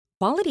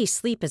Quality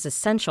sleep is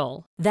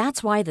essential.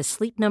 That's why the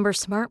Sleep Number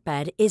Smart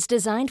Bed is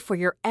designed for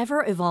your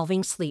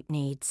ever-evolving sleep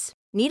needs.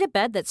 Need a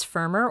bed that's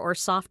firmer or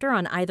softer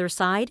on either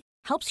side?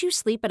 Helps you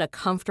sleep at a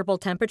comfortable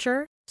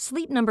temperature?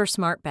 Sleep Number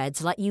Smart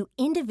Beds let you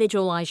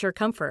individualize your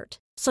comfort,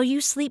 so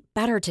you sleep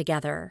better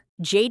together.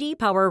 JD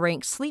Power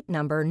ranks Sleep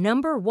Number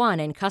number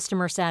 1 in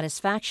customer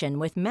satisfaction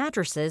with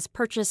mattresses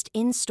purchased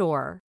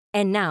in-store.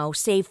 And now,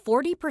 save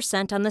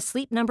 40% on the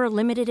Sleep Number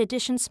Limited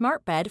Edition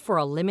Smart Bed for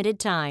a limited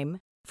time.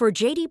 For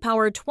JD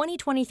Power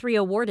 2023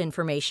 award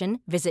information,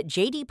 visit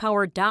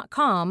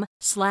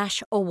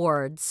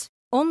jdpower.com/awards.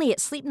 Only at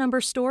Sleep Number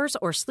stores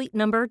or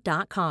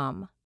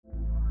sleepnumber.com.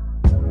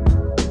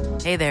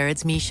 Hey there,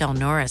 it's Michelle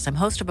Norris. I'm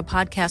host of a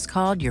podcast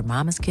called Your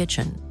Mama's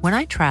Kitchen. When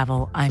I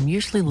travel, I'm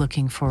usually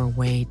looking for a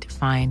way to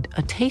find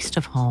a taste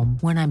of home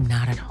when I'm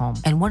not at home.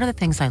 And one of the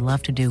things I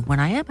love to do when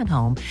I am at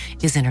home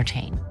is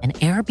entertain. And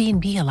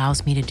Airbnb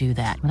allows me to do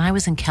that. When I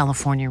was in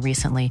California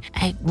recently,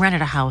 I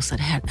rented a house that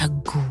had a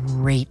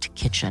great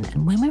kitchen.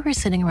 And when we were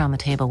sitting around the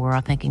table, we were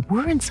all thinking,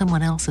 we're in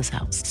someone else's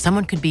house.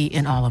 Someone could be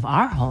in all of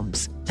our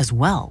homes as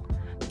well.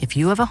 If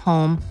you have a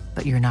home,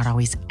 but you're not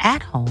always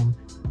at home,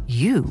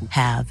 you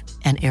have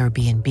an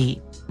Airbnb.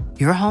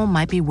 Your home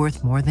might be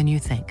worth more than you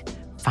think.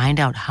 Find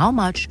out how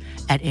much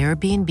at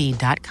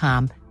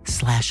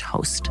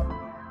airbnb.com/host.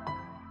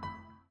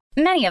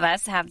 Many of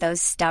us have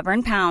those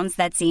stubborn pounds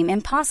that seem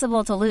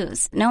impossible to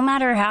lose, no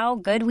matter how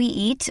good we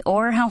eat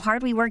or how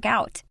hard we work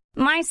out.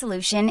 My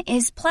solution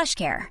is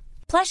PlushCare.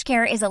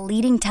 PlushCare is a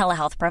leading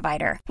telehealth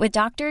provider with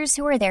doctors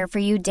who are there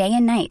for you day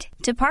and night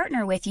to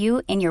partner with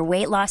you in your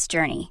weight loss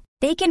journey.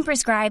 They can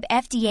prescribe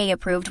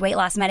FDA-approved weight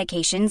loss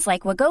medications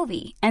like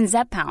Wegovy and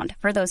Zepbound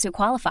for those who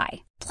qualify.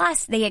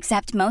 Plus, they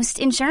accept most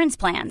insurance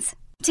plans.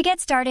 To get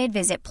started,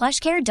 visit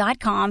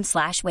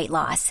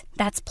plushcare.com/weightloss.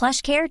 That's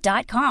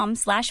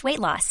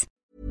plushcare.com/weightloss.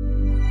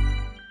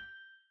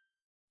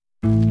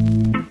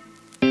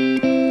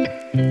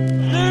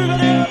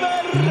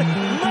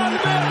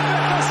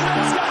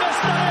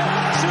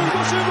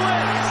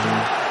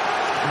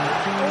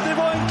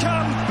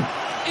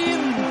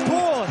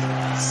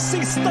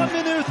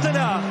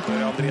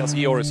 Andreas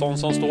Georgsson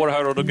som står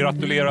här, och då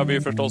gratulerar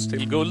vi förstås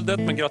till guldet,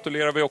 men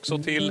gratulerar vi också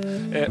till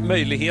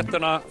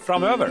möjligheterna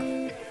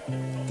framöver.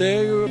 Det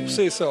är ju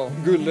precis så.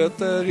 Guldet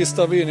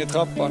ristar vi in i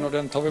trappan och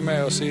den tar vi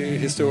med oss i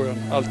historien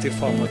alltid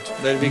framåt.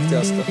 Det är det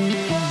viktigaste.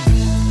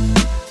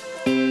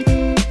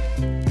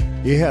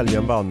 I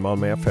helgen vann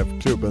Malmö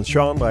FF-klubbens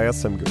 22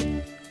 SM-guld.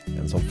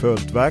 Den som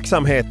följt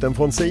verksamheten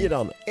från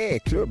sidan är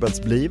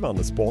klubbens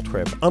blivande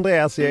sportchef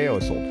Andreas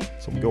Georgsson,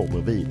 som går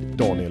bredvid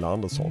Daniel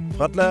Andersson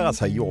för att lära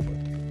sig jobbet.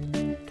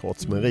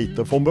 Trots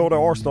meriter från både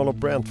Arsenal och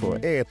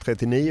Brentford är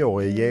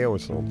 39-årige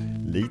Georgsson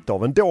lite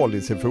av en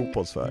doldis i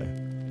fotbollssverige.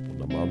 Och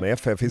när Malmö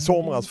FF i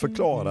somras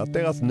förklarade att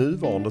deras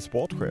nuvarande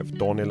sportchef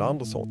Daniel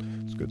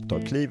Andersson skulle ta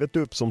klivet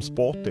upp som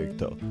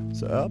sportdirektör,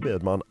 så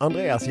erbjöd man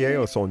Andreas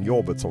Georgsson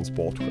jobbet som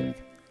sportchef.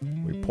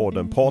 Och i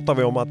podden pratar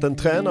vi om att den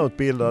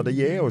tränarutbildade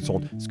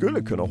Georgsson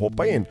skulle kunna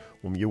hoppa in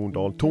om Jon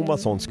Dahl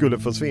Tomasson skulle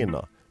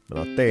försvinna, men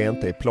att det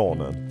inte är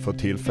planen för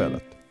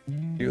tillfället.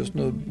 Just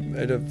nu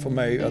är det för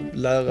mig att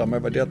lära mig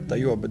vad detta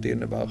jobbet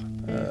innebär.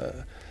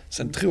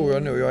 Sen tror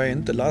jag nog, jag är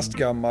inte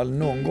lastgammal.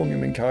 Någon gång i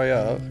min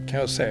karriär kan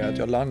jag säga att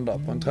jag landar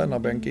på en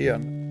tränarbänk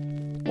igen.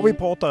 Och vi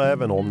pratar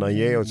även om när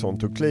Georgsson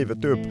tog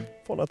klivet upp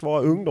från att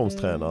vara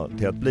ungdomstränare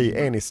till att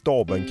bli en i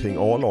staben kring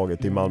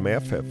A-laget i Malmö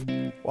FF.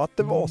 Och att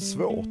det var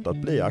svårt att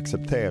bli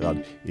accepterad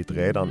i ett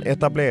redan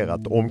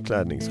etablerat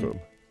omklädningsrum.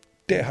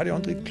 Det hade jag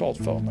inte riktigt klart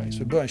för mig.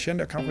 Så i början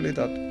kände jag kanske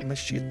lite att men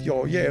shit,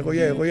 jag ger och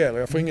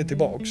jag får inget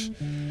tillbaks.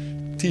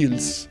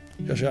 Tills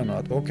jag känner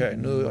att okej,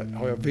 nu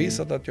har jag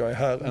visat att jag är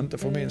här, inte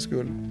för min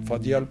skull, för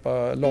att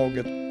hjälpa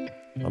laget.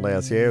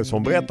 Andreas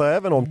Georgsson berättar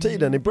även om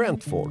tiden i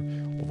Brentford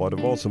och vad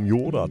det var som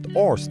gjorde att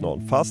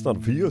Arsenal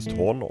fastnade för just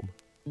honom.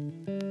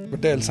 Och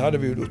dels hade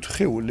vi en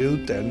otrolig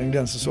utdelning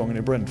den säsongen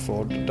i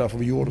Brentford, därför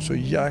vi gjorde så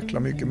jäkla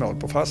mycket mål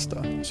på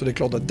fasta. Så det är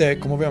klart att det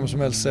kommer vem som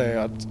helst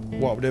säga att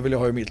wow, det vill jag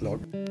ha i mitt lag.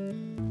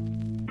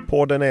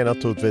 Podden är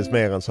naturligtvis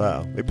mer än så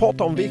här. Vi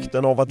pratar om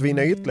vikten av att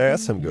vinna ytterligare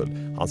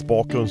SM-guld, hans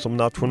bakgrund som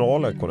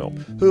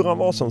nationalekonom, hur han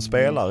var som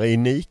spelare i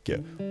Nike,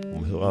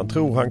 om hur han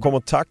tror han kommer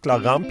tackla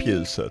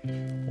rampljuset,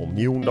 om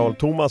Jon Dahl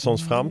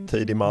Tomassons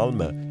framtid i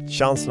Malmö,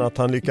 chansen att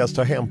han lyckas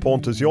ta hem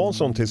Pontus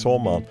Jansson till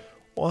sommaren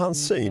och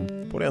hans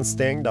syn på den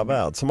stängda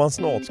värld som han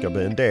snart ska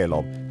bli en del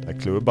av,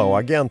 där klubbar och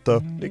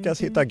agenter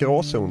lyckas hitta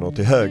gråzoner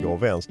till höger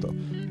och vänster,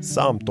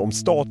 samt om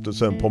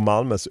statusen på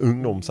Malmös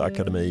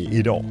ungdomsakademi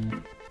idag.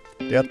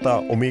 Detta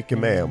och mycket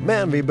mer,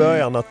 men vi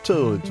börjar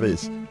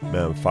naturligtvis med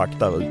en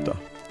faktaruta.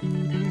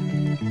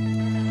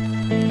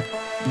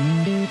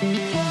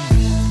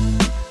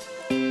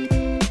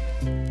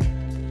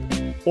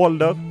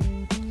 Ålder?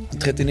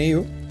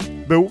 39.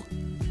 Bor?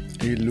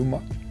 I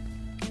Lomma.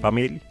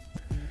 Familj?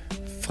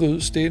 Fru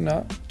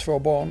Stina, 2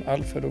 barn,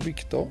 Alfred och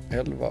Viktor,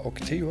 11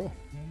 och 10 år.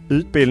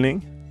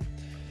 Utbildning?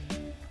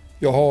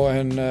 Jag har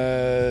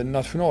en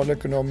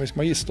nationalekonomisk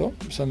magister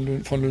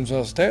från Lunds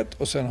universitet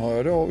och sen har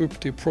jag då upp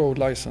till pro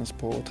license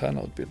på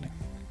tränarutbildning.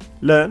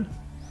 Lön?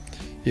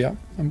 Ja,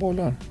 en bra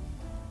lön.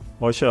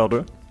 Vad kör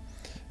du?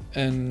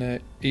 En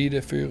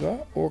ID4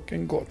 och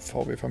en Golf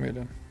har vi i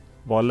familjen.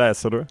 Vad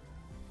läser du?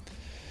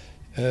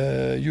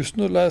 Just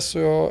nu läser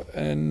jag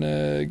en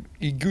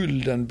i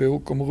gulden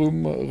bok om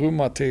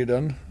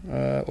rummartiden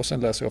och sen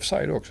läser jag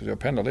Offside också, så jag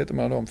pendlar lite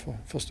mellan dem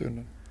för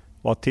stunden.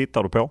 Vad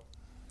tittar du på?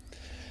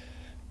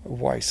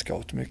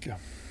 Y-Scout mycket.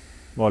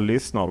 Vad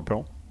lyssnar du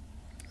på?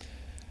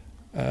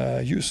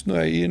 Just nu är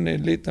jag inne i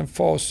en liten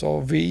fas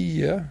av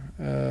VIE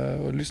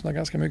och lyssnar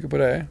ganska mycket på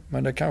det,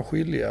 men det kan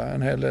skilja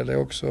en hel del. Det är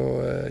också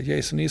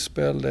Jason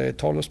Isbell, det är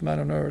Tallest Man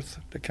on Earth,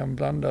 det kan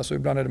blandas och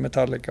ibland är det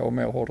Metallica och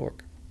mer hårdrock.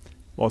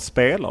 Vad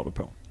spelar du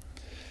på?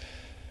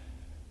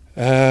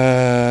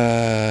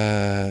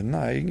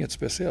 Nej, inget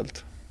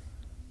speciellt.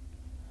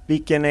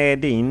 Vilken är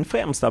din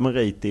främsta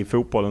merit i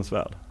fotbollens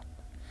värld?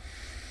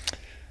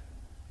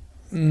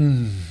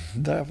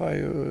 Där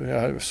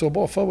var så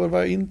bra förberedd var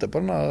jag inte på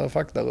den här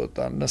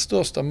faktarutan. Den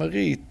största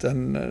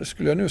meriten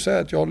skulle jag nu säga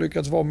att jag har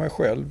lyckats vara mig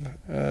själv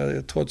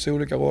trots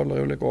olika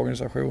roller, olika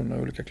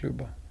organisationer, olika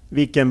klubbar.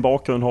 Vilken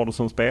bakgrund har du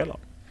som spelare?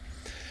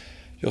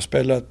 Jag har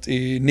spelat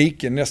i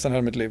Niken nästan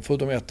hela mitt liv,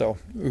 förutom 1 år.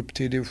 Upp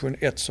till division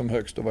 1 som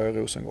högst, då var jag i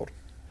Rosengård.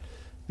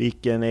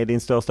 Vilken är din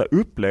största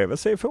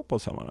upplevelse i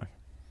fotbollssammanhang?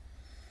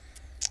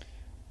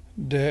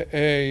 Det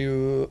är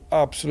ju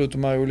absolut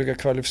de här olika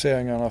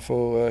kvalificeringarna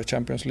för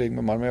Champions League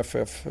med Malmö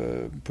FF.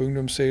 På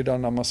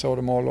ungdomssidan när man såg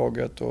det med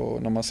A-laget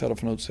och när man ser det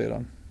från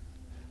utsidan.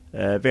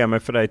 Vem är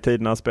för dig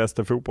tidernas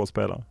bästa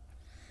fotbollsspelare?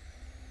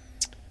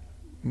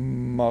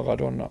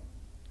 Maradona.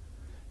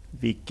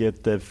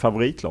 Vilket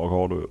favoritlag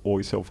har du och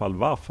i så fall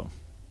varför?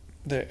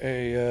 Det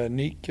är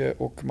Nike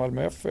och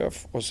Malmö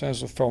FF och sen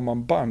så får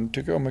man band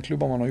tycker jag med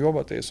klubbar man har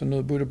jobbat i. Så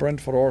nu både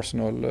Brentford och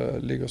Arsenal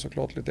ligger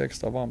såklart lite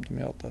extra varmt om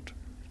hjärtat.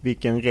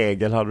 Vilken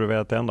regel hade du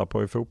velat ändra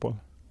på i fotboll?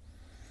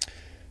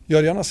 Jag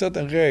hade gärna sett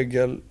en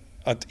regel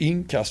att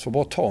inkast får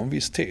bara ta en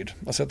viss tid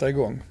att sätta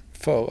igång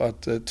för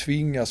att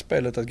tvinga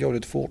spelet att gå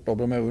lite fortare och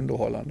bli mer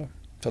underhållande.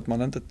 Så att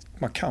man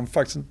kan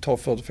faktiskt inte ta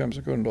 45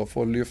 sekunder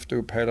för att lyfta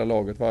upp hela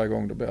laget varje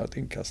gång det blir ett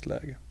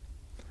inkastläge.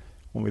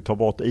 Om vi tar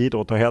bort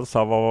idrott och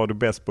hälsa, vad var du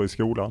bäst på i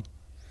skolan?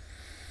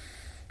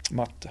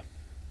 Matte.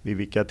 Vid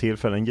vilka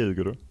tillfällen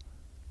ljuger du?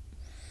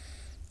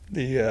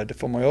 Det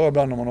får man göra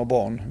ibland när man har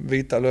barn.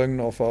 Vita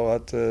lögner för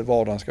att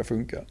vardagen ska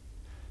funka.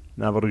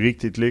 När var du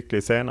riktigt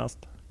lycklig senast?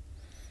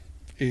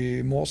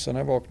 I morse när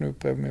jag vaknade upp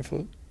bredvid min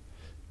fru.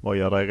 Vad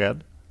gör dig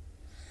rädd?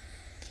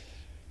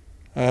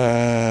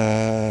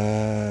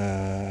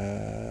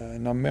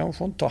 När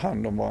människor inte tar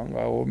hand om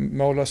varandra och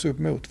målas upp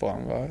mot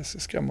varandra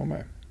skrämmer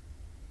mig.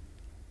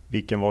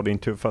 Vilken var din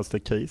tuffaste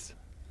kris?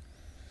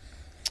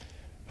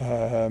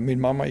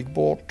 Min mamma gick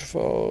bort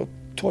för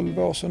 12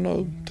 år sedan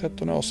nu,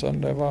 13 år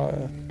sedan. Det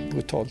var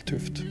brutalt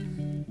tufft.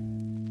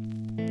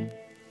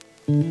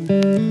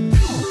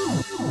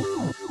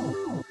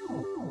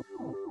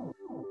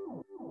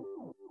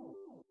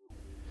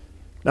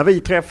 När vi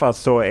träffas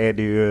så är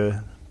det ju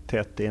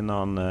tätt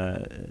innan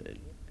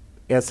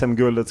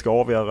SM-guldet ska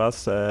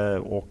avgöras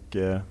och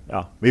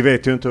vi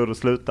vet ju inte hur det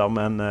slutar,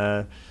 men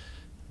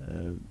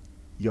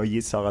jag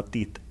gissar att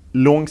ditt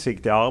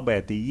långsiktiga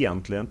arbete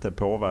egentligen inte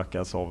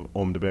påverkas av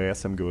om det blir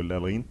SM-guld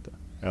eller inte,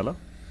 eller?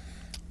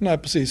 Nej,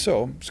 precis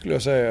så skulle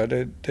jag säga.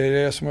 Det är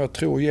det som jag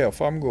tror ger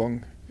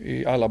framgång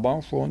i alla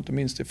branscher, inte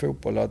minst i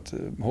fotboll, att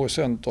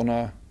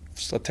horisonterna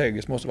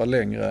strategiskt måste vara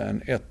längre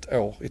än 1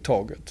 år i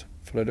taget.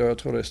 För det är då jag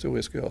tror det är stor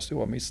risk att göra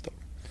stora misstag.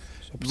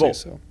 Så precis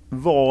så.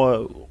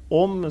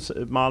 Om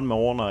Malmö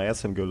ordnar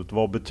SM-guldet,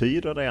 vad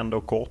betyder det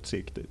ändå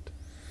kortsiktigt?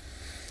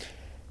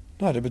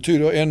 Nej, det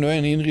betyder ännu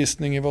en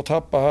inristning i vår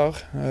trappa här.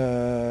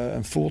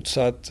 En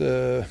fortsatt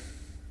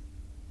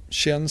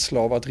känsla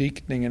av att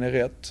riktningen är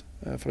rätt.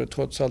 För det är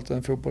trots allt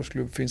en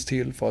fotbollsklubb finns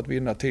till för att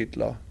vinna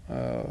titlar.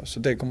 Så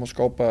det kommer att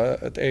skapa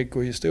ett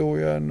eko i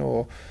historien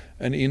och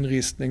en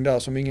inristning där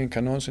som ingen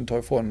kan någonsin ta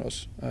ifrån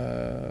oss.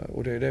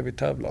 Och det är det vi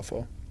tävlar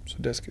för.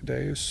 Så det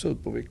är ju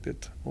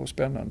superviktigt och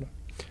spännande.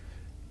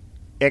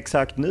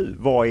 Exakt nu,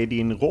 vad är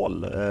din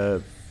roll?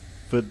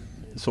 För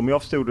som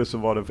jag förstod det så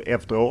var det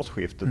efter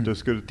årsskiftet. Du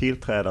skulle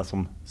tillträda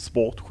som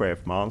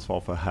sportchef med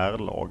ansvar för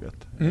herrlaget.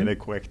 Är det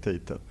korrekt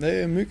titel? Det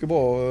är en mycket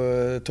bra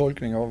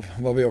tolkning av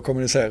vad vi har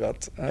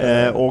kommunicerat.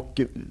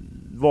 Och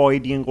vad är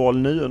din roll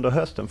nu under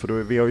hösten? För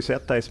vi har ju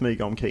sett dig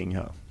smyga omkring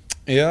här.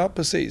 Ja,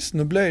 precis.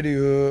 Nu blev det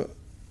ju,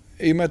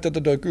 i och med att det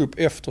dök upp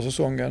efter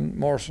säsongen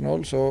med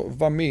Arsenal, så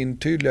var min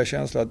tydliga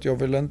känsla att jag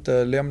vill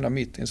inte lämna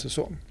mitt i en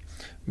säsong.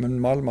 Men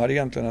Malmö hade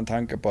egentligen en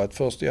tanke på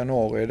att 1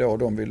 januari är då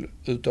de vill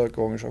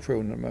utöka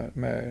organisationen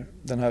med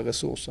den här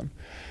resursen.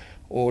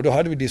 Och då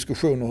hade vi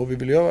diskussioner hur vi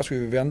vill göra. Ska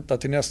vi vänta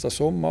till nästa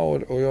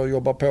sommar och jag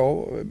jobbar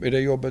på i det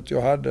jobbet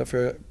jag hade,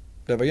 för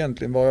det var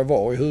egentligen var jag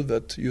var i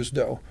huvudet just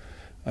då.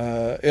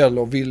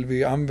 Eller vill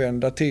vi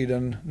använda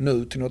tiden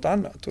nu till något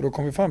annat? Och då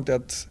kom vi fram till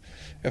att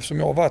eftersom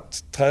jag har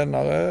varit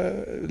tränare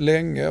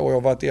länge och jag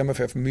har varit i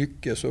MFF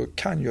mycket, så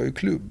kan jag ju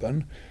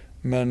klubben.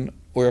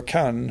 Och jag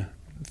kan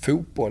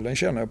fotbollen,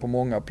 känner jag på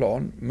många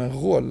plan, men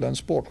rollen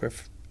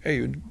sportchef är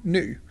ju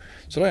ny.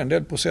 Så det är en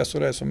del processer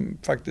det som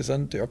faktiskt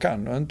inte jag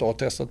kan och inte har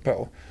testat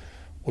på.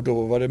 Och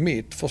då var det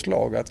mitt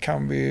förslag att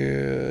kan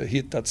vi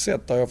hitta ett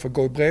sätt där jag får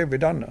gå bredvid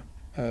Danne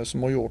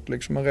som har gjort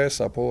liksom en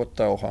resa på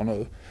 8 år här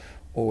nu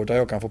och där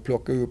jag kan få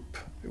plocka upp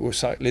och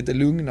lite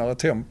lugnare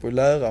tempo,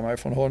 lära mig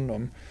från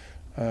honom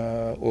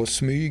och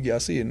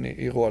smygas in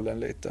i rollen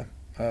lite.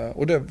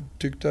 Och det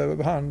tyckte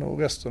han och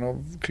resten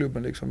av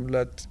klubben liksom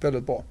lät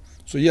väldigt bra.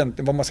 Så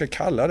egentligen vad man ska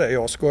kalla det,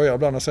 jag skojar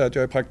ibland och säger att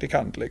jag är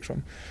praktikant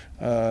liksom.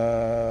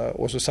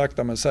 Och så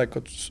sakta men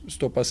säkert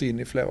stoppas in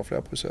i fler och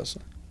fler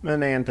processer.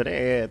 Men är inte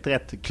det ett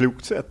rätt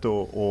klokt sätt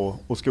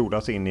att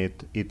skolas in i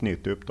ett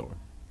nytt uppdrag?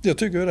 Jag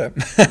tycker ju det.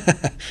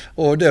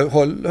 Och det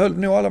höll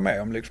nog alla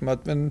med om liksom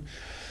att men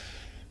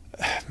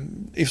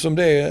eftersom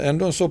det är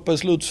ändå en så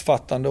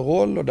beslutsfattande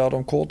roll och där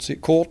de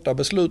korta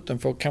besluten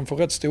kan få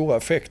rätt stora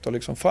effekter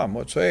liksom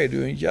framåt, så är det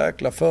ju en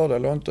jäkla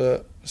fördel att inte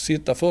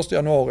sitta 1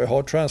 januari, ha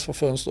ett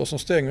transferfönster som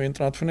stänger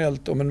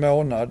internationellt om en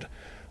månad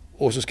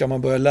och så ska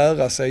man börja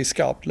lära sig i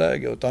skarpt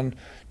läge, utan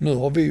nu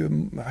har vi ju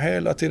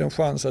hela tiden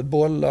chans att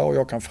bolla och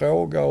jag kan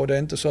fråga och det är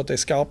inte så att det är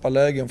skarpa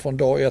lägen från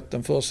dag 1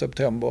 den 1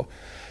 september.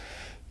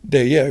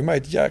 Det ger ju mig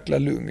ett jäkla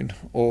lugn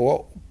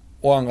och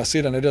å andra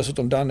sidan är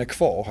dessutom Danne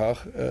kvar här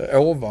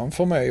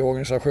ovanför mig i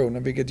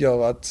organisationen, vilket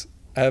gör att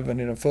även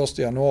i den 1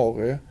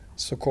 januari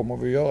så kommer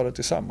vi göra det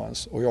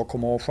tillsammans och jag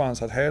kommer ha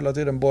chans att hela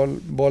tiden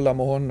bolla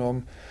med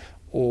honom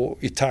och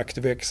i takt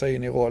växa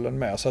in i rollen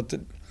mer. Så att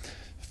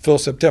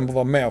 1 september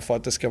var mer för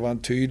att det ska vara en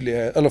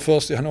tydlighet, eller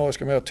 1 januari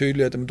ska man ha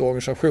tydlighet med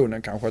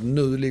organisationen kanske, att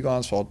nu ligger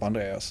ansvaret på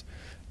Andreas,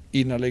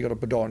 innan ligger det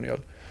på Daniel.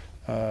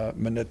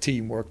 Men det är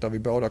teamwork där vi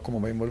båda kommer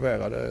att vara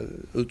involverade,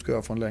 utgår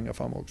jag från längre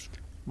fram också.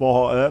 Vad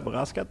har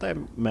överraskat dig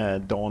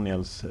med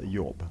Daniels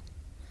jobb?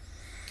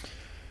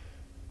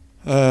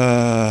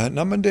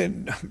 Nej men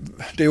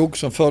det är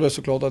också en fördel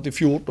såklart att i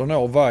 14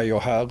 år var jag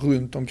här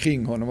runt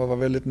omkring honom och var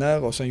väldigt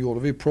nära och sen gjorde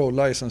vi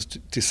Pro-License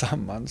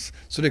tillsammans.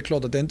 Så det är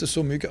klart att det inte är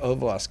så mycket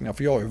överraskningar,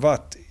 för jag har ju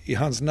varit i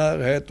hans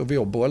närhet och vi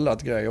har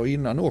bollat grejer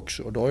innan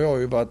också. Då har jag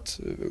ju varit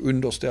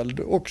underställd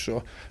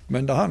också.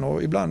 Men där han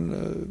har ibland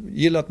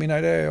gillat mina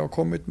idéer och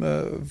kommit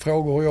med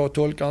frågor hur jag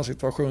tolkar en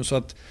situation, så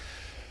att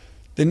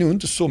det är nog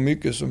inte så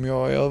mycket som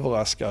jag är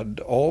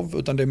överraskad av,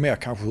 utan det är mer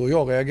kanske hur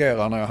jag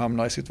reagerar när jag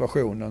hamnar i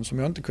situationen som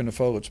jag inte kunde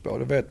förutspå.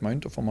 Det vet man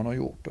inte för man har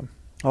gjort det.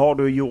 Har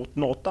du gjort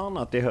något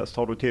annat i höst?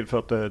 Har du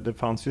tillfört det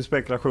fanns ju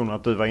spekulationer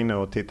att du var inne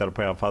och tittade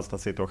på era fasta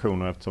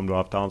situationer eftersom du har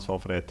haft ansvar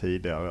för det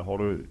tidigare.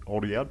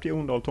 Har du hjälpt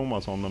Jon Dahl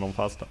Tomasson med de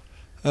fasta?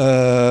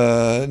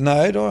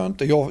 Nej, det har jag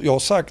inte. Jag har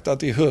sagt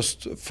att i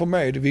höst för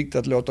mig är det viktigt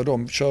att låta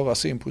dem köra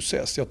sin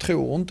process. Jag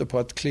tror inte på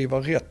att kliva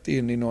rätt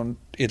in i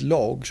ett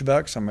lags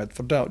verksamhet,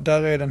 för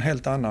där är det en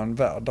helt annan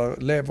värld. Där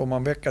lever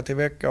man vecka till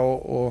vecka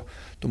och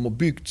de har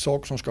byggt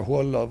saker som ska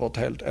hålla över ett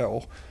helt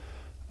år.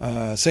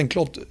 Sen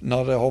klart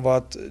när det har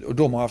varit, och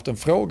de har haft en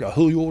fråga,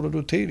 hur gjorde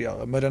du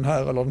tidigare med den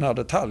här eller den här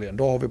detaljen?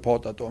 Då har vi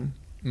pratat om.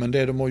 Men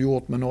det de har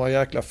gjort med några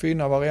jäkla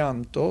fina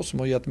varianter som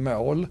har gett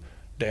mål,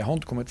 det har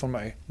inte kommit från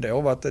mig. Det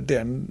har varit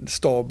den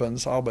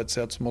stabens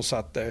arbetssätt som har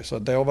satt det. Så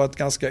det har varit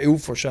ganska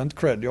oförtjänt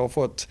cred jag har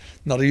fått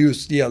när det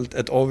just gällt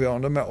ett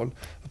avgörande mål.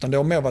 Utan det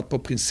har mer varit på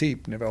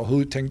principnivå.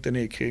 Hur tänkte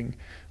ni kring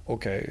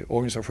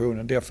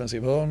organisationen,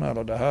 defensiv hörna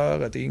eller det här,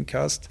 ett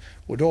inkast?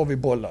 Och då har vi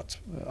bollat,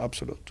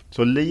 absolut.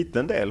 Så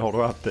liten del har du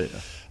haft i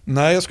det?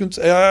 Nej, jag skulle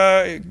inte säga,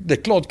 det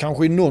är klart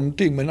kanske i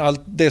någonting, men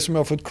allt det som jag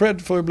har fått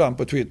cred för ibland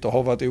på Twitter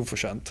har varit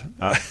oförtjänt,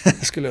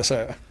 skulle jag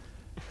säga.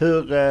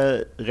 Hur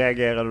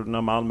reagerade du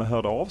när Malmö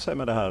hörde av sig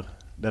med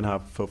den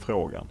här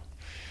förfrågan?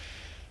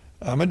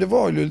 Ja, men det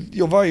var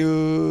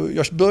ju,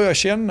 jag började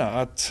känna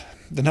att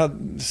den här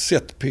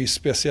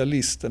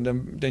setpiece-specialisten,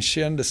 den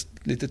kändes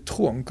lite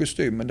trång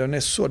kostymen. Den är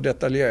så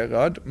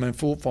detaljerad men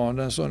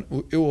fortfarande en sån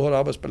oerhörd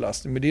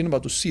arbetsbelastning. Men det innebär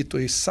att du sitter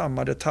i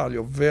samma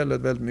detaljer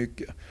väldigt, väldigt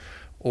mycket.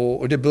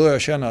 Och det börjar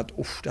jag känna att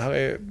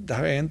det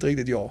här är inte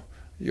riktigt jag.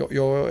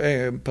 Jag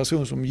är en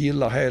person som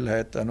gillar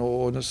helheten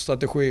och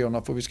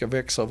strategierna för att vi ska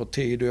växa över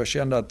tid, och jag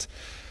kände att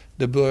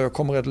det börjar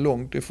komma rätt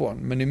långt ifrån.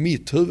 Men i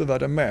mitt huvud var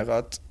det mer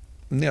att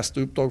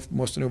nästa uppdrag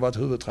måste nog vara ett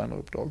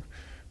huvudtränaruppdrag.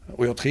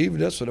 Och jag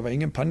trivdes så det var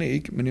ingen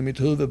panik, men i mitt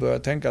huvud började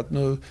jag tänka att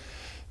nu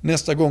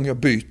nästa gång jag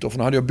byter, för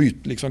nu hade jag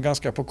bytt liksom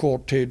ganska på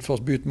kort tid,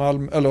 först bytt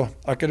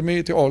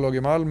akademi till A-lag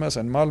i Malmö,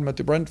 sen Malmö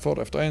till Brentford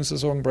efter en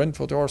säsong,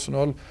 Brentford till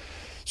Arsenal.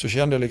 Så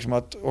kände jag liksom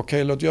att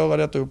okej, låt göra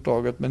detta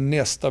uppdraget, men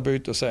nästa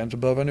byte sen så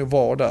behöver jag nog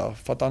vara där,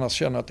 för att annars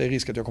känner jag att det är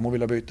risk att jag kommer att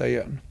vilja byta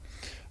igen.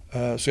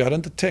 Så jag hade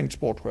inte tänkt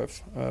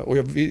sportchef. Och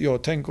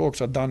jag tänker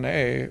också att Danne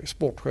är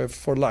sportchef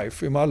for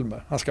life i Malmö.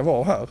 Han ska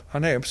vara här.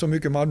 Han är så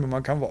mycket Malmö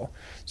man kan vara.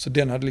 Så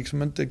den hade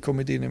liksom inte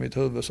kommit in i mitt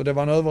huvud. Så det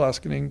var en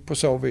överraskning på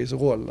så vis,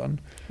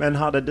 rollen. Men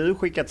hade du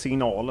skickat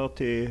signaler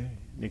till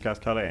Niklas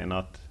Carlén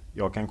att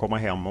jag kan komma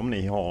hem om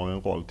ni har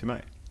en roll till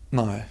mig?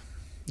 Nej.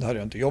 Det hade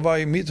jag inte. Jag var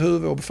i mitt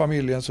huvud och på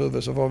familjens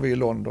huvud så var vi i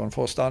London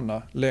för att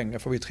stanna länge,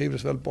 för vi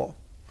trivdes väldigt bra.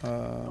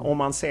 Om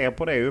man ser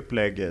på det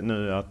upplägget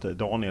nu att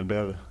Daniel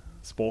blir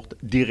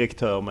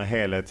sportdirektör med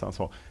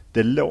helhetsansvar.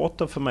 Det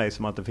låter för mig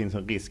som att det finns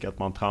en risk att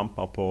man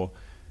trampar på,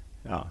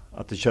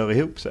 att det kör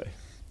ihop sig.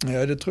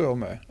 Ja, det tror jag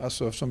med.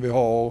 Alltså eftersom vi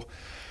har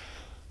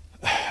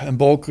en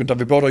bakgrund där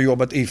vi båda har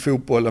jobbat i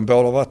fotbollen,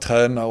 båda varit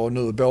tränare och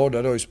nu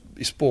båda då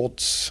i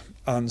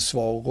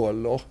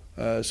sportsansvarroller,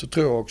 så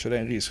tror jag också det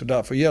är en risk. Och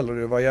därför gäller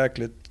det att vara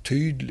jäkligt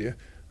tydlig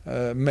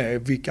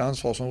med vilka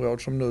ansvarsområden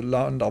som nu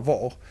landar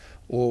var.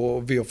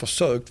 Och vi har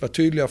försökt vara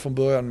tydliga från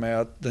början med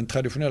att den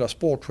traditionella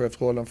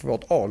sportchefsrollen för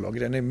vårt A-lag,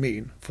 den är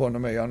min från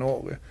och med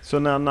januari. Så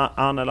när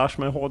Anel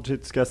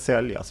Ahmedhodzic ska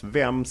säljas,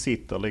 vem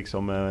sitter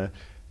liksom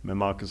med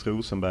Marcus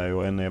Rosenberg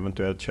och en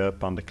eventuellt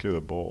köpande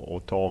klubb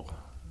och tar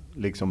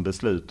liksom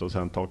beslut och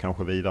sen tar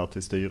kanske vidare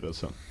till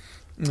styrelsen?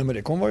 Nej, men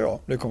det kommer vara jag.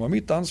 Det kommer vara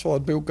mitt ansvar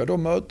att boka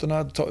de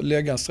mötena,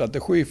 lägga en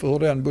strategi för hur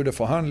den både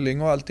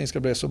förhandling och allting ska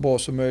bli så bra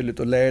som möjligt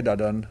och leda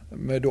den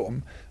med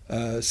dem.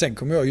 Sen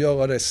kommer jag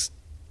göra det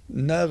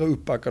nära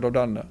uppbackad av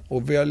Danne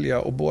och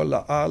välja och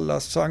bolla alla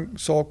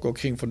saker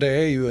kring, för det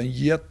är ju en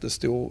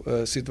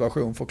jättestor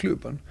situation för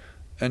klubben.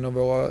 En av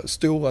våra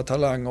stora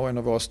talanger, en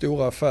av våra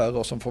stora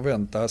affärer som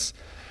förväntas.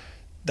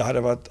 Det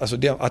hade varit, alltså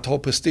att ha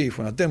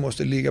prestigen, att den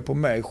måste ligga på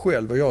mig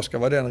själv och jag ska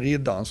vara den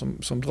riddaren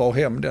som drar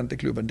hem den till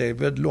klubben. Det är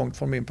väldigt långt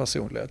från min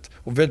personlighet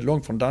och väldigt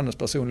långt från Dannes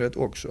personlighet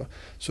också.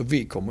 Så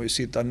vi kommer ju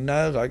sitta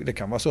nära, det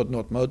kan vara så att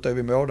något möte är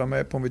vi måda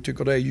med på om vi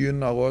tycker det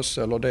gynnar oss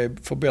eller det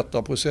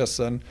förbättrar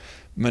processen.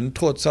 Men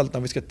trots allt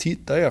när vi ska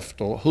titta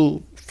efter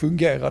hur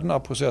fungerar den här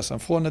processen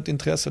från ett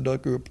intresse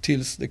dök upp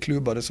tills det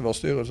klubbades i vår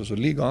styrelse, så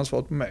ligger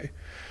ansvaret på mig.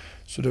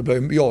 Så det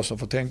blir jag som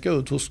får tänka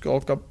ut hur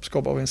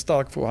skapar vi en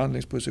stark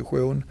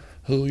förhandlingsposition,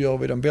 hur gör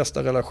vi den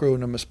bästa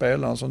relationen med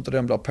spelaren så inte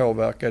den blir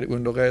påverkad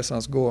under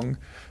resans gång.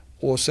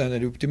 Och sen är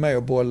det upp till mig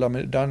att bolla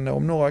med Danne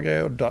om några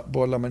grejer,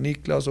 bolla med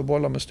Niklas och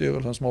bolla med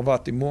styrelsen som har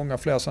varit i många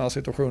fler sådana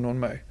situationer än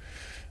mig.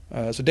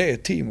 Så det är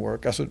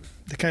teamwork. Alltså,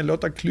 det kan ju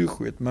låta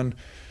klyschigt, men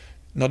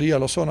när det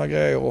gäller sådana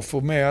grejer och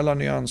få med alla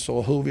nyanser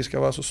och hur vi ska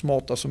vara så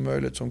smarta som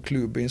möjligt som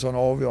klubb i en sån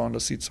avgörande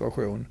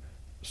situation,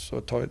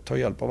 så ta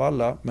hjälp av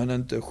alla, men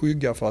inte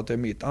skygga för att det är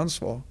mitt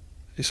ansvar.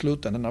 I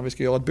slutändan när vi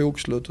ska göra ett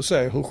bokslut och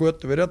säga hur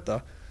skötte vi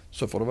detta,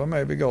 så får det vara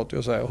med vi går till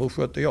och säga hur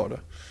skötte jag det.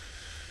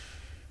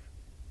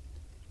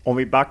 Om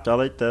vi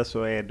backar lite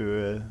så är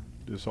du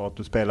sa att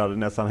du spelade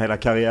nästan hela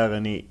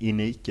karriären i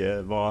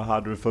Nike. Vad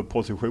hade du för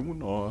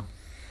position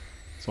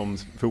som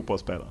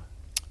fotbollsspelare?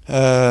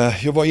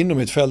 Jag var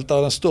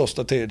innermittfältare den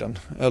största tiden,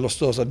 eller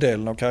största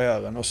delen av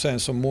karriären, och sen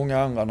som många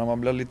andra när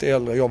man blir lite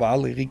äldre, jag var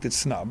aldrig riktigt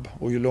snabb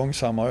och ju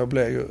långsammare jag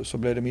blev så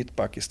blev det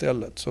mittback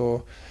istället.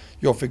 Så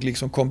jag fick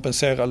liksom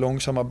kompensera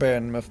långsamma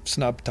ben med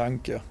snabb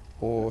tanke,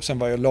 och sen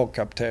var jag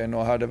lagkapten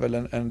och hade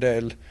väl en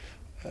del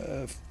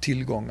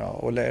tillgångar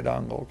och leda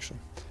andra också.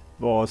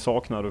 Vad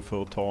saknar du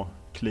för att ta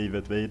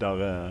klivet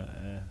vidare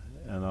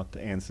än att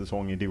en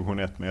säsong i division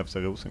 1 med FC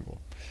Rosengård?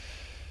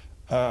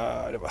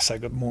 Det var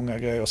säkert många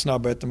grejer.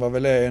 Snabbheten var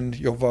väl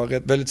jag var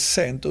väldigt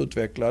sent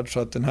utvecklad, så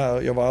att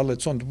jag var aldrig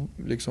ett sånt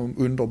liksom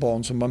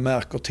underbarn som man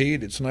märker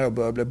tidigt. Så när jag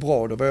började bli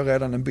bra, då var jag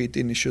redan en bit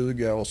in i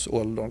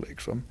 20-årsåldern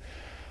liksom.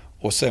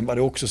 Och sen var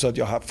det också så att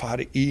jag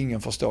hade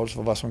ingen förståelse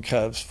för vad som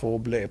krävs för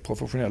att bli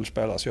professionell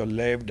spelare. Så jag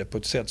levde på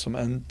ett sätt som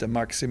inte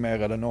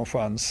maximerade någon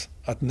chans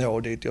att nå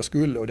dit jag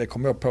skulle, och det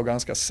kom jag på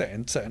ganska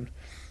sent sen.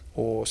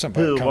 Och sen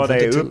hur var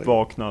det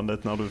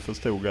uppvaknandet när du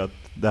förstod att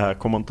det här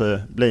kommer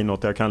inte bli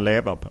något jag kan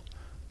leva på?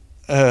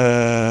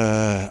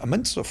 Men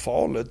inte så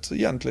farligt.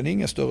 Egentligen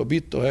ingen större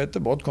bitterhet. Det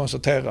är bara ett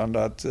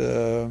konstaterande att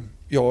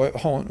jag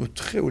har en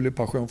otrolig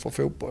passion för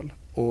fotboll.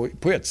 Och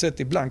på ett sätt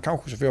ibland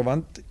kanske så,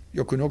 för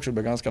jag kunde också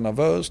bli ganska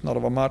nervös när det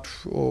var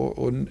match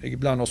och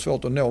ibland har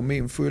svårt att nå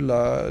min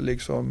fulla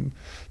liksom,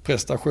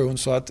 prestation.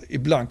 Så att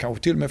ibland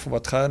kanske till och med för att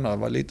vara tränare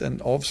var lite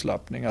en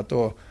avslappning, att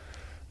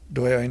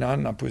då är jag i en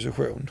annan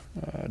position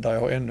där jag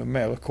har ännu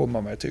mer att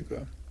komma med, tycker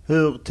jag.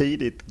 Hur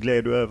tidigt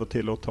gled du över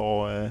till att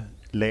ta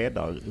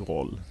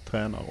ledarroll,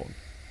 tränarroll?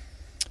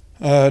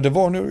 Det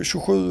var nu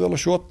 27 eller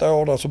 28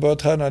 år där så började jag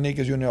träna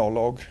Nikes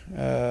juniorlag.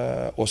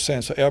 Och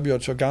sen så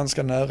erbjöds jag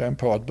ganska nära en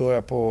på att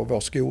börja på vår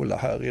skola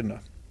här inne.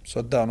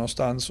 Så där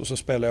någonstans, och så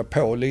spelade jag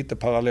på lite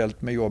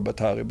parallellt med jobbet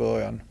här i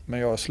början. Men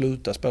jag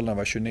slutade spela när jag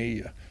var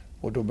 29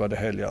 och då började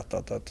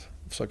helhjärtat att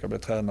försöka bli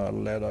tränare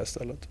eller ledare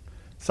istället.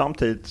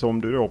 Samtidigt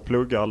som du då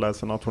pluggar och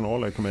läser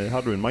nationalekonomi,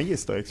 hade du en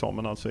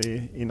magisterexamen alltså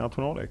i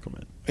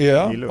nationalekonomi?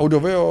 Ja, och då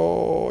var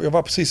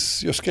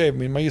jag skrev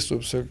min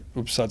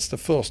magisteruppsats det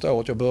första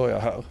året jag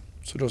började här.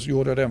 Så då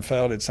gjorde jag den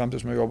färdigt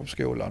samtidigt som jag jobbade på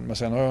skolan. Men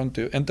sen har jag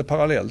inte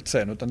parallellt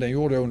sen, utan den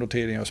gjorde jag under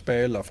tiden jag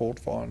spelade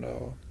fortfarande.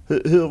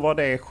 Hur var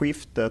det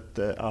skiftet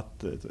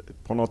att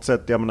på något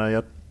sätt,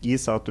 jag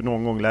gissar att du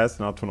någon gång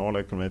läste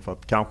nationalekonomi för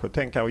att kanske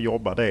tänka att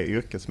jobba det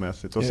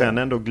yrkesmässigt och sen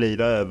ändå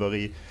glida över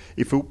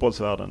i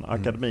fotbollsvärlden.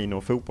 Akademin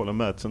och fotbollen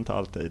möts inte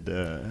alltid.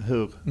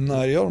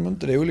 Nej, det gör de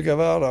inte. Det är olika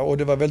världar, och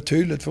det var väldigt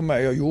tydligt för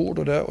mig. Jag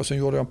gjorde det och sen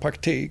gjorde jag en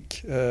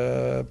praktik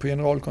på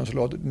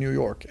generalkonsulatet i New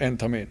York en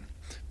termin.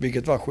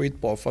 Vilket var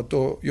skitbra, för att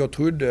jag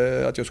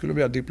trodde att jag skulle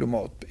bli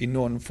diplomat i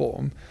någon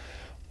form.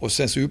 Och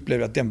sen så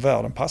upplevde jag att den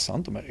världen passar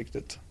inte mig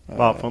riktigt.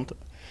 Varför inte?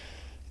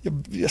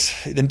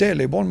 En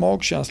del är bara en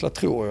magkänsla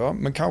tror jag,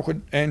 men kanske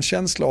en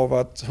känsla av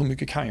att hur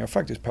mycket kan jag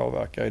faktiskt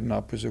påverka i den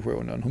här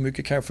positionen? Hur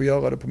mycket kan jag få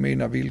göra det på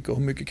mina villkor?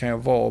 Hur mycket kan jag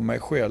vara mig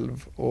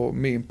själv och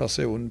min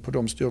person på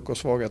de styrkor och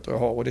svagheter jag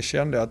har? Och det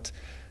kände jag att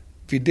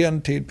vid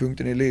den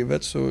tidpunkten i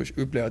livet så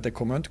upplevde jag att det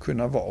kommer jag inte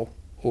kunna vara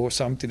och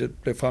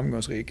samtidigt bli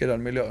framgångsrik i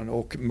den miljön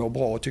och må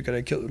bra och tycka det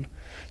är kul.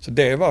 Så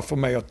det var för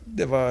mig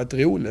det var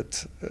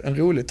en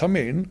rolig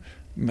termin,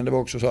 men det var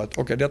också så att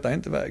okej, detta är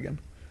inte vägen.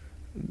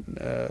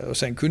 Och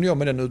sen kunde jag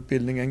med den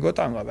utbildningen gått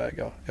andra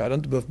vägar. Jag hade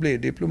inte behövt bli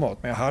diplomat,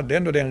 men jag hade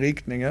ändå den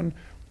riktningen.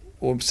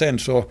 Och sen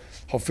så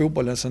har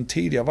fotbollen sedan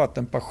tidigare varit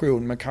en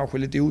passion, men kanske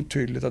lite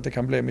otydligt att det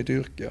kan bli mitt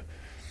yrke.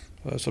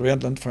 Så det var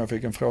egentligen inte förrän jag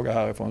fick en fråga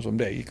härifrån som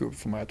det gick upp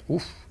för mig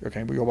att jag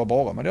kan ju jobba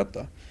bara med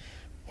detta.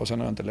 Och sen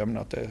har jag inte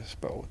lämnat det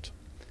spåret.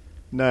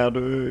 När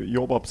du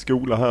jobbar på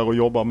skola här och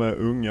jobbar med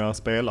unga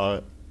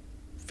spelare,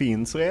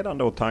 finns redan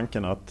då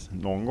tanken att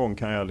någon gång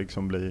kan jag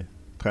liksom bli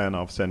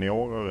tränare för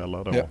seniorer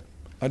eller då?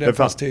 Ja, det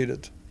fanns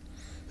tidigt.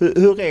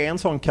 Hur är en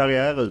sån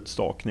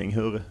karriärutstakning?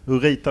 Hur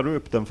ritar du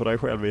upp den för dig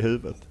själv i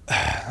huvudet?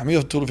 Men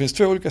jag tror det finns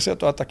två olika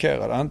sätt att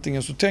attackera det.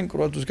 Antingen så tänker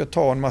du att du ska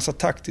ta en massa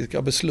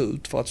taktiska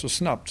beslut för att så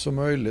snabbt som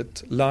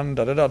möjligt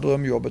landa det där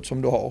drömjobbet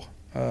som du har.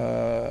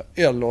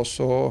 Eller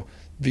så,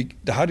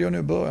 det hade jag nu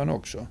i början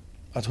också,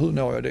 att hur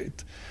når jag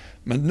dit?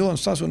 Men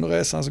någonstans under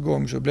resans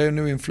gång så blev jag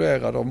nu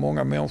influerad av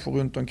många människor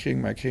runt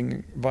omkring mig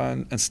kring vad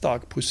en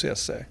stark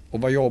process är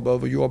och vad jag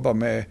behöver jobba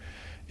med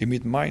i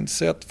mitt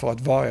mindset för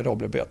att varje dag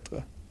bli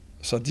bättre.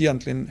 Så att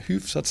egentligen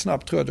hyfsat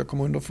snabbt tror jag att jag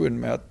kommer underfund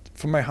med att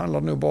för mig handlar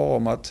det nog bara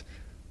om att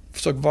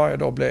försöka varje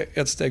dag bli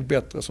ett steg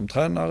bättre som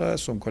tränare,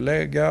 som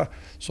kollega,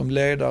 som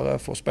ledare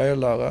för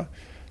spelare.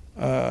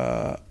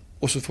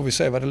 Och så får vi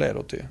se vad det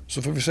leder till.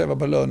 Så får vi se vad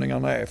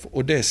belöningarna är.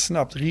 Och det är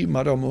snabbt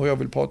rimmar de hur jag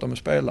vill prata med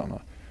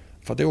spelarna.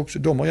 För att det är också,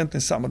 de har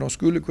egentligen samma. De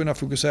skulle kunna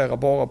fokusera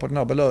bara på den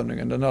här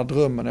belöningen, den här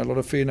drömmen eller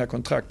det fina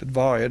kontraktet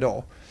varje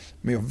dag.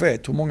 Men jag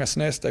vet hur många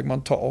snedsteg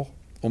man tar.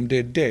 Om det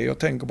är det jag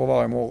tänker på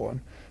varje morgon.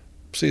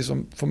 Precis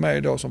som för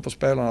mig då som för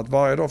spelarna, att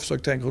varje dag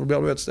försöker tänka hur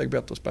blir du ett steg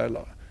bättre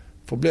spelare.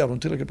 För blir de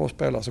tillräckligt bra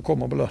spelare så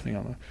kommer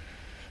belöningarna.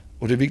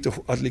 Och det är viktigt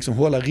att liksom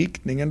hålla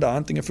riktningen där.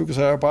 Antingen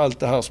fokusera på allt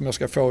det här som jag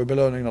ska få i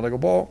belöning när det går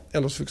bra,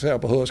 eller så fokusera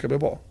på hur jag ska bli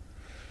bra.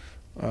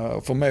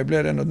 För mig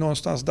blev det ändå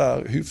någonstans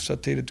där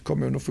hyfsat tidigt kom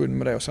jag underfund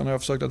med det. Och sen har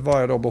jag försökt att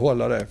varje dag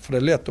behålla det. För det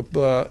är lätt att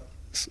börja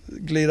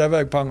glida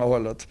iväg på andra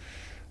hållet.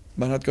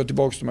 Men att gå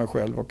tillbaka till mig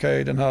själv.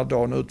 Okej, den här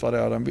dagen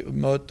utvärderar den.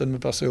 Möten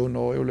med personer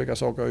och olika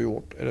saker jag har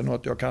gjort. Är det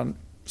något jag kan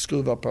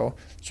skruva på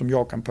som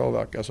jag kan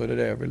påverka, så är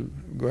det jag vill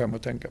gå hem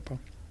och tänka på.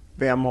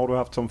 Vem har du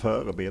haft som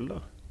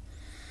förebilder?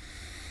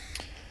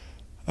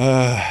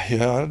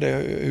 Ja, det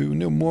är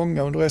nog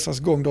många under resans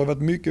gång. Det har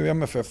varit mycket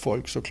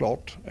MFF-folk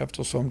såklart.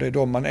 Eftersom det är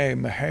de man är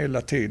med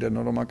hela tiden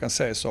och de man kan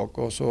se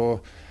saker. Så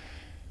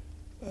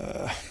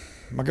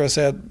man kan väl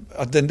säga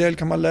att en del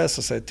kan man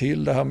läsa sig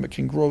till. Det här med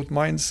kring growth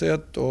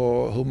mindset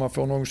och hur man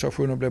får en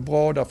organisation att bli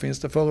bra. Där finns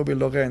det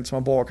förebilder rent som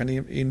man bara kan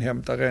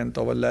inhämta rent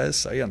av att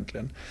läsa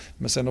egentligen.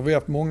 Men sen har vi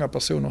haft många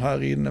personer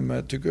här inne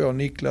med, tycker jag,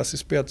 Niklas i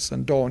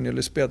spetsen, Daniel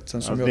i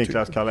spetsen. Som alltså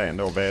Niklas Carlén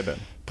då, vd.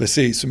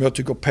 Precis, som jag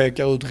tycker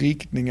pekar ut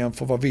riktningen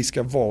för vad vi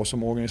ska vara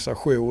som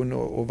organisation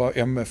och vad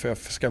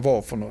MFF ska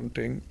vara för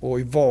någonting. Och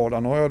i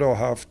vardagen har jag då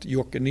haft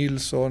Jocke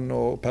Nilsson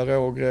och Per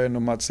Ågren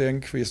och Mats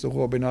Engqvist och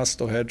Robin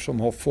Asterhed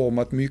som har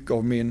format mycket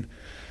av min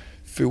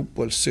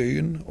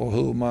fotbollssyn och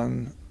hur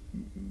man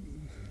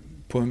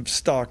på en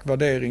stark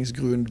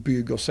värderingsgrund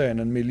bygger sen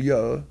en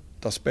miljö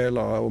där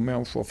spelare och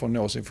människor får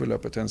nå sin fulla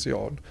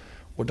potential.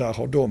 Och där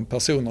har de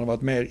personerna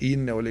varit mer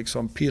inne och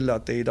liksom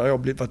pillat i, där jag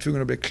varit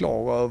tvungen att bli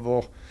klar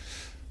över,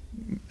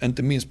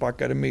 inte minst på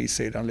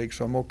akademisidan,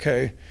 liksom,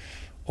 okej,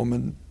 om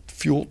en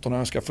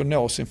 14-åring ska få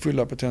nå sin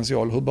fulla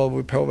potential, hur behöver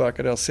vi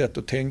påverka deras sätt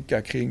att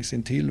tänka kring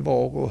sin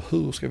tillvaro,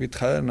 hur ska vi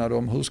träna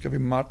dem, hur ska vi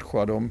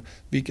matcha dem,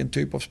 vilken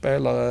typ av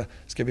spelare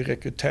ska vi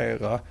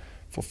rekrytera,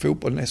 för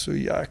fotbollen är så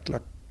jäkla,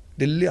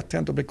 det är lätt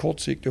hänt att bli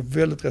kortsiktig och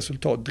väldigt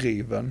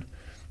resultatdriven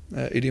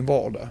i din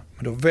vardag.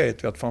 Men då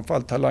vet vi att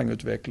framförallt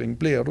talangutveckling,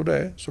 blir du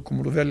det så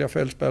kommer du välja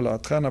fel spelare,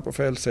 träna på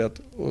fel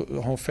sätt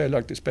och ha en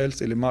felaktig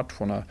spelstil i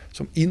matcherna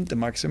som inte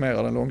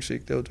maximerar den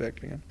långsiktiga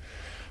utvecklingen.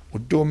 Och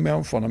de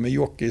människorna med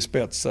Jocke i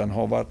spetsen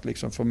har varit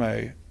liksom för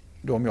mig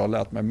de jag har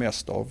lärt mig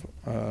mest av.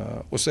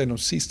 Och sen de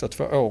sista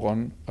 2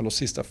 åren, eller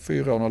sista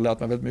 4 åren har jag lärt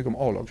mig väldigt mycket om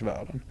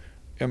A-lagsvärlden.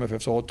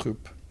 MFFs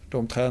A-trupp,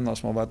 de tränare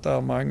som har varit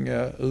där,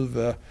 Mange,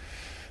 Uwe,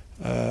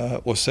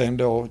 och sen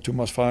då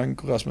Thomas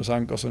Frank och Rasmus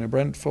Ankersson i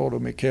Brentford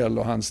och Mikael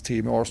och hans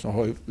team i Arsenal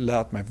har ju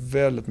lärt mig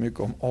väldigt mycket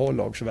om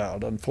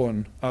A-lagsvärlden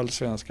från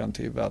allsvenskan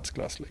till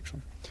världsklass.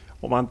 Liksom.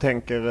 Om man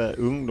tänker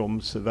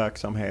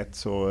ungdomsverksamhet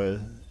så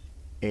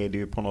är det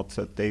ju på något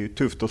sätt, det är ju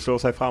tufft att slå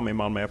sig fram i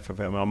Malmö FF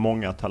med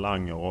många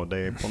talanger och det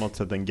är på något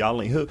sätt en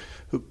gallring. Hur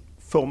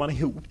får man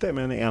ihop det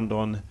med ändå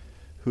en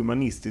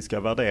humanistiska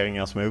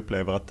värderingar som jag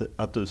upplever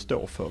att du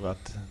står för?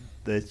 Att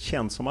det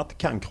känns som att det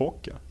kan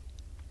krocka.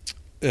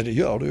 Ja, det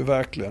gör det ju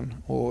verkligen.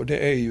 Och det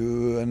är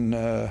ju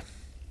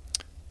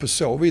på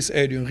så vis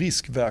är det ju en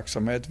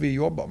riskverksamhet vi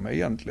jobbar med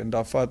egentligen.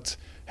 Därför att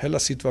hela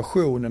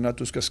situationen att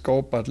du ska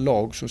skapa ett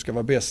lag som ska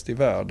vara bäst i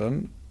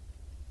världen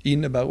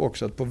innebär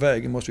också att på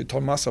vägen måste vi ta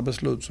en massa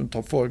beslut som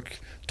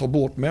tar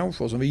bort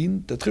människor som vi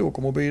inte tror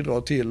kommer att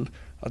bidra till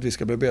att vi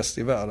ska bli bäst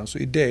i världen. Så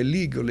i det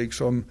ligger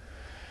liksom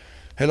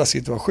hela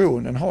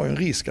situationen har en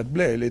risk att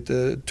bli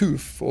lite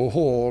tuff och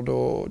hård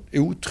och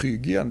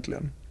otrygg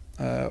egentligen.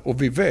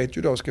 Och vi vet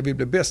ju då, ska vi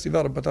bli bäst i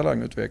världen på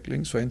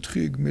talangutveckling så är en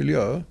trygg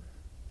miljö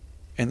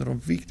en av de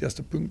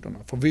viktigaste punkterna.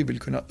 För vi vill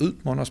kunna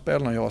utmana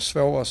spelarna, göra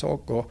svåra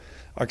saker,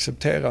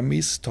 acceptera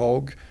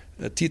misstag,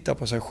 titta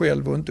på sig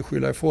själv och inte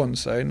skylla ifrån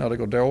sig när det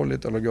går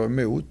dåligt eller går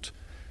emot.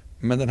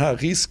 Men den här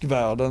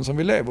riskvärlden som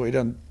vi lever i,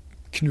 den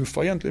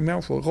knuffar egentligen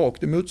människor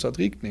rakt i motsatt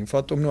riktning. För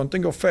att om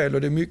någonting går fel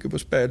och det är mycket på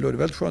spel, då är det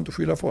väldigt skönt att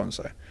skylla ifrån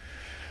sig.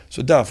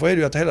 Så därför är det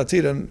ju att hela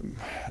tiden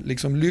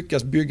liksom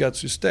lyckas bygga ett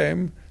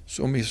system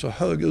som i så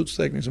hög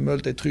utsträckning som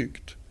möjligt är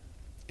tryggt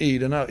i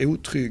den här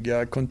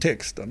otrygga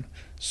kontexten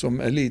som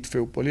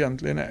elitfotboll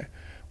egentligen är.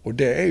 Och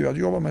det är ju att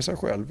jobba med sig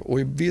själv. Och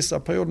i vissa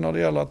perioder när det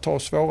gäller att ta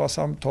svåra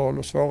samtal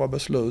och svåra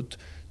beslut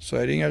så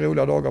är det inga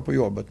roliga dagar på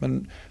jobbet.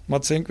 Men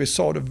Mats Enqvist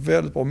sa det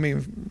väldigt bra,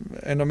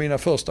 en av mina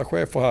första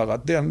chefer här,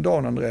 att den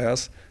dagen,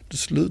 Andreas, du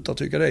slutar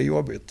tycka det är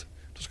jobbigt,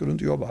 då ska du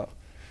inte jobba här.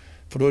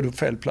 För då är du på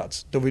fel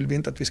plats. Då vill vi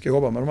inte att vi ska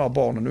jobba med de här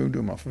barnen och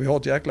ungdomar. För vi har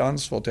ett jäkla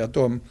ansvar till att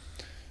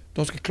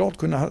de ska klart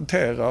kunna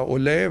hantera och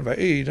leva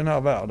i den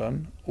här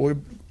världen. Och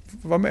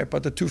vara med på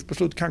att ett tufft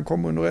beslut kan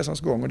komma under resans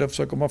gång. Och där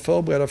försöker man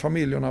förbereda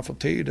familjerna för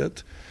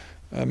tidigt.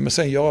 Men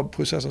sen göra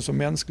processen så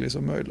mänsklig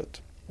som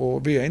möjligt.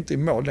 Och vi är inte i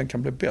mål, den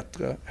kan bli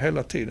bättre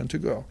hela tiden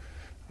tycker jag.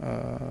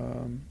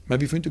 Men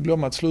vi får inte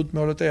glömma att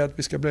slutmålet är att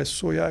vi ska bli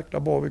så jäkla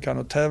bra vi kan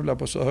och tävla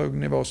på så hög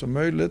nivå som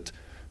möjligt.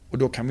 Och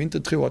då kan vi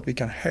inte tro att vi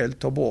kan helt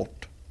ta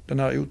bort den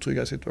här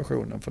otrygga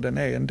situationen, för den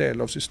är en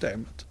del av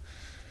systemet.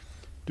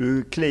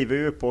 Du kliver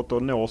ju uppåt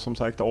och når som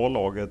sagt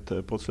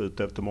A-laget på slut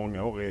efter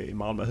många år i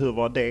Malmö. Hur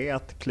var det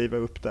att kliva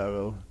upp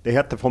där? Det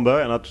hette från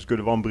början att du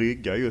skulle vara en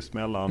brygga just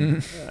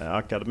mellan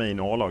akademin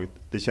och A-laget.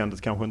 Det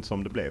kändes kanske inte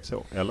som det blev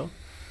så, eller?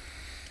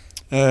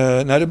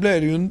 Nej, det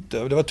blev det ju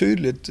inte. Det var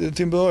tydligt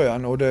till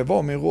början och det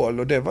var min roll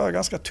och det var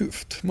ganska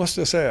tufft,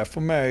 måste jag säga.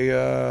 För mig,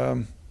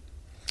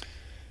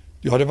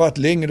 jag hade varit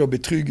länge då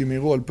betrygg i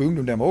min roll på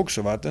ungdom. Det har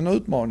också varit en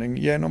utmaning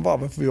genom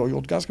varvet, för vi har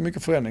gjort ganska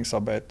mycket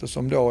förändringsarbete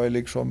som då är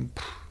liksom,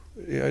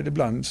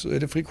 ibland är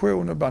det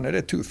friktion och ibland är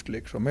det tufft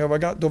liksom. Men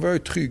då var jag ju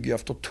trygg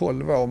efter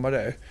 12 år med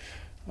det.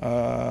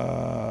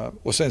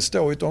 Och sen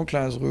stå i ett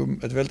omklädningsrum,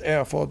 ett väldigt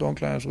erfaret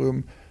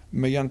omklädningsrum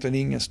med egentligen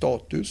ingen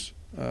status.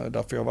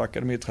 Därför jag var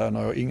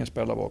akademitränare och ingen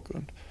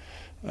spelarbakgrund.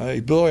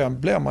 I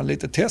början blev man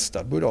lite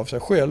testad både av sig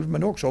själv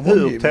men också av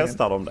omgivningen. Hur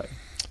testar de dig?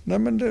 Nej,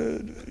 men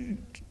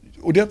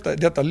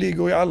detta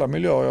ligger i alla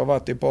miljöer jag har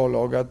varit i på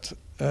A-lag, att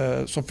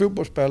som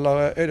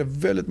fotbollsspelare är det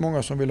väldigt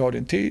många som vill ha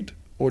din tid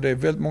och det är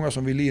väldigt många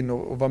som vill in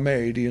och vara med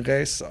i din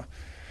resa.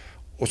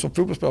 Och som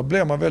fotbollsspelare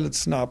blir man väldigt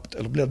snabbt,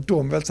 eller blir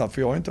de väldigt snabbt,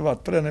 för jag har inte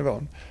varit på den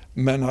nivån.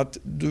 Men att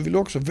du vill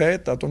också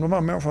veta att om de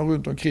här människorna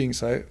runt omkring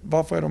sig,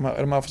 varför är de här?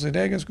 Är de här för sin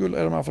egen skull eller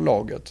är de här för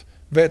laget?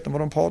 Vet de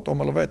vad de pratar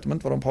om eller vet de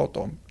inte vad de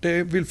pratar om?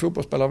 Det vill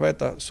fotbollsspelare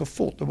veta så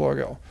fort det bara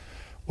går.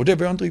 Och det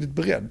var jag inte riktigt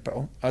beredd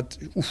på. Att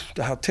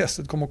det här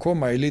testet kommer att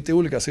komma i lite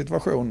olika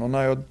situationer.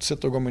 När jag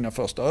sätter igång mina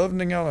första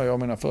övningar, när jag gör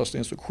mina första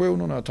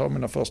instruktioner, när jag tar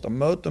mina första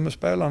möten med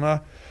spelarna.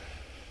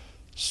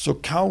 Så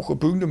kanske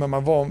på ungdomen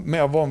man var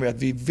mer van vid att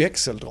vi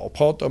växeldrar.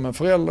 Pratar om en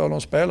förälder eller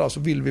en spelare så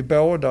vill vi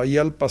båda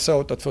hjälpas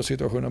åt att få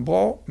situationen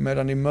bra.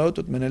 Medan i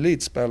mötet med en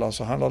elitspelare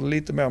så handlar det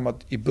lite mer om att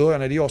i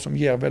början är det jag som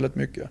ger väldigt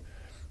mycket.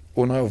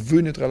 Och när jag har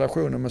vunnit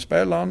relationen med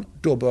spelaren,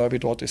 då börjar vi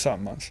dra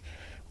tillsammans.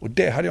 Och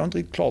det hade jag inte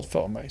riktigt klart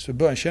för mig. Så i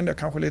början kände jag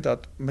kanske lite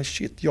att, men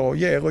shit, jag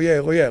ger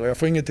och jag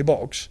får inget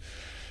tillbaks.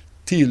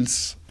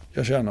 Tills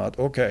jag känner att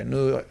okej,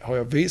 nu har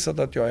jag visat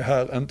att jag är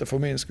här, inte för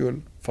min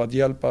skull, för att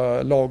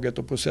hjälpa laget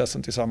och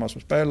processen tillsammans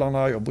med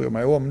spelarna. Jag bryr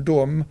mig om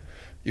dem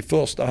i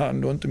första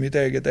hand och inte mitt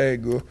eget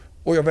ego.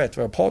 Och jag vet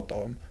vad jag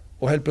pratar om.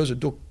 Och helt plötsligt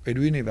då är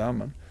du inne i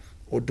värmen.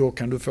 Och då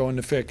kan du få en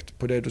effekt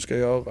på det du ska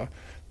göra.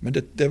 Men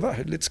det var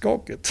lite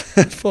skakigt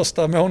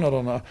första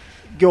månaderna.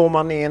 Går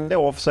man in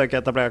då och försöker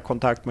etablera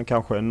kontakt med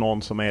kanske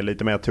någon som är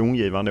lite mer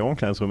tongivande i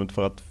omklädningsrummet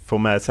för att få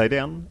med sig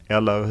den?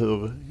 Eller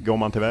hur går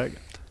man tillväga?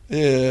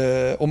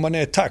 Om man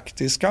är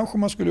taktisk kanske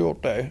man skulle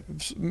gjort det.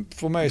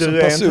 För mig du som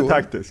är person, inte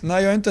taktisk?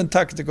 Nej, jag är inte en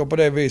taktiker på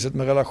det viset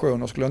med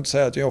relationer. Skulle jag inte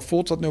säga att jag har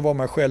fortsatt nu vara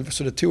mig själv.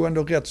 Så det tog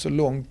ändå rätt så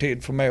lång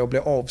tid för mig att bli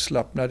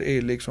avslappnad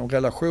i liksom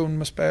relation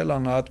med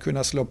spelarna. Att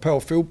kunna slå på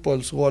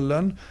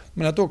fotbollsrollen.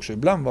 Men att också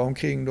ibland vara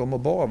omkring dem och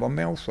bara vara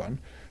människan.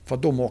 För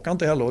att de orkar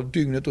inte heller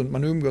dygnet runt.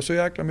 Man umgås så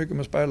jäkla mycket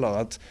med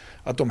spelare.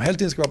 Att de helt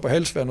tiden ska vara på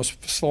hälsvän och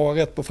svara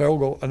rätt på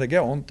frågor. Det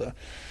går inte.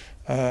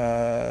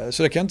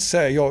 Så det kan jag inte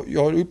säga.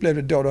 Jag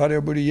upplevde då hade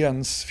jag både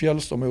Jens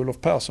Fjällström och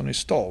Olof Persson i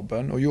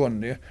staben och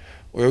Jonny.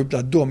 Och jag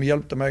upplevde att de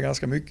hjälpte mig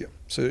ganska mycket.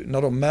 Så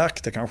när de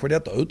märkte kanske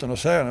detta utan att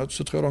säga något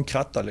så tror jag de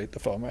krattade lite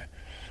för mig.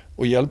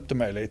 Och hjälpte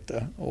mig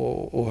lite.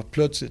 Och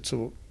plötsligt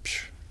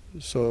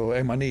så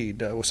är man i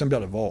det och sen blir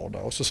det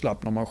vardag. Och så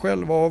slappnar man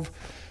själv av.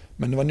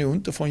 Men det var nog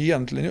inte från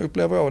egentligen, jag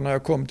upplever när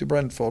jag kom till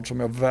Brentford som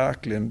jag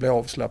verkligen blev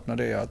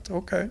avslappnad i att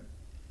okej,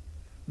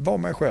 vara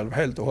mig själv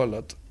helt och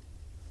hållet.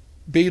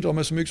 Bidra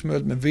med så mycket som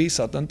möjligt, men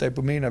visa att det inte är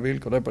på mina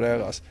villkor, det är på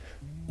deras.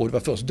 Och det var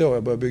först då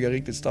jag började bygga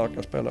riktigt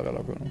starka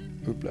spelarrelationer,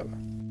 uppleva.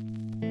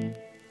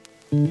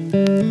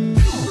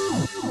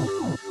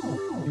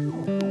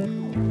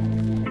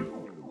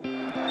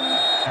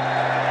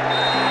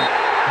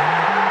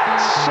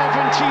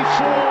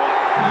 74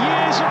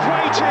 years of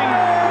waiting.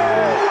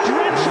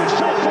 Brentford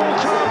Football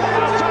Club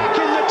are back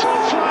in the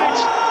top flight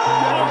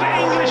of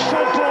English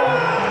football.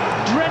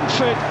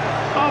 Brentford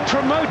are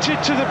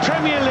promoted to the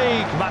Premier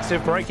League.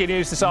 Massive breaking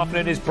news this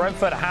afternoon is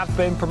Brentford have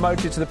been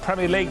promoted to the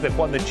Premier League. They've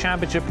won the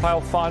Championship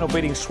playoff final,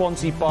 beating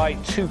Swansea by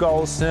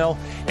 2-0.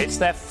 It's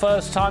their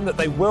first time that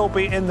they will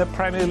be in the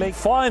Premier League.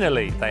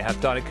 Finally, they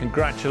have done it.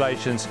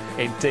 Congratulations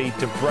indeed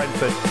to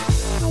Brentford.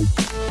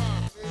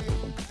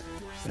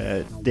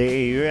 Det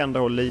är ju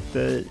ändå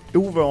lite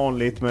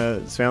ovanligt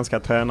med svenska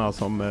tränare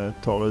som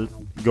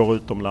går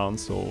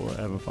utomlands, och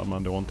även om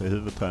man då inte är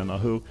huvudtränare.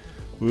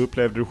 Hur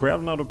upplevde du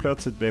själv när du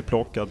plötsligt blev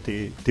plockad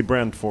till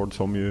Brentford,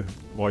 som ju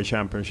var i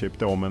Championship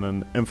då,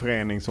 men en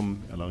förening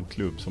eller en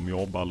klubb som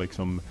jobbar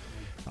liksom,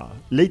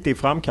 lite i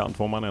framkant,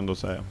 får man ändå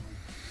säga?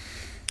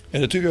 Ja,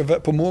 det tycker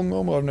jag, på många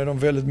områden är de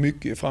väldigt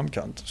mycket i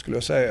framkant, skulle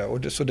jag säga.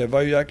 Så det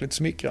var ju jäkligt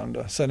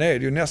smickrande. Sen är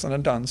det ju nästan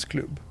en dansk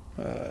klubb.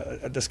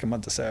 Det ska man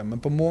inte säga, men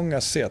på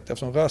många sätt,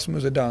 eftersom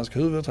Rasmus är dansk,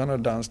 huvudtränare är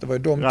dansk. Det var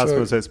ju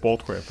Rasmus är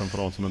sportchefen för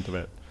de som inte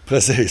vet.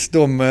 Precis,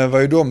 de var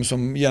ju de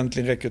som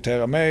egentligen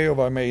rekryterade mig och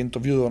var med i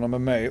intervjuerna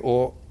med mig,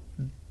 och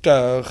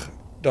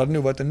det hade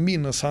nog varit en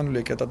mindre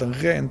sannolikhet att en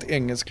rent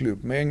engelsk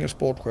klubb med engelsk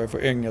sportchef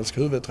och engelsk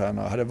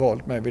huvudtränare hade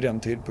valt mig vid den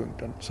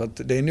tidpunkten. Så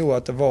att det är nog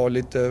att det var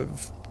lite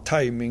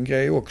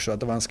timing-grej också, att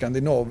det var en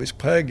skandinavisk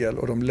prägel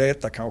och de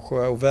letar kanske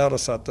och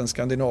värdesatt en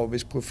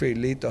skandinavisk profil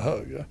lite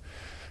högre.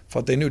 För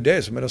att det är nog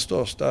det som är den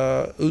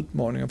största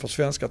utmaningen för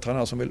svenska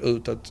tränare som vill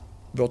ut, att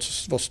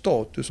vår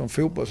status som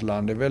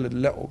fotbollsland är väldigt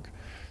låg.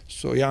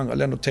 Så i andra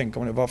länder tänker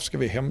man, varför ska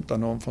vi hämta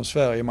någon från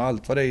Sverige med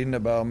allt vad det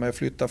innebär med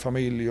flytta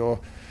familj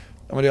och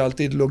det är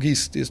alltid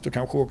logistiskt och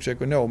kanske också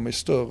ekonomiskt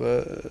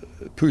större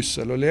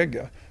pussel att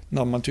lägga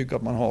när man tycker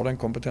att man har den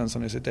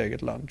kompetensen i sitt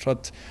eget land. Så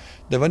att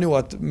det var nog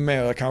att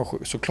mer kanske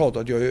såklart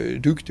att jag är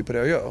duktig på det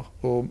jag gör,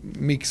 och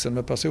mixen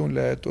med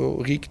personlighet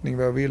och riktning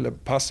vad jag ville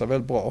passar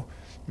väldigt bra.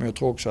 Men jag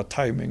tror också att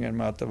tajmingen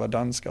med att det var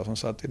danskar som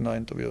satt i den här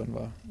intervjun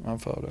var en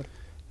fördel.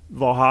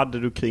 Vad hade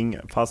du kring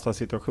fasta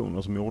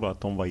situationer som gjorde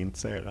att de var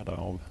intresserade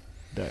av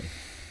dig?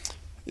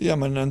 Ja,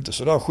 men inte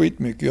sådär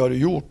skitmycket. Jag hade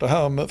gjort det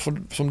här med,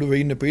 som du var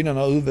inne på innan,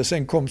 när Uwe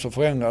sen kom så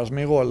förändrades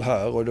min roll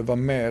här, och det var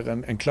mer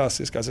en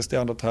klassisk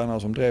assisterande tränare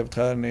som drev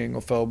träning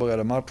och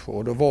förberedde matcher,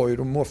 och då var ju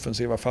de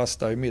offensiva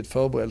fasta i mitt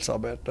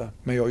förberedelsearbete.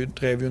 Men jag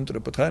drev ju inte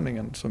det på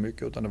träningen så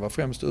mycket, utan det var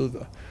främst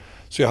Uwe.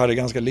 Så jag hade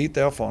ganska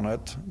lite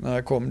erfarenhet när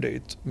jag kom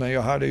dit. Men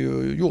jag hade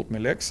ju gjort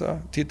min läxa,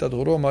 tittat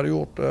hur de hade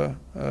gjort det.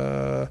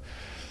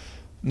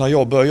 När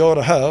jag började göra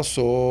det här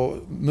så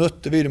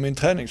mötte vi dem i en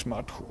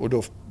träningsmatch, och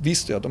då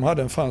visste jag att de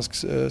hade en fransk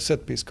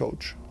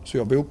setpiece-coach. Så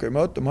jag bokade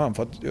möte med han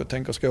för att jag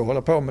tänker, ska jag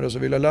hålla på med det så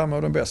vill jag lära mig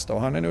av den bästa,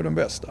 och han är nog den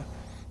bästa.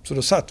 Så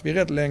då satt vi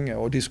rätt länge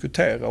och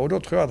diskuterade, och då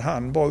tror jag att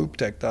han bara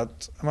upptäckte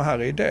att här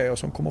är idéer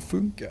som kommer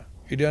funka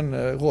i den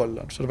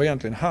rollen. Så det var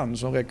egentligen han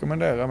som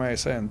rekommenderade mig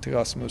sen till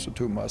Rasmus och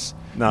Thomas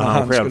när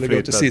han skulle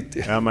gå till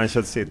City. Ja,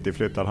 Manchester City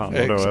flyttade han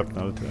och då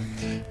öppnade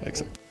det.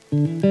 Exakt.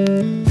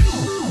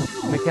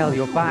 Mikel,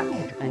 you're back,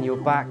 and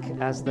you're back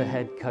as the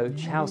head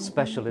coach. How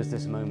special is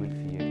this moment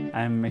for you?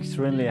 I'm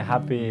extremely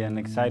happy and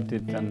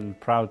excited and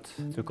proud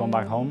to come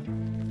back home.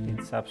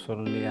 It's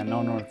absolutely an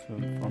honor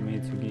for me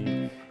to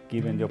be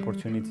given the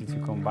opportunity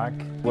to come back.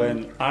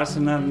 When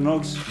Arsenal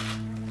knocks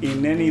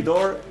in any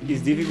door,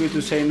 it's difficult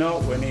to say no.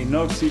 When he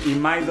knocks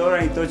in my door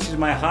and he touches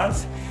my heart,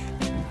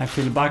 I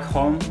feel back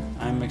home.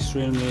 I'm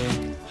extremely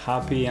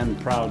happy and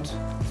proud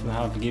to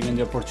have given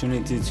the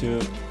opportunity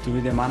to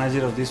be the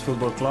manager of this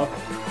football club.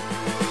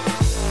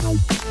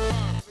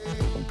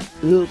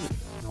 Hur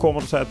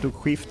kommer det sig att du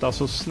skiftar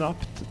så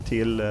snabbt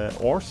till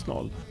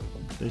Arsenal?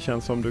 Det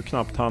känns som du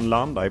knappt hann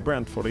landa i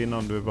Brentford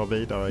innan du var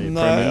vidare i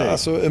Premier League. Nej,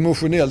 alltså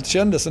emotionellt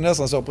kändes det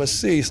nästan så,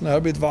 precis när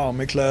jag blivit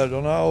varm i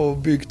kläderna och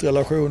byggt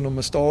relationer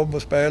med stab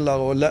och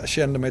spelare och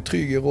kände mig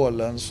trygg i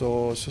rollen,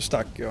 så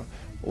stack jag.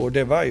 Och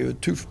det var ju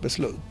ett tufft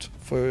beslut.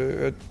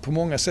 För på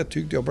många sätt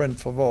tyckte jag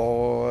Brentford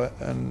var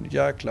en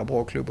jäkla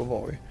bra klubb att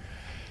vara i.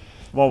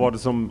 Vad var det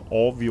som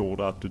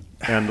avgjorde att du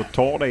ändå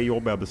tar det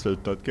jobbiga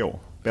beslutet att gå?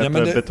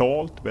 Bättre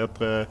betalt?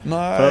 Bättre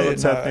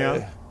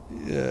förutsättningar?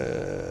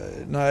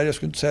 Nej, jag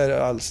skulle inte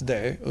säga alls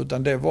det.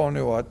 Utan det var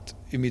nog att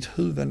i mitt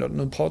huvud,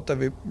 nu pratar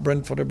vi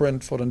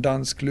Brentford, en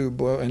dansk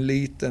klubb och en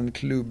liten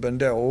klubb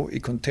ändå i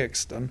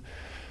kontexten.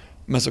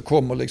 Men så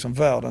kommer liksom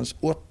världens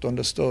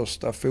 8:e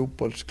största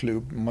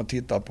fotbollsklubb om man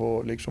tittar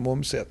på liksom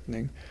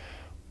omsättning.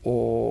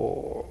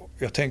 Och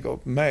jag tänker,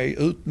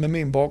 ut med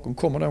min bakgrund,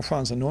 kommer den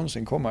chansen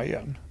någonsin komma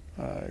igen?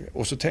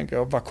 Och så tänker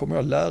jag, vad kommer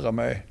jag lära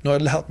mig? Nu har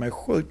jag lärt mig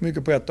sjukt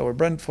mycket på ett år i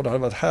Brentford. Det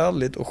hade varit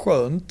härligt och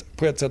skönt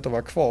på ett sätt att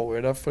vara kvar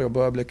i det, för jag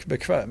börjar bli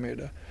bekväm i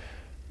det.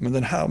 Men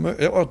den här,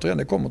 återigen,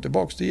 det kommer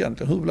tillbaka till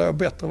egentligen, hur blir jag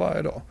bättre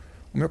varje dag?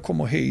 om jag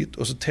kommer hit,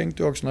 och så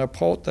tänkte jag också när jag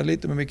pratade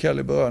lite med Mikael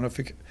i början och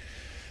fick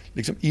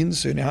liksom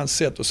insyn i hans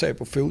sätt att se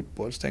på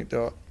fotboll, så tänkte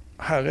jag,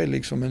 här är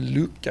liksom en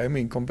lucka i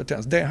min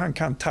kompetens. Det han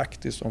kan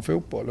taktiskt om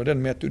fotboll och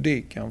den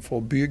metodiken för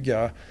att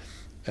bygga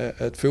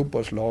ett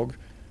fotbollslag.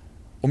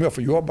 Om jag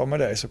får jobba med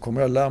det så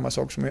kommer jag lära mig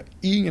saker som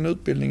ingen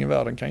utbildning i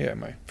världen kan ge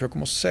mig. För jag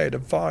kommer se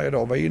det varje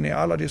dag, vara inne i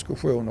alla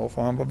diskussioner.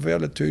 För han var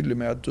väldigt tydlig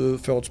med att du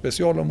får ett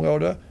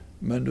specialområde,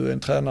 men du är en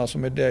tränare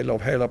som är del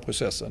av hela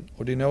processen.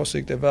 Och din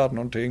åsikt är värd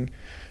någonting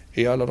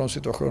i alla de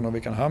situationer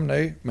vi kan hamna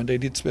i. Men det är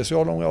ditt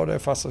specialområde,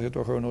 fasta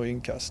situationer och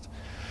inkast.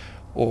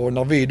 Och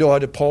när vi då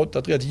hade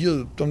pratat rätt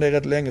djupt om det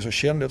rätt länge, så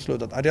kände jag till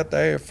slut att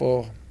detta är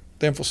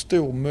en för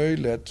stor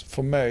möjlighet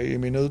för mig i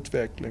min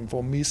utveckling för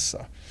att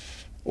missa.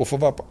 Och få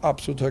vara på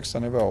absolut högsta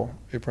nivå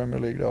i Premier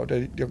League då.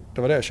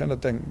 Det var det jag kände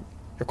att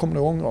jag kommer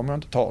nog ångra om jag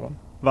inte tar den.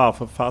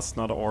 Varför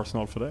fastnade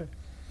Arsenal för det?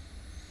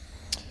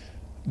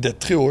 Det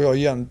tror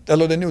jag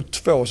eller det är nog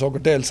två saker.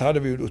 Dels hade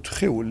vi en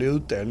otrolig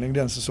utdelning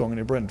den säsongen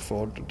i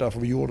Brentford, därför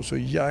vi gjorde så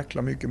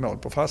jäkla mycket mål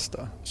på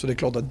fasta. Så det är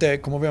klart att det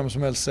kommer vem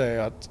som helst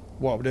säga att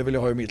wow, det vill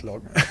jag ha i mitt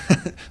lag.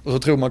 Och så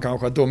tror man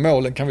kanske att de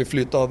målen kan vi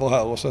flytta över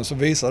här, och sen så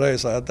visar det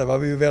sig att det var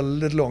vi ju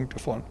väldigt långt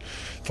ifrån.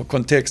 För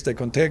kontext är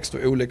kontext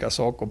och olika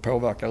saker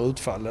påverkar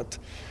utfallet.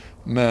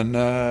 Men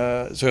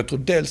så jag tror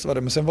dels var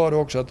det, men sen var det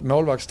också att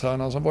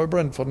målvaktstränaren som var i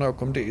Brentford när jag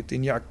kom dit,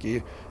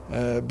 Iñaki,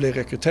 blev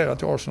rekryterad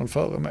till Arsenal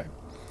före mig.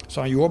 Så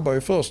han jobbade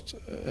ju först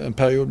en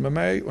period med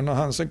mig, och när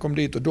han sen kom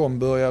dit och de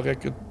började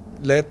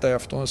leta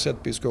efter en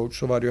setpiece-coach,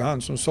 så var det ju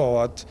han som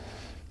sa att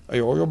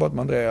jag har jobbat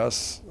med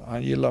Andreas,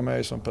 han gillar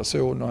mig som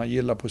person och han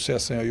gillar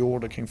processen jag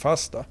gjorde kring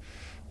fasta,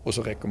 och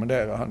så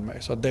rekommenderade han mig.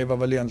 Så det var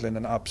väl egentligen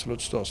den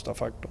absolut största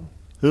faktorn.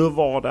 Hur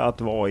var det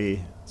att vara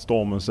i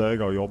stormens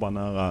öga och jobba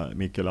nära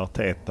Mikel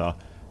Arteta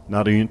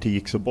när det ju inte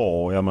gick så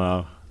bra? Jag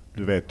menar,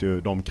 du vet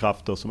ju de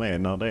krafter som är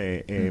när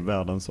det är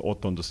världens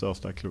 8:e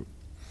största klubb.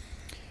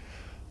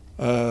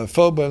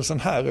 Förberedelsen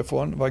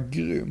härifrån var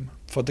grym.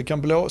 För att det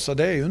kan blåsa,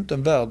 det är ju inte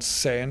en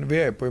världsscen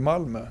vi är på i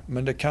Malmö.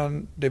 Men det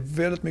är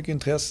väldigt mycket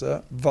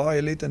intresse.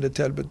 Varje liten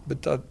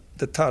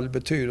detalj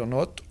betyder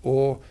något.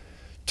 Och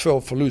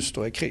 2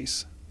 förluster är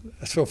kris.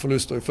 2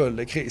 förluster i följd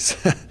är kris.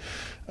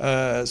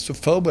 Så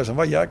förberedelsen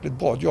var jäkligt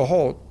bra. Jag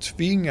har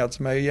tvingats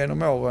mig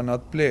genom åren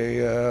att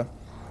bli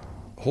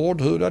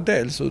hårdhudad,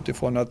 dels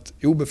utifrån att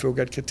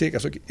obefogad kritik,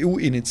 alltså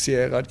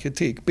oinitierad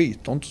kritik,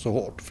 biter inte så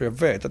hårt. För jag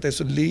vet att det är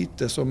så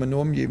lite som en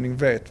omgivning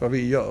vet vad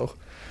vi gör.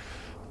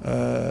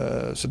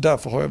 Så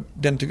därför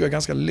den tycker jag är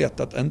ganska lätt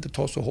att inte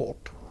ta så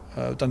hårt.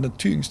 Utan den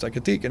tyngsta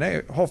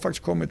kritiken har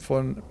faktiskt kommit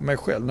från mig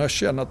själv. När jag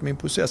känner att min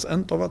process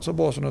inte har varit så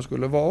bra som den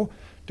skulle vara,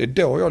 det är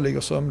då jag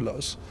ligger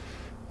sömnlös.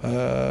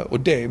 Och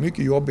det är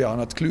mycket jobbigare än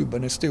att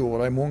klubben är stor och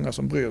det är många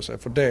som bryr sig.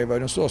 För det var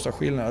den största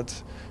skillnaden,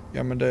 att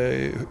det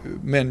är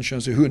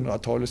mentions i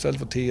 100-tal istället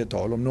för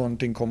 10-tal om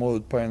någonting kommer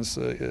ut på ens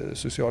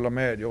sociala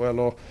medier,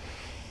 eller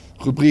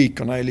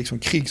rubrikerna är liksom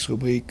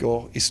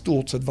krigsrubriker i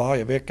stort sett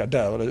varje vecka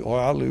där, och det har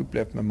jag aldrig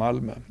upplevt med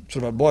Malmö. Så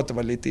det var bara att det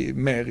var lite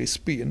mer i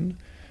spinn.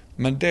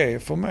 Men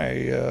det för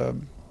mig,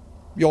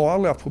 jag har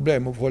aldrig haft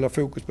problem att hålla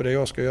fokus på det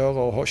jag ska göra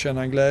och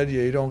känna en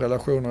glädje i de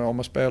relationer jag har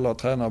med spelare och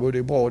tränare, både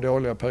i bra och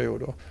dåliga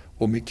perioder.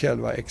 Och Mikel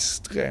var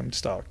extremt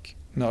stark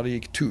när det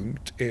gick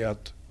tungt i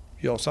att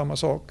göra samma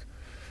sak.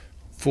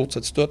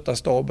 Fortsätt stötta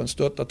staben,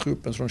 stötta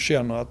truppen så de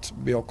känner att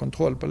vi har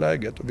kontroll på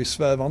läget och vi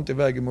svävar inte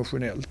iväg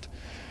emotionellt.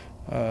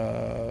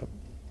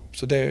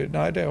 Så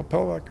det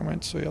påverkar mig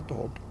inte så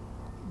jättehårt.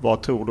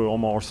 Vad tror du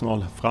om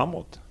Arsenal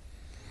framåt?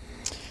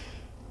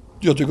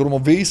 Jag tycker de har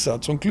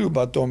visat som klubb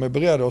att de är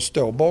beredda att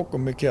stå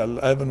bakom Mikel,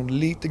 även om det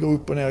lite går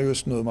upp och ner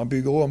just nu. Man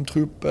bygger om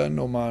truppen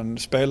och man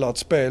spelar ett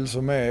spel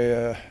som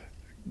är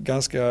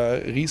ganska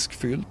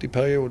riskfyllt i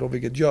perioder,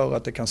 vilket gör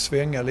att det kan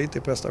svänga lite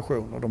i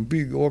prestationer. De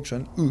bygger också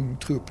en ung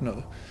trupp nu,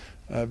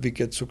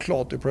 vilket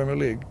såklart i Premier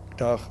League,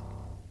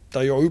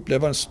 där jag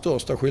upplever den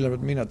största skillnaden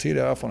med mina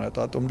tidigare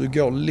erfarenheter, att om du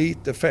går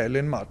lite fel i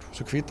en match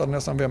så kvittar det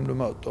nästan vem du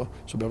möter,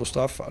 så blir du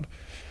straffad.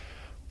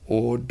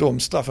 Och de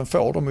straffen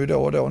får de ju då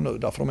och då nu,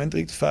 därför de är inte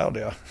riktigt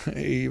färdiga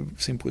i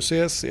sin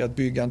process i att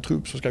bygga en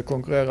trupp som ska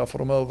konkurrera för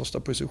de översta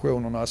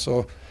positionerna.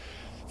 Så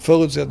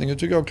förutsättningen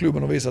tycker jag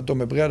klubben har visat att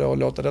de är beredda att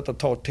låta detta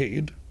ta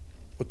tid.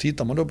 Och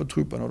tittar man då på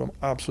truppen och de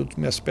absolut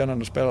mest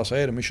spännande spelare, så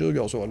är de i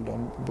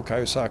 20-årsåldern.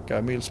 Bukayo Saka,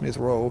 Emile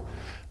Smith-Rowe.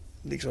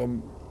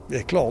 Liksom, det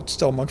är klart,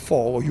 står man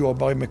kvar och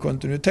jobbar med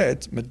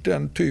kontinuitet med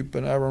den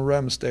typen, Aaron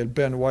Ramsdale,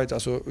 Ben White,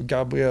 alltså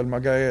Gabriel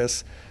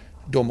Magalhaes,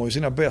 de har ju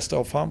sina bästa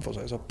år framför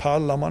sig. Så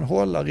pallar man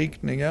hålla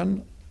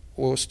riktningen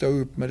och stå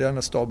upp med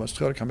denna staben, så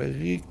tror jag det kan bli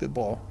riktigt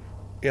bra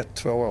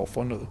 1-2 år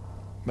från nu.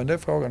 Men det är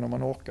frågan om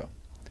man orkar.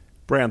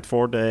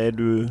 Brentford,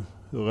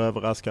 hur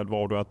överraskad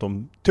var du att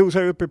de tog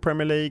sig upp i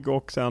Premier League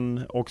och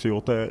sen också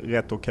gjort det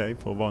rätt okej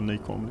för att vara en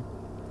nykomling?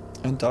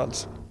 Inte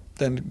alls.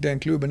 Den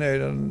klubben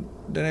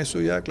den är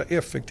så jäkla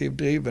effektivt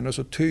driven och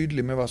så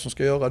tydlig med vad som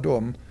ska göra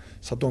dem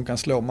så att de kan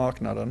slå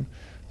marknaden.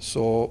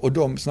 Och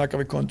de snackar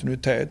vi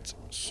kontinuitet,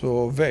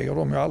 så väger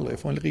de ju aldrig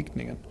från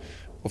riktningen.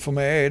 Och för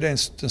mig är det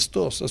den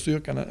största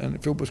styrkan en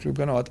fotbollsklubb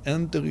kan ha, att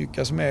inte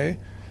ryckas med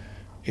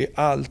är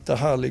allt det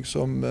här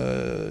liksom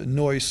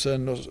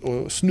noisen och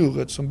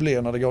snurret som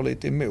blir när det går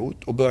lite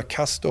emot och börjar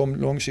kasta om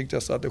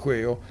långsiktiga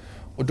strategier,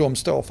 och de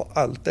står för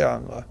allt det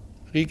andra.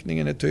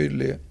 Riktningen är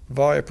tydlig,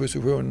 varje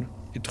position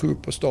i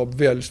trupp och stab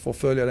väljs för att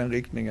följa den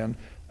riktningen.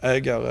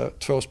 Ägare,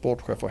 2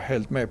 sportchefer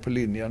helt med på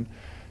linjen.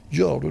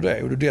 Gör du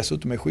det och du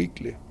dessutom är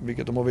skicklig,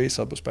 vilket de har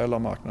visat på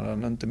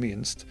spelarmarknaden inte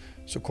minst,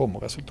 så kommer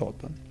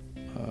resultaten.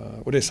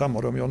 Och det är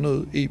samma de gör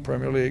nu i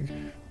Premier League,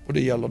 och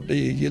det är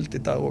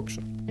giltigt där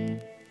också.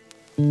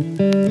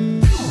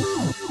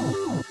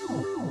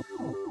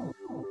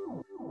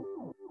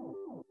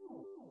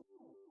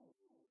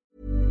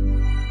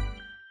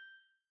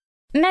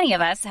 Many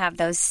of us have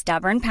those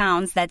stubborn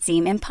pounds that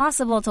seem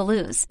impossible to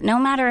lose, no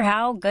matter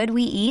how good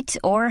we eat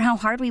or how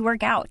hard we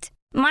work out.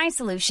 My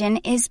solution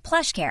is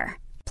PlushCare.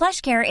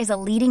 PlushCare is a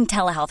leading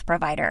telehealth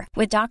provider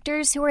with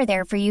doctors who are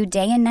there for you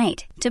day and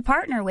night to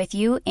partner with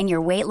you in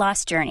your weight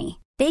loss journey.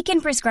 They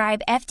can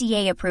prescribe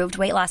FDA-approved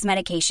weight loss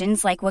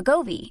medications like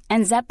Wegovy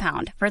and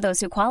Zepbound for those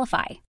who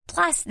qualify.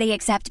 Plus, they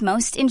accept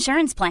most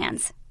insurance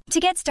plans. To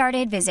get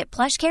started, visit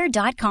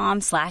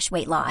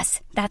plushcare.com/weightloss.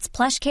 That's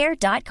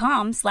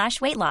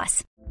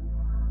plushcare.com/weightloss.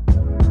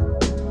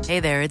 Hey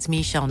there, it's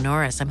Michelle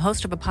Norris. I'm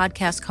host of a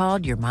podcast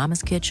called Your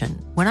Mama's Kitchen.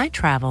 When I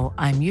travel,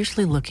 I'm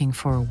usually looking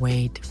for a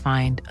way to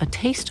find a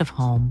taste of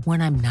home when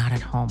I'm not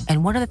at home.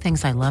 And one of the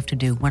things I love to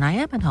do when I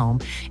am at home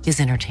is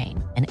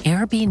entertain. And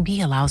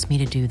Airbnb allows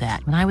me to do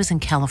that. When I was in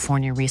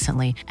California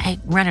recently, I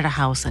rented a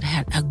house that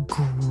had a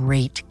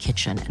great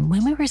kitchen. And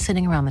when we were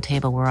sitting around the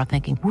table, we were all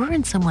thinking, we're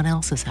in someone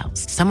else's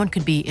house. Someone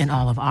could be in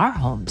all of our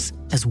homes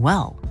as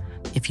well.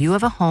 If you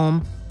have a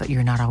home, but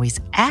you're not always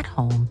at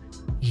home,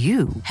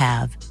 you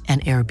have an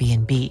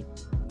Airbnb.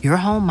 Your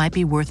home might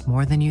be worth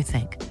more than you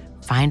think.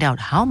 Find out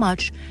how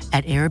much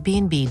at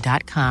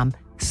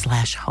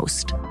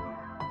airbnb.com/host.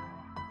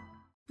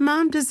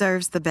 Mom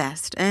deserves the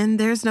best, and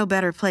there's no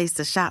better place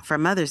to shop for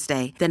Mother's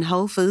Day than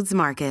Whole Foods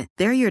Market.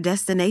 They're your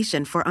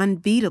destination for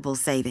unbeatable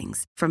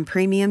savings, from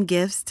premium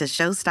gifts to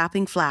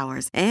show-stopping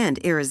flowers and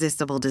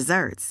irresistible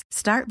desserts.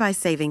 Start by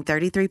saving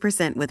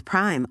 33% with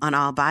Prime on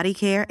all body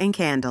care and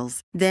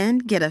candles. Then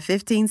get a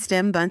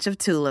 15-stem bunch of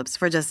tulips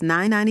for just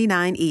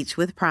 $9.99 each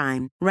with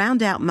Prime.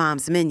 Round out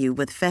Mom's menu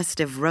with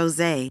festive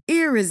rosé,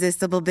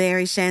 irresistible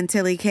berry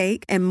chantilly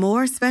cake, and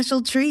more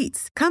special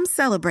treats. Come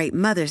celebrate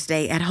Mother's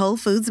Day at Whole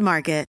Foods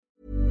Market.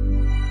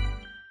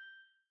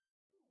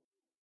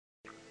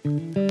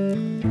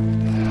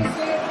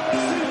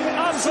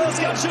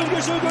 Allsvenskan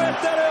 2021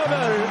 är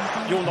över.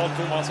 Jon Dahl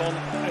Tomasson,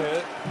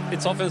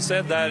 it's often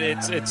said that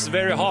it's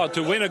very hard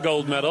to win a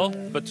gold medal,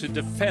 but to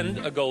defend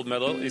a gold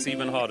medal is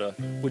even harder.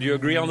 Would you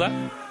agree on that?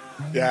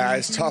 Yeah,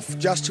 it's tough.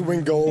 Just to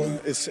win gold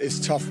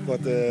is tough,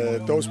 but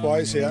those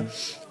boys here,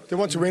 they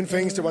want to win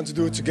things, they want to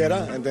do it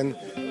together, and then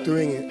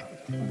doing it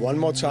one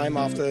more time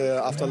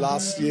after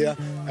last year,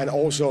 and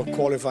also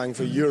qualifying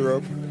for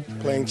Europe,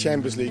 playing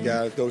Champions League.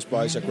 Those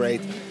boys are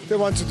great. They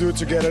want to do it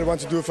together. They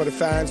want to do it for the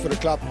fans, for the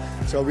club.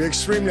 So we're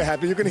extremely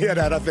happy. You can hear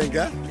that, I think.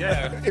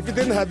 Yeah. If we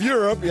didn't have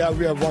Europe, we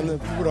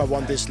would have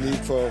won this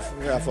league for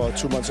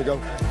 2 months ago.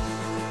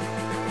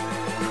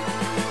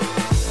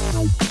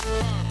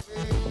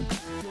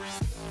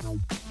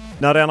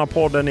 När denna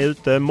podden är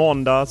ute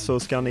måndag så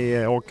ska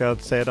ni åka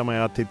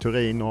sedermera till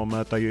Turin och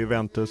möta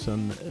Juventus,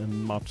 en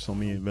match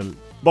som väl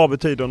bara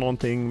betyder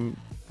någonting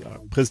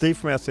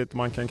prestigemässigt.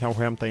 Man kan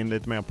kanske hämta in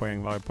lite mer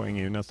poäng. Varje poäng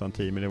är ju nästan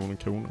 10 miljoner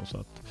kronor, så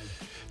att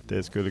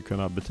det skulle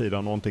kunna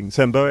betyda någonting.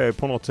 Sen börjar ju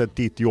på något sätt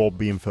ditt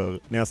jobb inför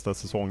nästa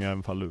säsong,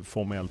 även fall du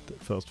formellt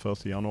först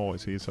 1 januari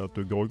så gissar att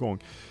du går igång.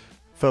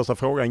 Första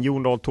frågan,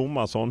 Jon Dahl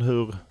Tomasson,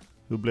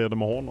 hur blir det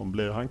med honom?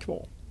 Blir han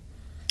kvar?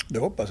 Det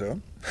hoppas jag.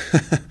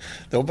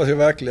 Det hoppas jag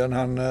verkligen.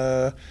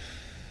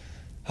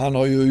 Han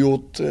har ju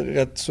gjort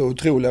rätt så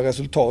otroliga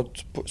resultat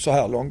så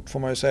här långt, får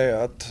man ju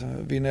säga. Att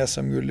vinna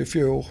SM-guld i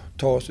fjol,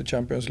 ta oss till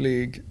Champions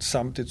League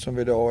samtidigt som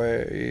vi då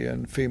är i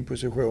en fin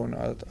position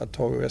att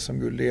ta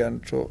SM-guld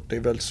igen. Så det är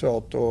väldigt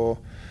svårt att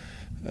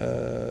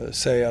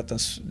säga att den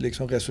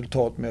liksom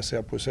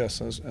resultatmässiga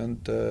processen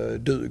inte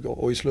duger.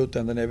 Och i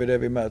slutändan är det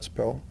vi mäts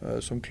på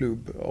som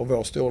klubb av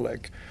vår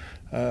storlek.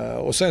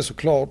 Och sen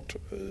såklart,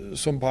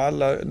 som på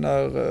alla,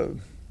 när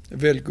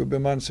Veljko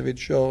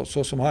Birmančević gör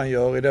så som han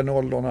gör i den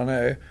åldern han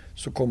är,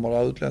 så kommer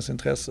det utländskt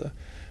intresse.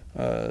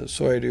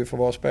 Så är det ju för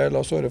våra spelare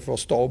och så är det för vår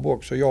stab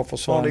också.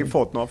 Har ni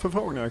fått några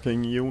förfrågningar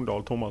kring Jon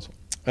Dahl Tomasson?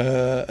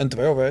 Inte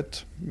vad jag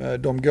vet.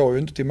 De går ju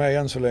inte till mig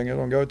än så länge,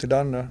 de går ju till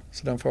Danne.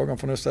 Så den frågan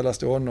får nu ställas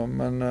till honom.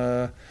 Men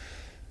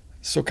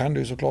så kan det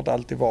ju såklart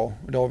alltid vara.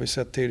 Det har vi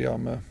sett tidigare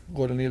med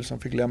Rodde Nilsson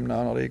fick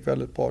lämna när det gick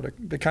väldigt bra.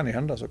 Det kan ju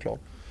hända såklart.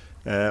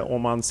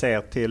 Om man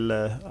ser till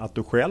att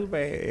du själv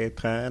är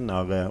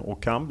tränare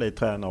och kan bli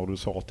tränare, och du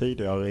sa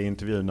tidigare i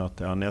intervjun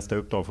att nästa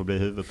uppdrag får bli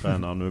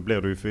huvudtränare, nu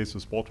blir du ju förvisso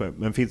sportchef,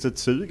 men finns ett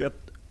sug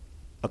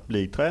att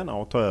bli tränare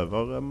och ta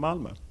över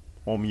Malmö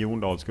om Jon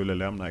Dahl skulle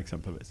lämna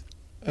exempelvis?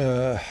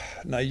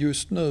 Nej,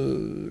 just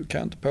nu kan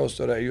jag inte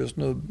påstå det. Just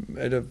nu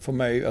är det för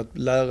mig att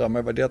lära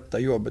mig vad detta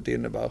jobbet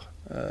innebär.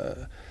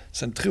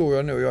 Sen tror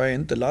jag nog, jag är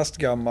inte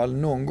lastgammal,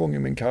 någon gång i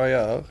min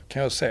karriär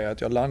kan jag säga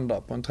att jag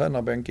landar på en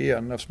tränarbänk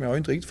igen, eftersom jag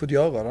inte riktigt fått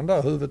göra den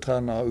där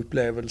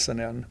huvudtränarupplevelsen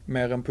än,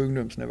 mer än på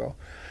ungdomsnivå.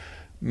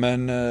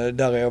 Men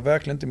där är jag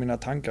verkligen inte mina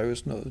tankar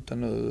just nu,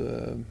 utan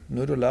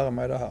nu är det att lära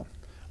mig det här.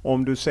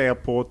 Om du ser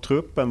på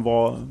truppen,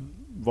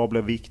 vad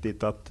blir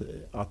viktigt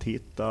att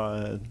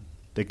hitta?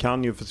 Det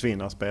kan ju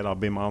försvinna spelare.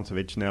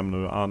 Birmancevic nämner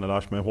du. Anel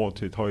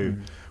Ahmedhodzic har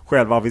ju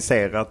själv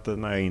aviserat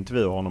när jag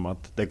intervjuar honom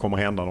att det kommer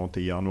hända något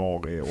i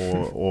januari.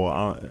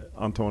 Och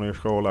Antonio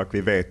Scholak,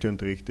 vi vet ju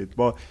inte riktigt.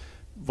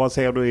 Vad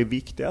ser du är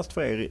viktigast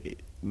för er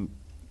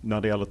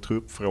när det gäller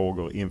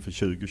truppfrågor inför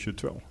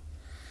 2022?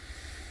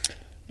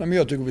 Men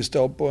jag tycker vi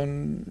står på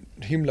en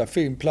himla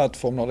fin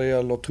plattform när det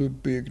gäller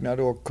truppbyggnad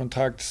och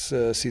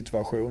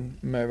kontraktssituation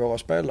med våra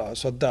spelare.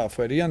 Så att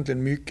därför är det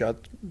egentligen mycket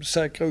att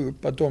säkra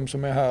upp att de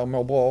som är här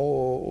mår bra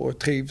och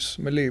trivs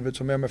med livet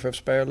som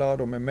MFF-spelare.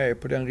 De är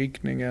med på den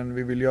riktningen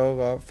vi vill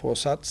göra för att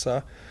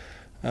satsa.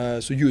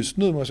 Så just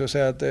nu måste jag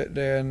säga att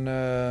det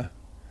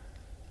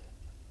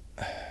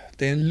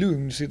är en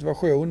lugn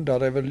situation där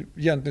det är väl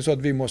egentligen så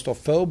att vi måste ha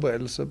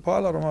förberedelse på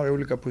alla de här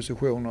olika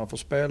positionerna för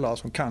spelare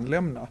som kan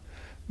lämna.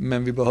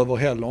 Men vi behöver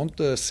heller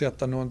inte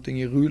sätta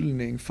någonting i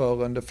rullning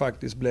förrän det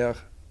faktiskt blir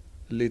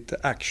lite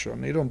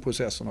action i de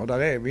processerna. Och där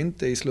är vi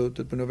inte i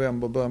slutet på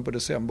november, början på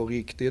december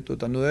riktigt,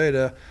 utan nu är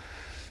det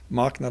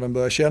marknaden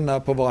börjar känna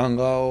på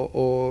varandra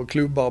och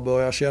klubbar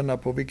börjar känna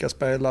på vilka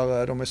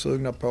spelare de är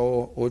sugna på.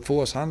 Och för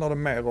oss handlar det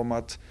mer om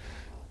att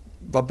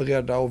vara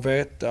beredda att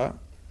veta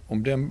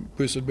om den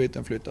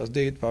pusselbiten flyttas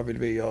dit, vad vill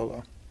vi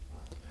göra?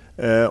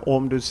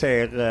 Om du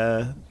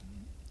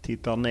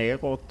tittar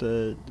neråt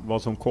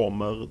vad som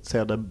kommer,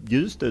 ser det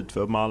ljust ut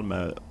för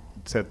Malmö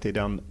sett till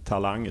den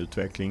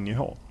talangutveckling ni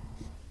har?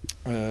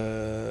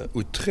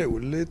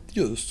 Otroligt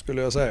ljust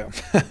skulle jag säga.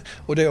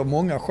 Och det är av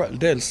många skäl.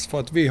 Dels för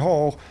att det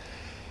har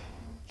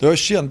jag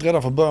känt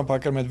redan från början på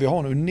akademin att vi har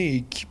en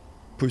unik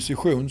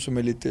position som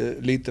är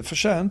lite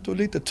förtjänt och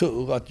lite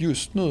tur. Att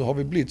just nu har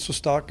vi blivit så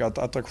starka att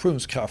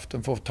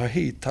attraktionskraften för att ta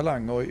hit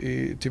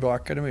talanger till vår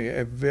akademi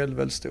är väldigt,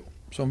 väldigt stor.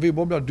 Så om vi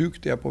bara blir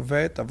duktiga på att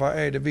veta vad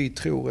är det vi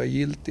tror är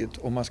giltigt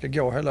om man ska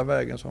gå hela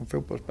vägen som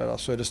fotbollsspelare,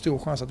 så är det stor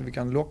chans att vi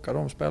kan locka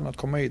de spelarna att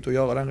komma hit och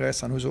göra den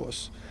resan hos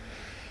oss.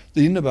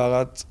 Det innebär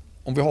att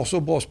om vi har så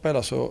bra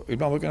spelare så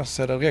ibland brukar jag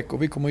säga att det räcker.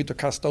 Vi kommer hit och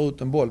kastar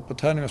ut en boll på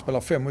träning och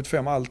spelar 5 mot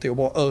 5 alltid och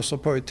bara öser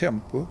på i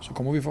tempo, så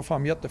kommer vi få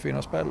fram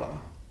jättefina spelare.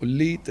 Och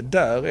lite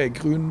där är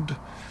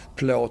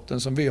grundplåten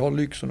som vi har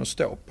lyxen att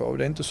stå på.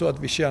 Det är inte så att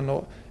vi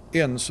känner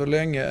än så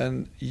länge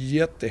en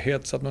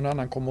jättehets att någon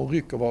annan kommer och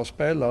rycker våra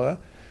spelare.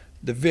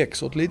 Det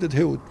växer ett litet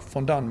hot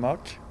från Danmark.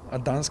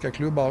 Att danska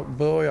klubbar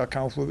börjar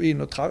kanske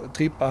in och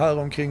trippa här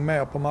omkring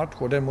mer på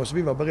matcher. Det måste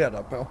vi vara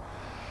beredda på.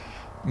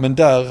 Men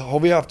där har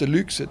vi haft det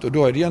lyxigt och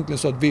då är det egentligen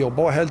så att vi har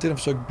bara hela tiden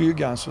försökt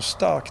bygga en så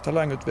stark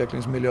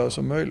talangutvecklingsmiljö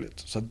som möjligt.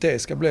 Så att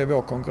det ska bli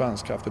vår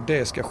konkurrenskraft och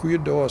det ska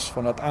skydda oss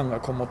från att andra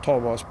kommer att ta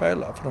våra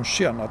spelare. För de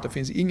känner att det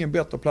finns ingen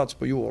bättre plats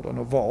på jorden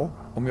att vara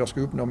om jag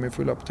ska uppnå min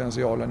fulla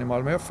potentialen i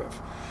Malmö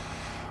FF.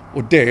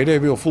 Och det är det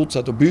vi har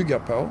fortsatt att bygga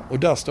på. Och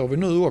där står vi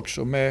nu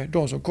också med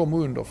de som kommer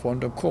underifrån.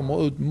 De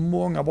kommer ut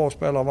många bra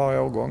spelare varje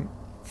årgång.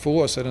 För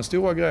oss är den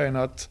stora grejen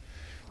att,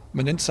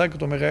 men det är inte säkert att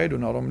de är redo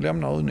när de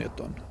lämnar U19.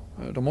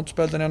 De har inte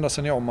spelat en enda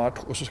seniormatch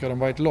och så ska de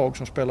vara ett lag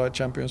som spelar i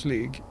Champions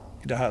League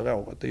i det här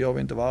året. Det gör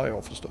vi inte varje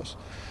år förstås.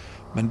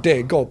 Men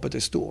det gapet är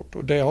stort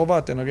och det har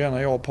varit en av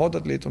grejerna jag har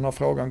pratat lite om när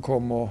frågan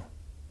kommer.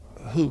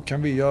 Hur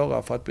kan vi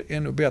göra för att bli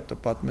ännu bättre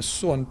på att med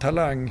sån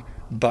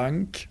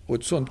talangbank och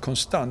ett sånt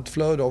konstant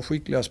flöde av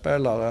skickliga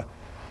spelare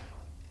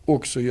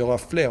också göra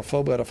fler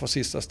förberedda för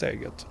sista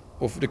steget.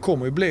 Och det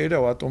kommer ju bli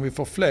då att om vi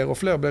får fler och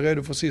fler blir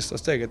redo för sista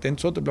steget, det är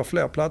inte så att det blir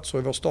fler platser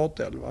i vår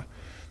startelva.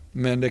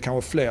 Men det kan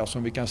vara fler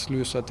som vi kan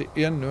slussa till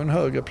ännu en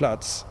högre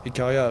plats i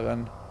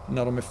karriären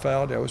när de är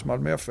färdiga hos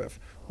Malmö FF.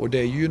 Och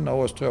det gynnar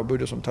oss tror jag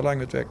både som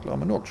talangutvecklare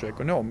men också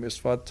ekonomiskt,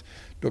 för att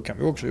då kan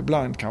vi också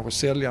ibland kanske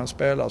sälja en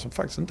spelare som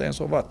faktiskt inte ens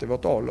har varit i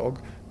vårt A-lag,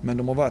 men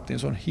de har varit i en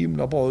sån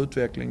himla bra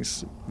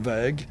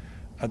utvecklingsväg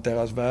att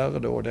deras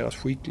värde och deras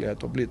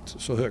skicklighet har blivit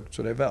så högt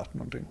så det är värt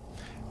någonting.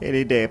 Är det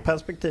i det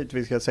perspektivet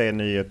vi ska se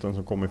nyheten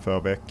som kom i förra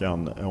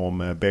veckan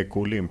om BK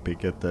Olympic,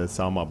 ett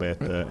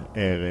samarbete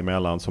er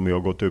emellan som vi har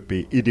gått upp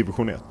i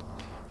division 1?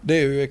 Det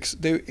är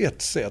ju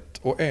ett sätt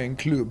och en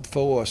klubb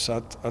för oss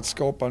att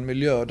skapa en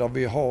miljö där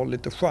vi har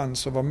lite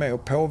chans att vara med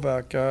och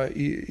påverka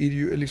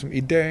liksom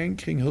idén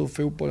kring hur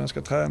fotbollen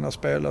ska tränas,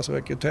 spelas och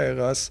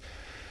rekryteras.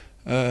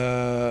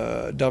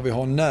 Där vi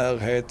har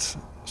närhet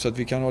så att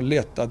vi kan ha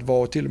lätt att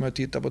vara till och med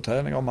titta på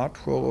träningar och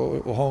matcher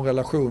och ha en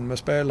relation med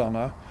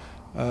spelarna.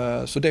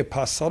 Så det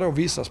passar då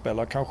vissa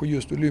spelare, kanske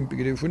just Olympic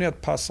i division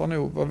 1 passar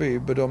nog vad vi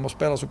bedömer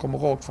spelare som kommer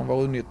rakt från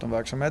vår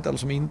U19-verksamhet eller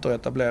som inte har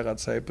etablerat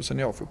sig på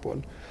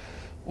seniorfotboll.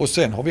 Och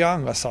sen har vi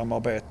andra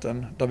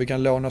samarbeten där vi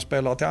kan låna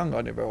spelare till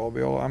andra nivåer.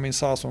 Vi har Amin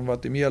Sarr som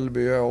varit i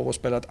Mjällby i år och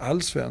spelat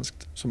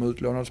allsvenskt som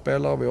utlånad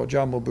spelare. Vi har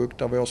Jammerbuk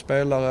där vi har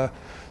spelare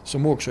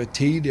som också är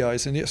tidigare i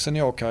sin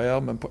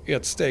seniorkarriär men på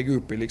ett steg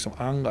upp i liksom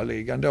andra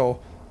ligan då.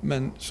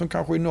 Men som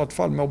kanske i något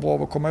fall mår bra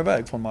av att komma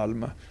iväg från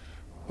Malmö.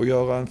 och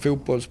göra en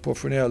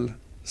fotbollsprofessionell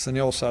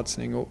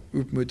seniorsatsning och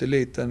upp mot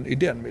eliten i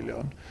den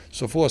miljön.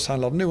 Så för oss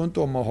handlar det nog inte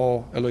om att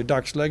ha, eller i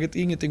dagsläget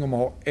ingenting om att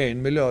ha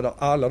en miljö där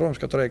alla de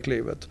ska ta det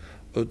klivet.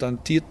 Utan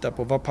titta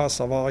på vad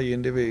passar varje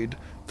individ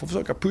för att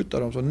försöka putta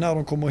dem så när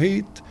de kommer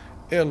hit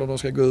eller de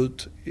ska gå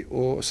ut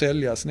och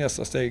säljas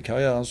nästa steg i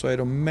karriären så är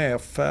de mer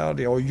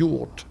färdiga och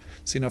gjort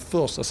sina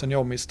första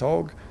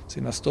seniormisstag,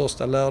 sina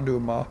största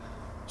lärdomar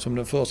som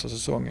den första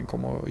säsongen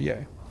kommer att ge.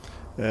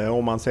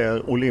 Om man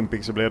ser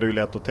Olympic så blir det ju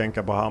lätt att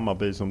tänka på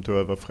Hammarby som tog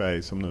över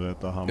Frej som nu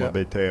heter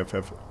Hammarby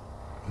TFF.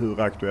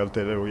 Hur aktuellt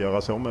är det att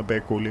göra så med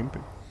BK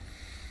Olympic?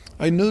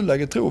 I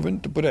nuläget tror vi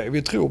inte på det.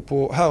 Vi tror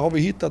på, här har vi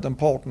hittat en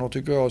partner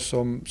tycker jag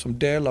som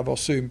delar vår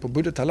syn på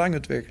både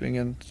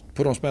talangutvecklingen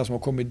på de spelare som har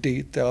kommit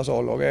dit, deras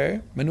A-lag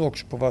är, men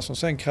också på vad som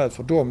sen krävs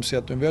för dem.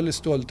 Sätter en väldigt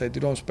stolthet i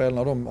de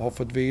spelarna de har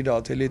fått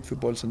vidare till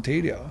elitfotboll sedan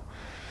tidigare.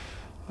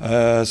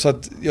 Så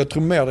att jag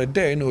tror mer det är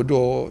det nu,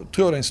 då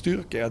tror jag det är en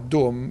styrka att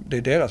det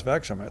är deras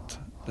verksamhet.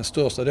 Den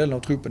största delen av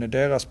truppen är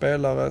deras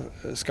spelare,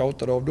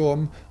 scoutade av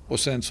dem och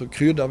sen så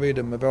kryddar vi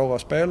det med våra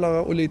spelare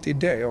och lite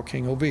idéer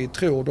kring hur vi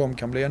tror de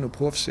kan bli ännu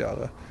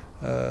proffsigare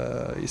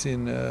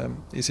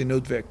i sin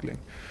utveckling.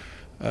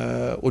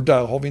 Och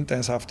där har vi inte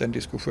ens haft den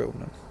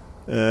diskussionen.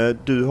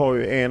 Du har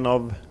ju en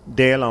av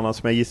delarna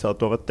som jag gissar att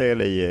du har varit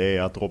del i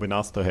är att Robin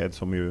Asterhed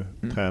som ju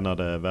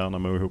tränade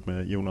Värnamo ihop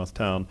med Jonas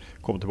Tern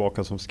kom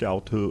tillbaka som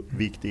scout. Hur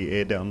viktig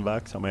är den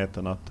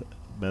verksamheten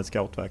med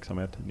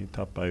scoutverksamheten? Ni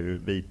tappar ju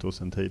Vito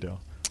sen tidigare.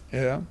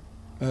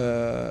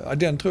 Ja,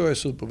 den tror jag är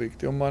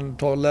superviktig. Om man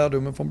tar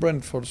lärdomen från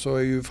Brentford så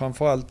är ju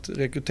framförallt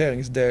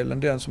rekryteringsdelen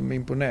den som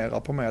imponerar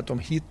på mig. Att de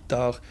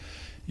hittar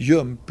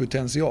gömd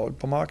potential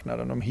på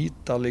marknaden. De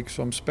hittar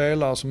liksom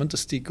spelare som inte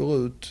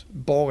sticker ut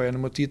bara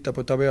genom att titta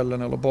på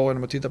tabellen eller bara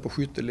genom att titta på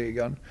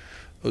skytteligan.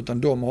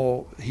 Utan de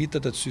har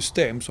hittat ett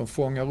system som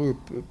fångar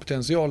upp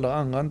potential där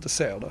andra inte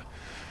ser det.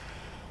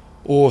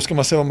 Och ska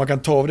man se vad man kan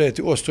ta av det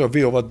till oss tror jag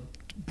vi har varit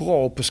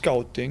bra på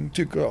scouting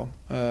tycker jag.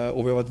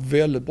 Och vi har varit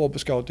väldigt bra på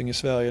scouting i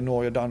Sverige,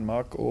 Norge,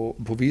 Danmark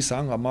och på vissa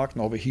andra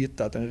marknader har vi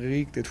hittat en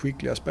riktigt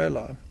skickliga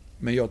spelare.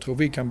 Men jag tror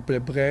vi kan bli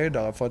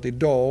bredare för att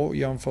idag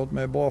jämfört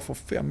med bara för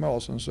 5 år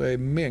sedan så är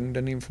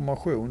mängden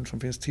information som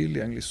finns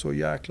tillgänglig så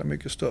jäkla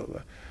mycket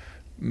större.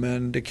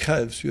 Men det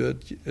krävs ju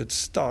ett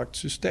starkt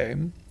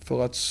system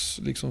för att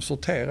liksom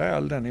sortera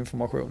all den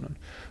informationen.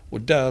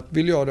 Och där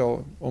vill jag då,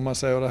 om man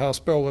säger det här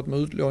spåret med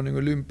utlåning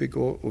Olympic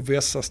och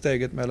vässa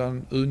steget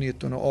mellan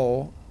U19 och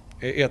A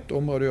är ett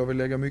område jag vill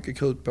lägga mycket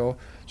krut på,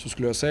 så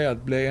skulle jag säga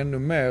att bli ännu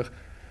mer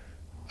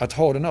att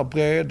ha den här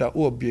breda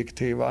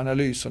objektiva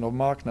analysen av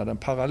marknaden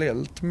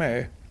parallellt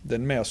med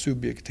den mer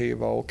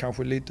subjektiva och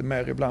kanske lite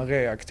mer ibland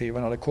reaktiva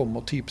när det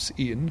kommer tips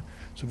in,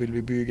 så vill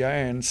vi bygga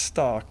en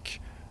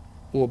stark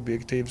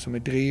objektiv som är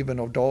driven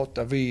av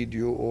data,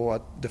 video och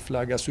att det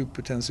flaggas upp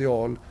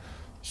potential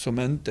som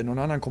inte någon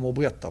annan kommer att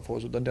berätta för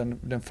oss, utan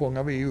den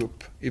fångar vi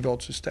upp i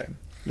vårt system.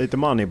 Lite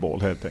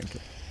moneyball helt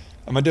enkelt.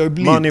 Ja, men det har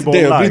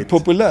blivit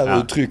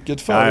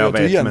populäruttrycket för jag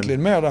tror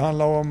egentligen mer det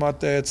handlar om att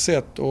det är ett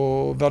sätt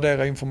att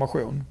värdera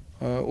information.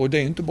 Och det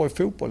är inte bara i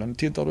fotbollen.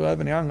 Tittar du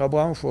även i andra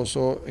branscher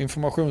så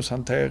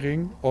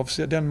informationshantering av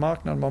den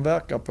marknad man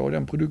verkar på,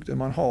 den produkten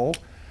man har,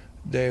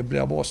 det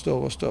blir bara större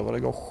och större. Det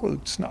går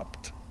sjukt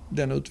snabbt,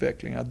 den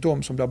utvecklingen. Att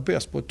de som blir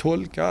bäst på att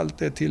tolka allt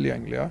det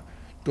tillgängliga,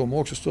 de har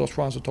också störst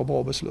chans att ta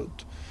bra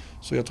beslut.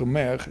 Så jag tror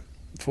mer,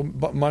 för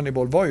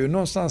Moneyball var ju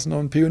någonstans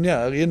någon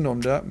pionjär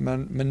inom det,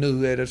 men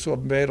nu är det så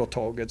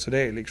vedertaget så det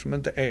är liksom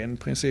inte en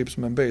princip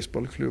som en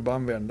baseballklubb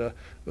använder,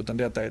 utan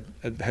detta är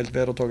ett helt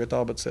vedertaget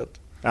arbetssätt.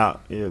 Ja,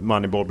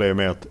 Moneyball blir ju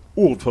mer ett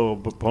ord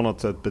för på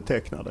något sätt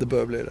betecknade. Det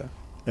bör bli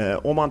det.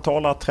 Om man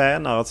talar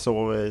tränare så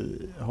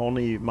har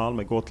ni i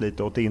Malmö gått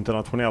lite åt det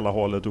internationella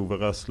hållet, Ove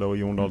Rössle och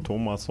Jon Dahl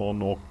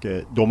Tomasson, och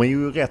de är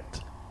ju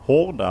rätt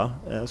hårda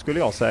skulle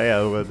jag säga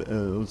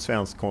ur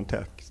svensk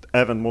kontext.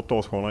 Även mot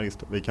oss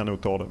journalister, vi kan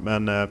nog ta det.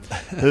 Men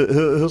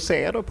hur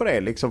ser du på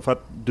det? Liksom, för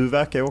att du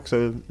verkar ju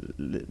också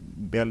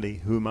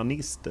väldigt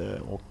humanist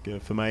och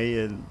för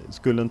mig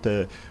skulle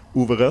inte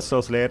Ove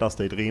Rössles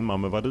ledarstil rimma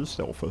med vad du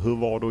står för. Hur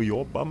var det att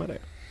jobba med det?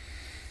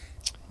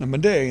 Nej,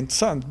 men det är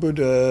intressant.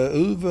 Både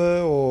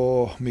Uwe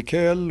och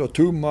Mikael och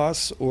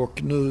Thomas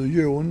och nu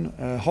Jon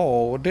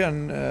har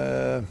den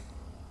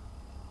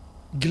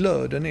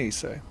glöden i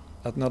sig.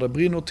 Att när det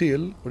brinner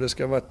till och det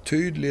ska vara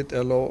tydligt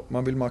eller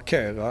man vill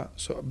markera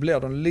så blir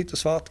de lite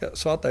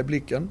svarta i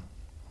blicken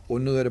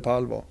och nu är det på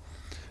allvar.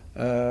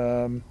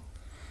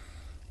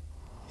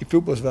 I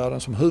fotbollsvärlden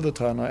som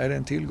huvudtränare är det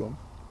en tillgång.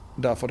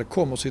 Därför det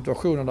kommer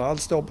situationer där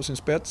allt står på sin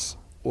spets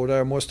och där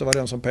jag måste vara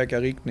den som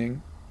pekar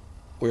riktning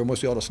och jag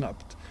måste göra det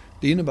snabbt.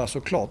 Det innebär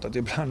såklart att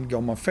ibland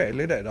går man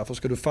fel i det. Därför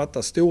ska du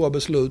fatta stora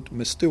beslut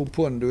med stor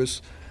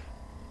pondus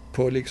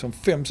på liksom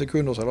 5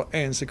 sekunders eller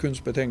 1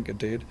 sekunds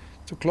betänketid.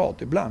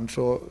 Såklart, ibland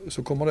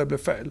så kommer det bli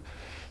fel.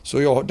 Så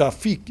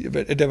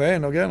det var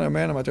en av grejerna jag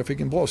menade med att jag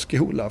fick en bra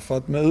skola. För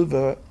att med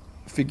Uwe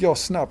fick jag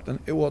snabbt en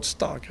oerhört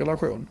stark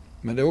relation.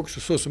 Men det är också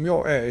så som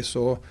jag är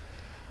så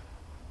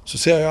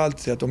ser jag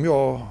alltid att om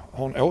jag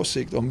har en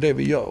åsikt om det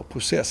vi gör,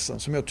 processen,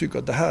 som jag tycker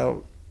att det här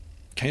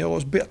kan göra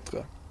oss bättre.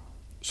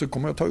 så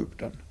kommer jag ta upp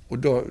den. Och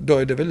då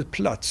är det väldigt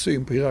platt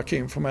syn på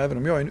hierarkin för mig. Även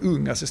om jag är en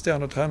ung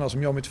assisterande tränare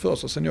som gör mitt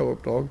första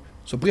senioruppdrag,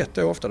 så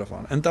berättar jag ofta det för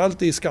honom. Inte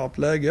alltid i skarpt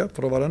läge,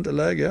 för då var det inte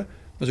läge.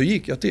 Men så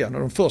gick jag till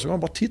honom och de första gången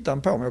bara tittade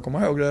han på mig. Jag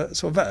kommer ihåg det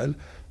så väl.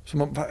 Så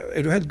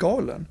är du helt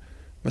galen?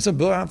 Men sen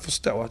börjar han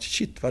förstå att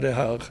shit vad det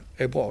här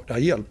är bra. Det här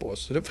hjälper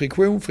oss. Så det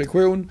är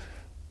friktion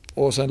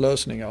och sen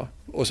lösningar.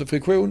 Och så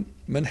friktion,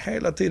 men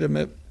hela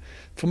tiden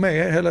för mig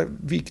är hela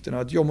vikten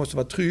att jag måste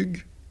vara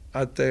trygg,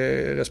 att det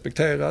är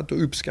respekterat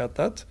och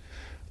uppskattat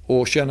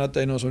och känna att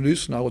det är någon som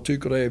lyssnar och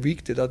tycker det är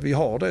viktigt att vi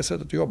har det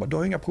sättet att jobba. Då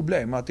har jag inga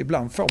problem med att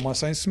ibland får man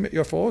sig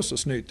jag får också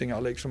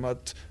snytingar liksom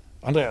att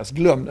Andreas,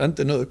 glöm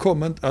inte nu,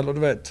 kom inte, eller du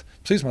vet,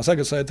 precis som man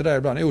säkert säger till dig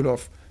ibland,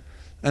 Olof,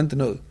 inte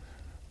nu.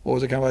 Och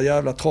det kan vara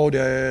jävla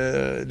tradiga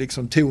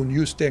liksom, ton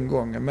just den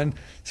gången. Men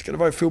ska det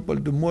vara i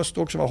fotboll, du måste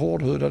också vara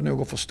hårdhudad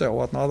nog och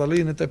förstå att när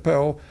adrenalinet är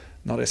på,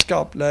 när det är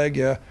skarpt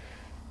läge,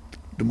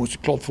 du måste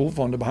klart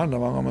fortfarande behandla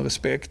varandra med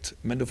respekt,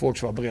 men du får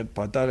också vara beredd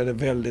på att där är det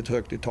väldigt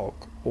högt i tak.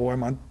 Och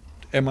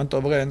är man inte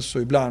överens så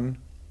ibland,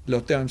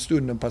 låt den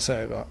stunden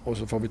passera och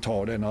så får vi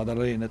ta det när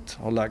adrenalinet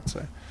har lagt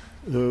sig.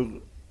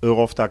 Hur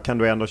ofta kan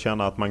du ändå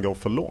känna att man går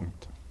för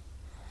långt?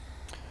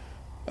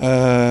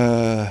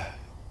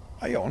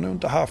 Jag har nog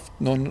inte haft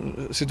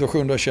någon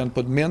situation där jag känt på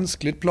ett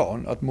mänskligt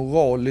plan att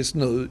moraliskt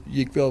nu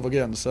gick vi över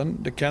gränsen.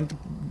 Det kan jag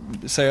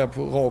inte säga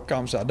på rak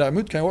arm så här.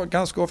 Däremot kan jag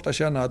ganska ofta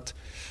känna att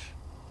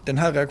den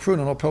här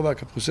reaktionen har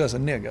påverkat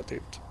processen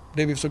negativt.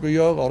 Det vi försöker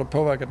göra har det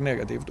påverkat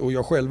negativt och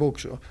jag själv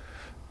också.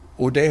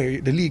 Och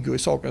det ligger i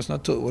sakens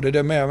natur. Och det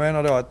är det jag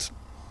menar då att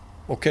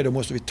okej, då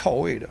måste vi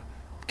ta i det.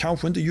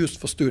 Kanske inte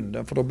just för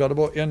stunden, för då blir det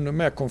bara ännu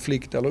mer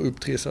konflikt eller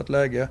upptrissat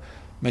läge.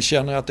 Men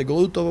känner jag att det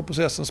går ut över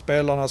processen,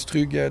 spelarnas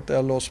trygghet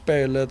eller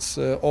spelets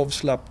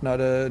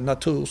avslappnade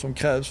natur som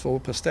krävs för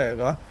att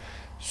prestera,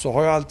 så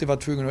har jag alltid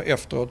varit tvungen att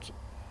efteråt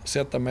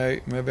sätta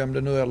mig med vem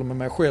det nu är eller med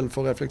mig själv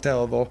för att reflektera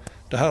över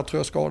det här tror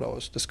jag skadar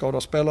oss. Det skadar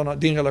spelarna,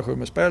 din relation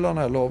med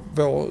spelarna eller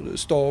vår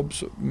stab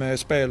med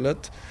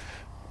spelet,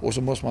 och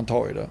så måste man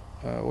ta i det.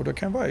 Och det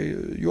kan vara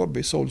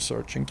jobbig soul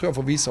searching tror jag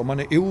för vissa. Om man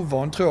är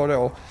ovan tror jag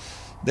då,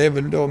 det är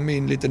väl då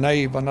min lite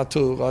naiva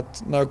natur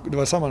att det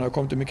var samma när jag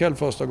kom till Mikael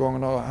första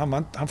gången och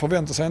han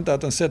förväntar sig inte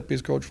att en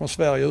setpiece-coach från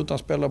Sverige utan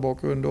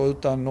spelarbakgrund och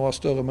utan några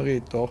större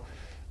meriter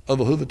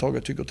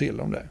överhuvudtaget tycker till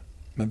om det.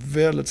 Men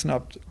väldigt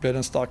snabbt blev det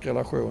en stark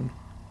relation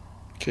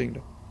kring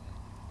det.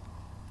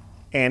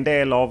 En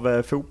del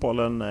av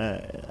fotbollen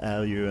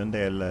är ju en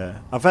del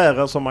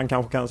affärer som man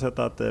kanske kan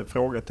sätta ett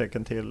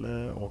frågetecken till,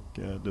 och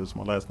du som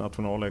har läst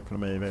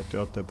nationalekonomi vet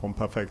ju att på en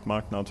perfekt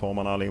marknad så har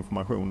man all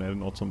information. Är det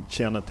något som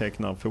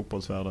kännetecknar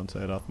fotbollsvärlden så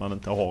är det att man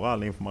inte har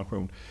all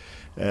information.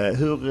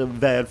 Hur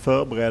väl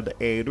förberedd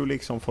är du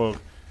liksom för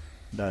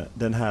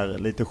den här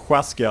lite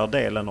sjaskigare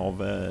delen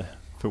av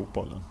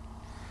fotbollen?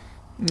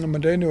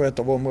 Men det är nog ett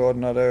av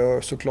områdena där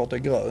jag såklart är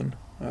grön.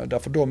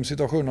 Därför de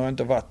situationer har jag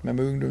inte varit med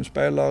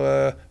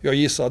ungdomsspelare. Jag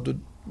gissar att du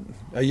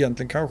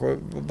egentligen kanske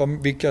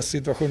vilka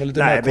situationer lite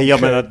mer konkret.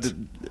 Jag menar,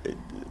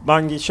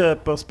 man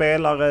köper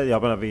spelare.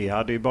 Jag menar, vi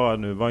hade ju bara,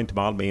 nu var inte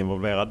Malmö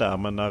involverad där,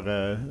 men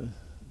när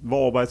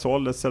Varberg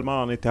sålde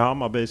Selmani till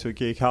Hammarby så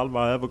gick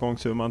halva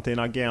övergångssumman till en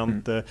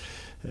agent.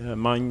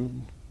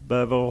 Man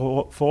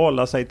behöver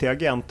förhålla sig till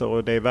agenter,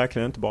 och det är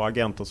verkligen inte bara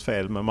agenters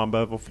fel, men man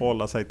behöver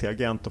förhålla sig till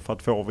agenter för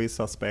att få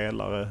vissa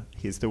spelare.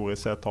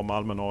 Historiskt sett har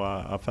Malmö några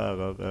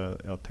affärer,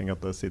 jag tänker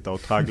inte sitta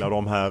och traggla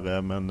dem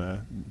här, men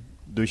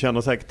du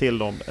känner säkert till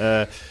dem.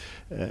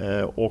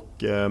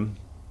 Och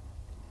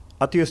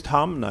att just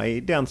hamna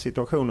i den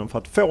situationen, för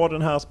att få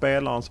den här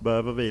spelaren så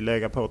behöver vi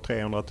lägga på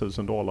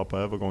 $300,000 på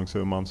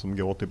övergångssumman som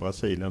går till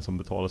Brasilien, som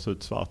betalas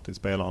ut svart till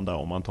spelaren där,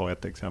 om man tar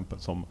ett exempel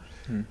som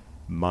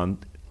man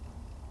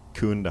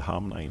kunde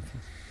hamna inför.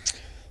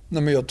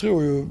 Nej, men jag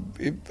tror ju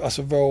i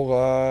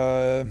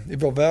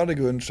vår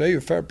värdegrund så är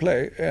ju fair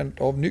play en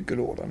av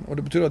nyckelorden, och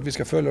det betyder att vi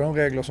ska följa de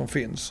regler som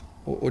finns,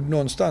 och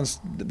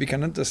någonstans vi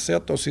kan inte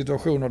sätta oss i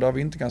situationer där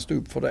vi inte kan stå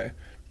upp för det,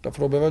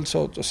 därför då blir det väldigt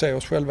svårt att se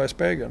oss själva i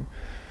spegeln.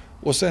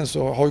 Och sen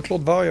så har ju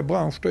klart varje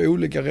bransch då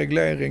olika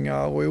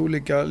regleringar och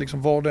olika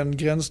liksom var den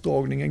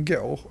gränsdragningen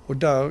går, och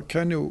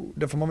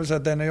där får man väl säga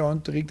att den är jag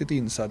inte riktigt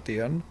insatt i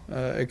än.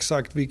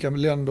 Exakt vilka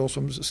länder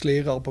som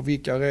slirar på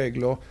vilka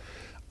regler.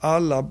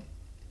 Alla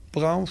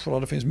branscher där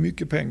det finns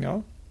mycket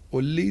pengar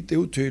och lite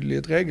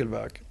otydligt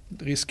regelverk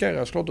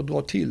riskerar såklart att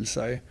dra till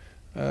sig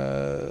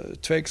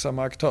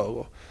tveksamma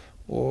aktörer.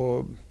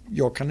 Och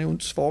jag kan nog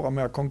inte svara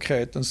mer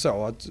konkret än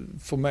så, att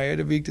för mig är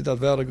det viktigt att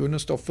värdegrunden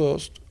står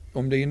först.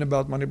 Om det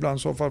innebär att man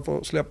ibland så fall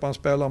får släppa en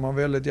spelare man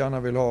väldigt gärna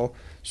vill ha,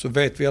 så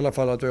vet vi i alla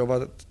fall att vi har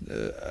varit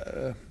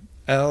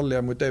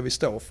ärliga mot det vi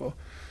står för.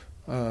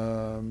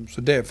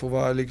 Så det får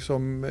vara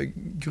liksom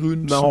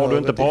grundsnöret. Men har du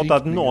inte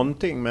pratat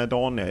någonting med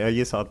Daniel? Jag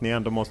gissar att ni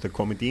ändå måste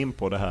kommit in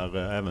på det här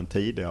även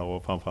tidigare,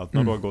 och framförallt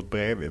när du har gått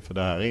bredvid, för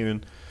det här är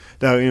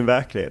ju en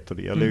verklighet, och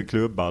det gäller ju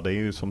klubbar. Det är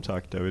ju som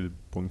sagt, jag vill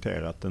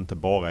poängtera att det inte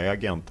bara är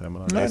agenter,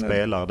 men det är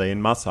spelare, det är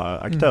en massa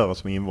aktörer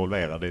som är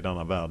involverade i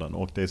denna världen,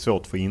 och det är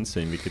svårt för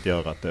insyn, vilket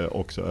gör att det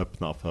också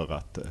öppnar för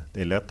att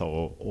det är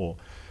lättare att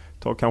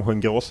ta kanske en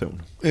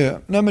gråzon. Ja,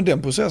 nej men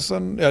den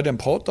processen, ja, den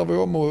pratar vi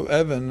om, och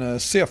även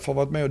SEF har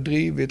varit med och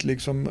drivit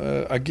liksom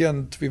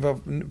agent. Vi var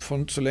för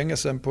inte så länge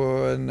sedan på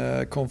en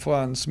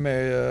konferens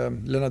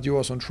med Lennart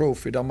Johansson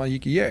Trophy där man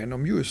gick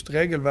igenom just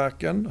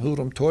regelverken, hur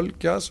de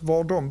tolkas,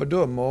 var de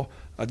bedömer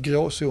att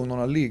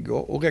gråzonerna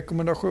ligger och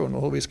rekommendationer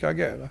hur vi ska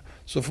agera.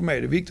 Så för mig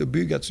är det viktigt att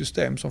bygga ett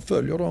system som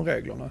följer de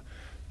reglerna.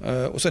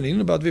 Och sen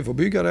innebär att vi får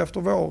bygga det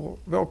efter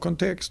vår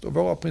kontext och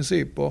våra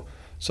principer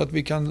så att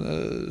vi kan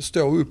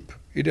stå upp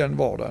i den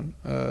vardagen.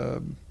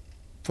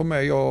 För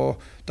mig,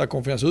 där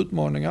kommer finnas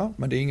utmaningar,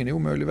 men det är ingen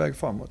omöjlig väg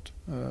framåt,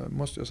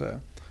 måste jag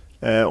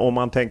säga. Om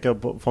man tänker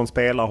på, från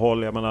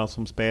spelarhåll, jag menar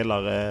som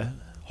spelare,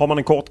 har man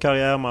en kort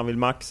karriär, man vill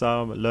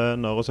maxa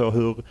löner och så,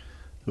 hur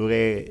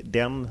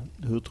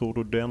tror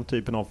du den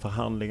typen av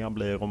förhandlingar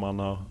blir om man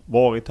har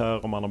varit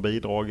här, om man har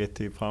bidragit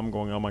till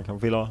framgångar, man kan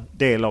fylla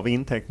del av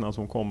intäkterna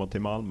som kommer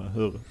till Malmö?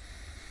 Hur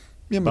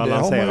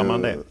balanserar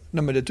man det?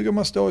 Nej, men det tycker jag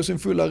man står i sin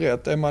fulla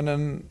rätt.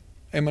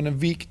 Är man en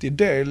viktig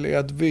del i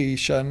att vi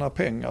tjänar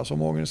pengar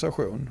som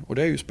organisation, och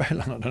det är ju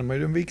spelarna, de är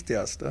den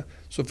viktigaste,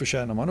 så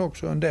förtjänar man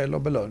också en del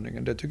av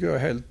belöningen. Det tycker jag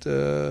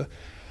är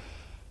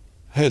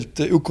helt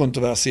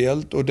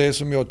okontroversiellt, och det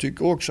som jag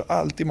tycker också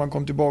alltid man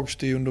kom tillbaka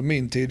till under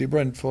min tid i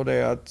Brentford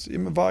är att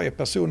varje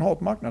person har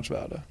ett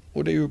marknadsvärde,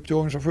 och det är upp till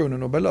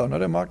organisationen att belöna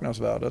det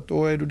marknadsvärdet.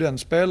 Och är du den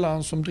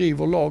spelaren som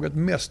driver laget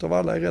mest av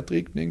alla i rätt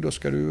riktning, då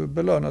ska du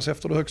belönas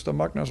efter det högsta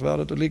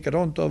marknadsvärdet, och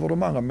likadant över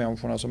de andra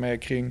människorna som är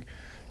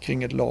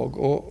kring ett lag.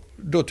 Och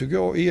då tycker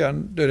jag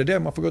igen, det är det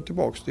man får gå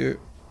tillbaka till.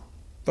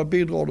 Vad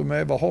bidrar du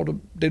med? Vad har du,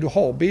 det du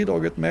har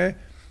bidragit med?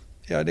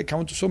 Ja, det är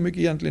kanske inte så mycket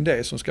egentligen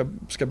det som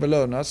ska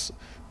belönas,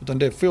 utan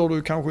det får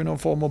du kanske i någon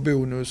form av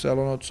bonus eller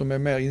något som är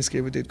mer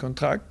inskrivet i ett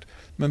kontrakt.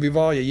 Men vid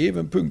varje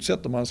given punkt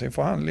sätter man sig i en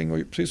förhandling, och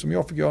precis som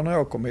jag fick göra när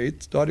jag kom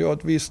hit, då hade jag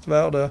ett visst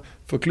värde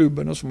för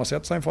klubben, och så man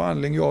sätter sig i en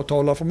förhandling. Jag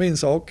talar för min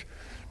sak,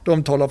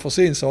 de talar för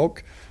sin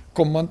sak.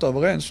 Kommer man inte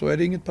överens så är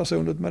det inget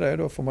personligt med det,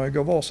 då får man ju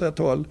gå varsitt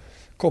håll,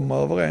 komma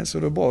överens,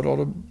 och det är bra, då har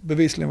det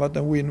bevisligen varit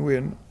en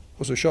win-win,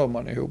 och så kör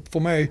man ihop. För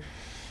mig,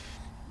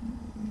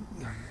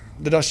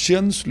 det där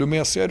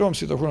känslomässiga i de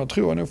situationerna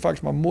tror jag nog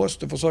faktiskt man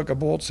måste försöka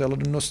bortse, eller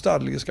det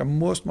nostalgiska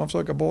måste man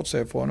försöka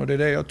bortse ifrån, och det är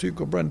det jag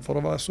tycker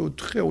Brentford var så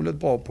otroligt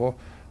bra på,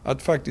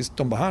 att faktiskt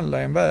de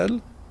behandlar en väl,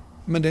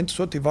 men det är inte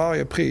så till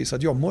varje pris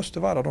att jag måste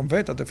vara där. De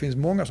vet att det finns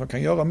många som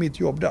kan göra mitt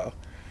jobb där.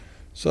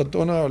 Så att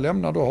då när jag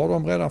lämnar, då har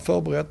de redan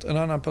förberett, en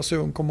annan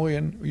person kommer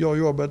in och gör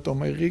jobbet,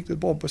 de är riktigt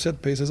bra på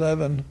set pieces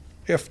även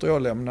efter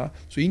jag lämnar,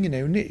 så ingen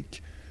är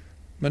unik.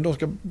 Men det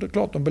är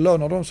klart de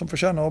belönar de som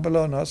förtjänar att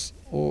belönas,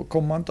 och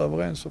kommer man inte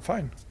överens så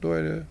fine, då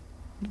är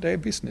det är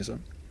businessen.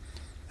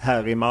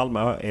 Här i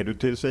Malmö, är du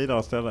tills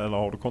vidare ställe eller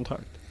har du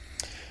kontrakt?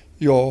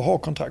 Jag har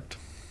kontrakt.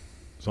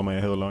 Som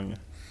är hur länge?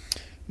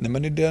 Nej,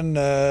 men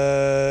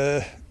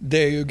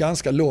det är ju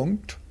ganska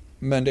långt,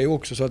 men det är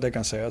också så att det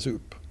kan sägas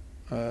upp.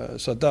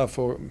 Så att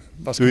därför,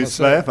 vad ska du är man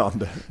säga?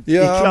 svävande, i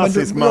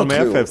klassisk Malmö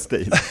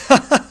FF-stil.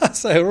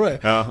 Säger du det?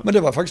 Ja. Men det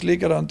var faktiskt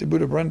likadant i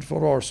både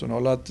Brentford och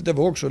Arsenal, att det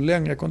var också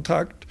längre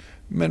kontrakt,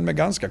 men med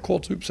ganska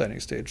kort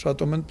uppsägningstid. Så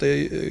att om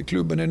inte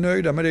klubben är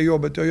nöjda med det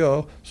jobbet jag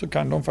gör, så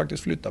kan de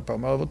faktiskt flytta på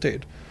mig över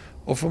tid.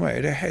 Och för mig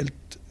är det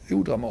helt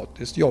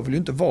odramatiskt. Jag vill ju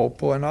inte vara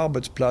på en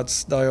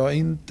arbetsplats där jag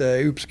inte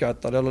är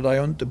uppskattad eller där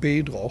jag inte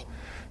bidrar.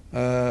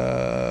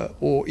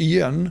 Och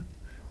igen,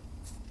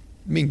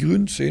 min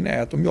grundsyn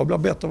är att om jag blir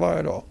bättre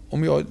varje dag,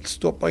 om jag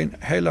stoppar in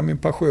hela min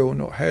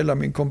passion och hela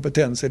min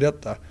kompetens i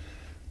detta,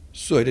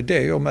 så är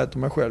det jag mäter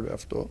mig själv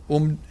efter.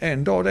 Om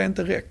en dag det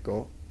inte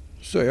räcker,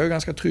 så är jag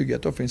ganska trygg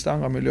att då finns det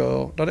andra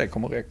miljöer där det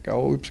kommer räcka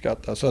och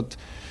uppskatta. Så att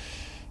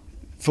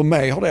för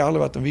mig har det aldrig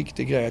varit en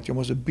viktig grej att jag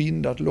måste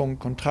binda ett långt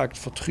kontrakt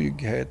för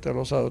trygghet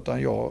eller så,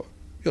 utan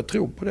jag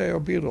tror på det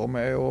jag bidrar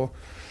med, och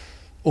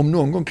om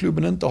någon gång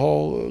klubben inte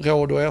har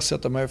råd att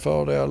ersätta mig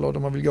för det, eller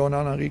de vill gå en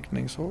annan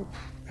riktning, så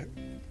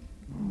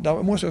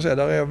där måste jag säga,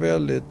 där är jag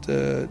väldigt,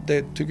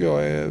 det tycker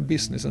jag är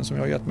businessen som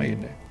jag har gett mig in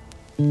i.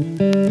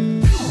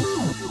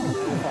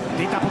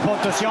 Titta på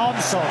Pontus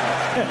Jansson.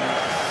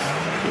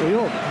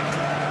 Jo.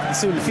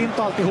 Sulfint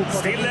alltihop.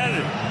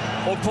 Stiller.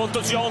 Och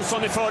Pontus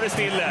Jansson är före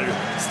Stiller.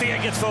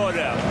 Steget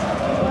före.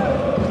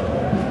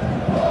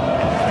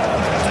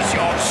 Pontus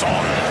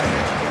Jansson.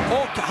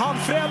 Och han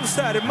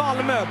frälser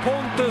Malmö.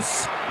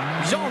 Pontus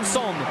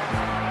Jansson.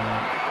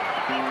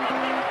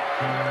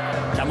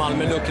 Kan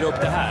Malmö luckra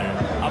upp det här?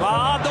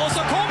 Abad, och så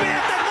kommer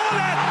inte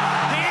målet!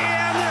 Det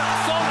är en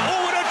sån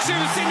oerhört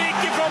tjusig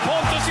nick från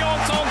Pontus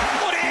Jansson.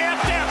 Och det är 1-1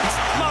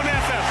 Malmö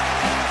FF.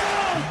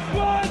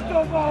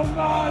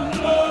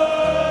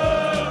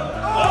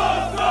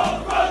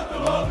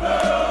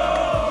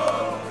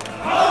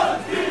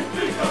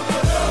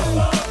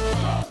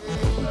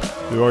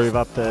 Du har ju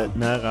varit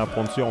nära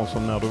Pontus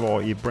Jansson när du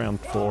var i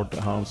Brentford.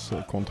 Hans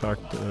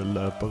kontrakt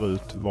löper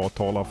ut. Vad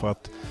talar för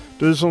att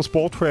du som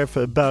sportchef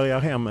bärgar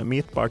hem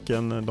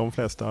mittbacken de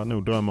flesta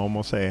nog drömmer om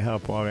att se här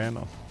på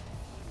arenan?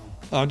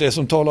 Ja, det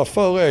som talar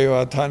för är ju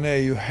att han är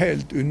ju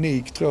helt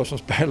unik, tror jag, som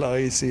spelare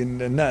i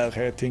sin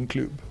närhet till en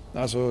klubb.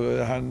 Alltså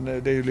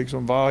det är ju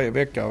liksom varje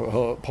vecka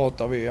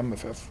pratar vi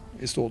MFF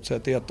i stort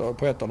sett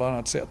på ett eller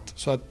annat sätt.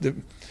 Så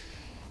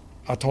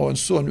att ha en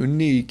sån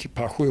unik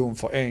passion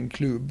för en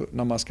klubb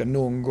när man ska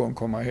någon gång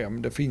komma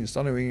hem, det finns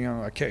det nog inga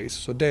andra case.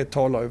 Så det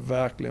talar ju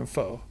verkligen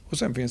för. Och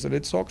sen finns det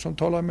lite saker som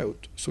talar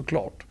emot,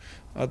 såklart.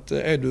 Att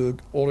är du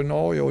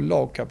ordinarie och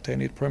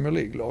lagkapten i ett Premier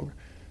League-lag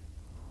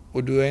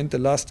och du är inte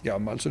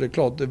lastgammal, så det är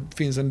klart det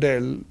finns en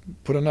del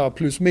på den här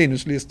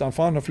plus-minus-listan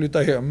för att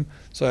flytta hem,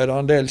 så är det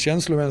en del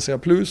känslomässiga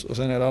plus och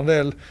sen är det en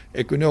del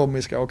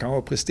ekonomiska och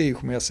kanske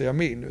prestigemässiga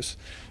minus.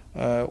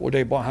 Och det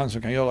är bara han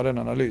som kan göra den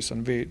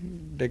analysen.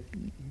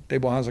 Det är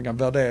bara han som kan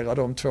värdera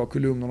de två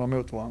kolumnerna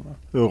mot varandra.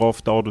 Hur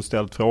ofta har du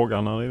ställt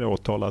frågan när det då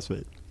talas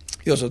vid?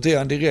 Jag sa till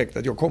han direkt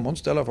att jag kommer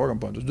inte ställa frågan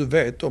på honom. Du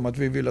vet om att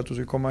vi vill att du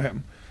ska komma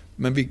hem.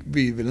 Men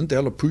vi vill inte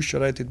heller pusha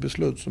dig till ett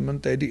beslut som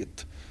inte är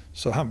ditt.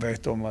 Så han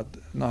vet om att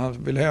när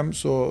han vill hem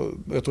så,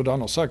 jag tror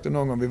han har sagt det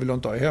någon gång, vi vill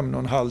inte ha hem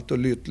någon halt och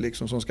lytt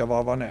liksom som ska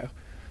varva ner.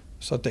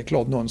 Så att det är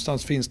klart,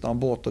 någonstans finns det en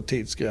bortre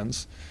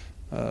tidsgräns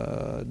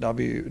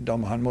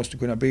där han måste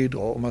kunna bidra.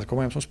 Om man ska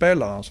komma hem som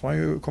spelare så får han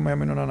ju komma hem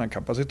med någon annan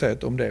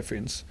kapacitet om det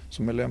finns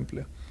som är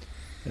lämplig.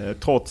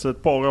 Trots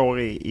ett par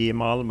år i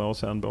Malmö och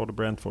sen både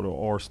Brentford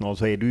och Arsenal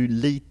så är du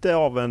lite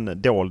av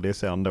en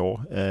doldis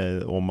ändå,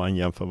 om man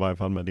jämför i varje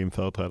fall med din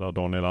företrädare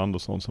Daniel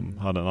Andersson som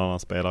hade en annan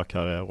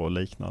spelarkarriär och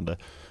liknande.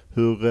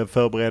 Hur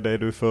förberedd är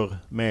du för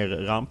mer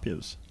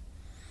rampljus?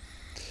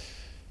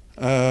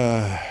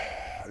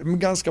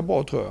 Ganska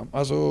bra tror jag.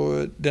 Alltså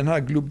den här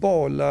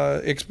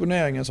globala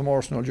exponeringen som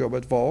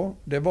Arsenal-jobbet var,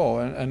 det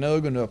var en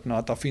ögonöppnare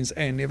att det finns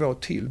en nivå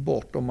till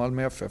bortom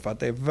Malmö FF. För att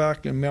det är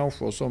verkligen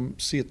människor som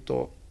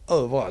sitter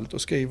överallt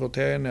och skriver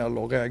till NL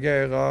och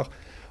reagerar,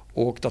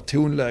 och där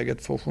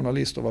tonläget för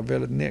journalister var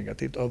väldigt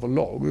negativt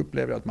överlag,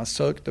 upplevde att man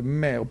sökte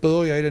mer,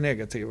 börja i det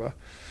negativa.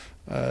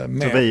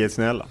 Så vi är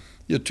snälla?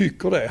 Jag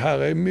tycker det. Här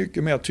är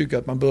mycket mer tycker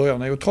att man börjar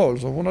neutral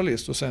som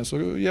journalist och sen så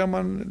ger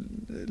man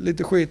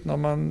lite skit när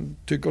man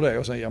tycker det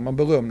och sen ger man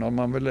beröm när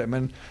man vill det.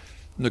 Men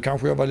nu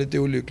kanske jag var lite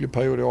olycklig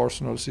period i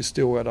Arsenals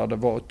historia där det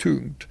var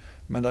tungt.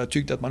 Men där jag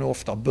tyckte att man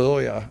ofta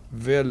börjar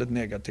väldigt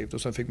negativt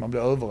och sen fick man bli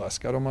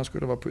överraskad om man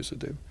skulle vara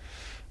positiv.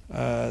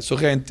 Så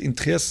rent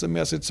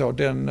intressemässigt så,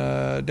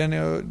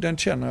 den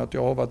känner jag att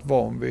jag har varit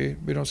van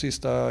vid de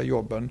sista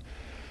jobben.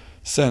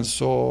 Sen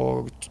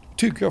så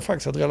tycker jag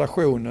faktiskt att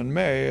relationen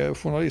med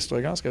journalister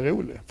är ganska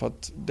rolig. För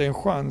att det är en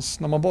chans,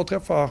 när man bara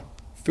träffar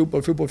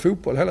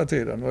fotboll hela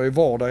tiden och i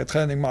vardag, i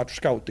träning, match,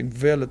 scouting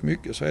väldigt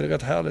mycket, så är det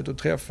rätt härligt att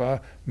träffa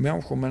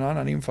människor med en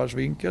annan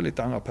infallsvinkel,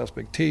 lite andra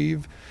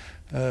perspektiv.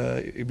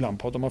 Ibland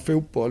pratar man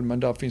fotboll, men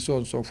där finns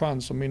också en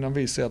chans som innan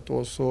vi sätter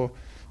oss, och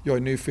jag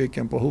är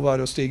nyfiken på hur var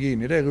det att stiga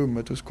in i det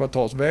rummet hos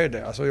Qatars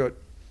vd. Alltså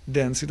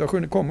den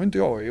situationen kommer inte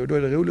jag i, och då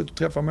är det roligt att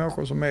träffa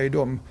människor som är i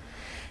de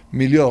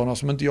miljöerna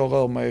som inte jag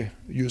rör mig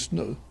just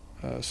nu.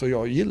 Så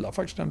jag gillar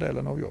faktiskt den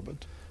delen av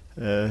jobbet.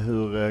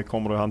 Hur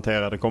kommer du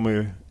hantera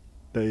det?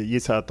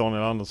 Gissar att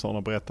Daniel Andersson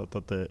har berättat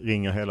att det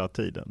ringer hela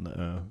tiden.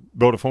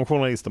 Både från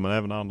journalister men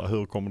även andra.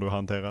 Hur kommer du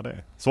hantera det?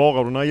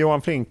 Svarar du när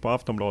Johan Flink på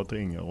Aftonbladet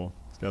ringer och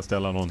ska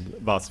ställa någon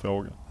vass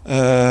fråga?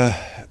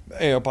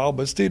 Är jag på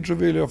arbetstid så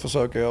vill jag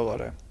försöka göra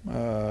det.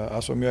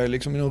 Alltså om jag är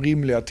liksom i några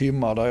rimliga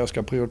timmar där jag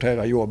ska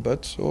prioritera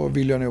jobbet så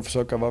vill jag nog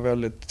försöka vara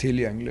väldigt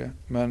tillgänglig.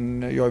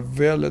 Men jag är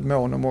väldigt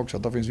mån om också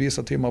att det finns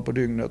vissa timmar på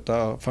dygnet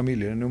där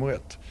familjen är nummer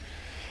ett.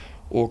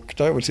 Och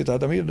där jag vill sitta och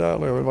äta middag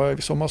eller jag vill vara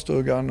i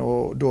sommarstugan,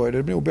 och då är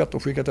det nog bättre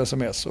att skicka ett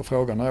sms och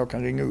fråga när jag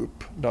kan ringa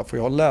upp. Därför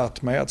jag har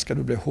lärt mig att ska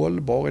du bli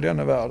hållbar i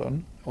denna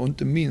världen, och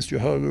inte minst ju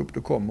högre upp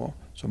du kommer,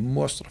 så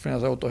måste det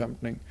finnas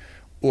återhämtning.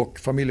 Och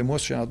familjen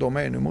måste känna att de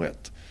är nummer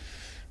ett.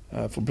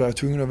 För blir jag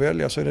tvungen att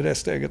välja så är det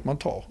steget man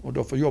tar, och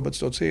då får jobbet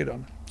stå åt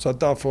sidan. Så att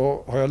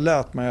därför har jag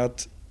lärt mig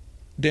att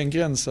den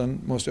gränsen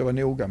måste jag vara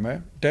noga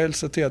med. Dels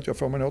se till att jag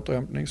får min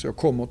återhämtning så jag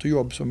kommer till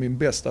jobb som min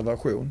bästa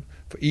version.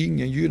 För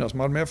ingen gynnas,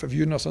 Malmö FF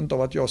gynnas inte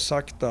av att jag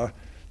sakta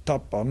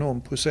tappar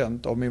någon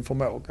procent av min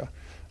förmåga.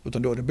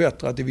 Utan då är det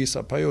bättre att i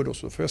vissa perioder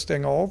så får jag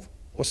stänga av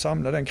och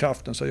samla den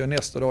kraften så jag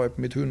nästa dag är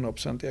på mitt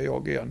 100%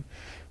 jag igen.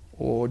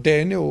 Och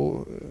det är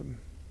nog,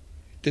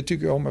 det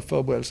tycker jag har med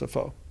förberedelse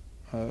för.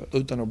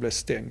 Utan att bli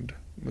stängd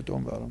mot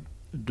omvärlden.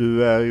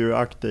 Du är ju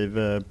aktiv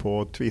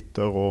på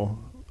Twitter och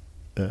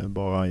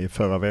bara i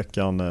förra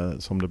veckan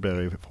som det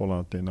blir i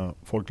förhållande till när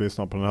folk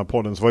lyssnar på den här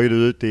podden så var ju du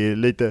ute i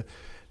lite,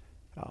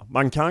 ja,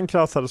 man kan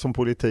klassa det som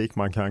politik,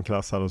 man kan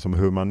klassa det som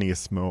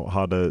humanism och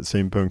hade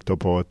synpunkter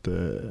på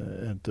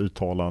ett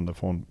uttalande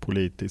från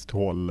politiskt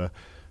håll.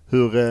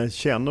 Hur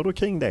känner du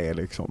kring det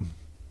liksom?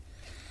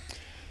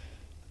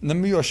 Nej,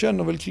 men jag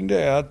känner väl kring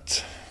det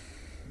att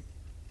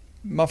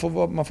man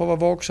får vara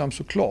vaksam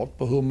såklart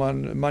på hur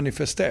man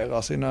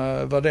manifesterar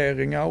sina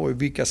värderingar och i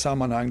vilka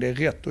sammanhang det är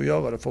rätt att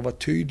göra det för att vara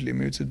tydlig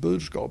mot sitt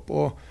budskap.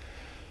 Och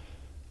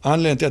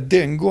anledningen till att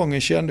den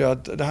gången kände jag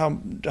att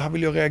det här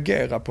vill jag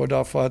reagera på,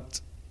 därför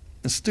att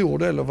en stor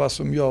del av vad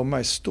som gör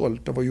mig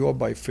stolt av att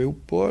jobba i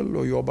fotboll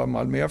och jobba i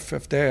Malmö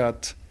FF, det är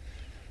att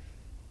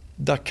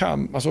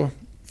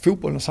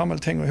fotbollen och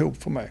samhället hänger ihop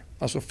för mig.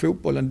 Alltså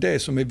fotbollen,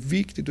 det som är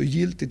viktigt och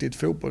giltigt i ett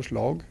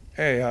fotbollslag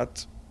är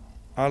att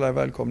alla är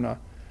välkomna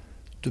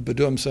Du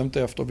bedöms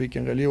inte efter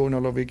vilken religion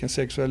eller vilken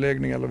sexuell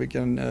läggning eller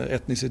vilken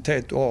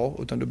etnicitet du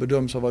har, utan du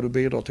bedöms av vad du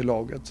bidrar till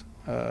laget.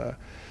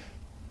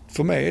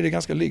 För mig är det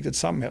ganska likt ett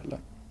samhälle.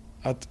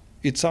 Att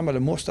i ett samhälle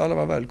måste alla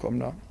vara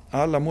välkomna.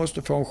 Alla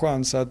måste få en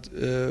chans att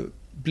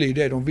bli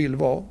det de vill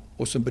vara,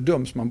 och så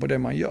bedöms man på det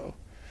man gör.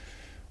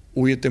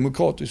 Och i ett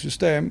demokratiskt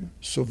system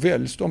så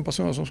väljs de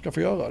personer som ska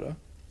få göra det.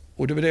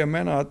 Och det är det jag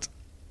menar, att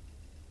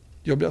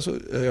jag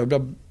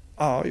blir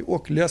arg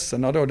och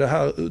ledsen när då det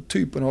här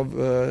typen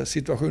av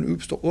situation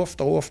uppstår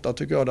ofta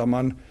tycker jag, där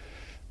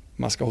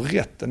man ska ha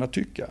rätten att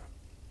tycka.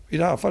 I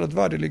det här fallet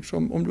var det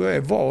liksom, om du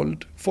är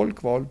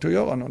folkvald till att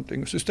göra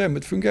någonting,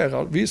 systemet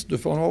fungerar, visst du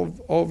får en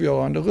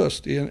avgörande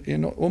röst i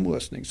en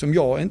omröstning som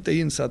jag inte är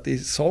insatt i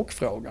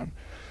sakfrågan.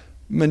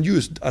 Men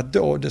just att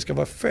då det ska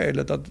vara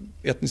felet att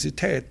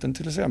etniciteten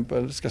till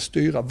exempel ska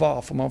styra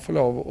varför man får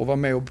lov att vara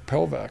med och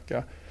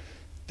påverka.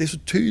 Det är så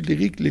tydlig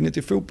riktlinje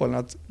till fotbollen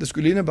att det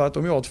skulle innebära att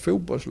om jag har ett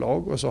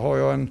fotbollslag och så har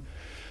jag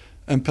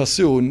en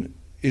person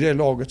i det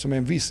laget som är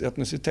en viss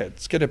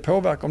etnicitet. Ska det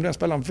påverka om den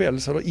spelaren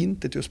väljs eller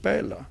inte till att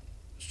spela,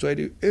 så är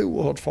det ju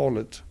oerhört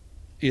farligt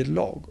i ett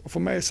lag. Och för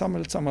mig är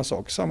samhället samma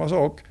sak. Samma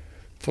sak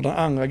för den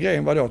andra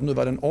grejen var då att nu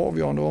var det en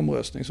avgörande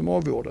omröstning som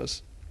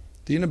avgjordes.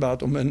 Det innebär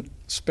att om en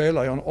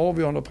spelare gör en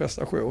avgörande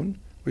prestation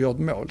och gör ett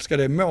mål, ska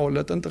det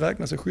målet inte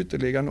räknas i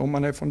skytteligan om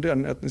man är från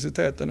den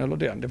etniciteten eller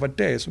den. Det var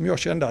det som jag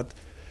kände att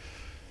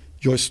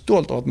jag är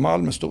stolt av, att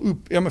Malmö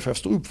MFF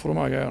står upp för de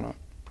här grejerna.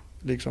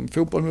 Liksom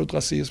fotboll mot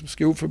rasism,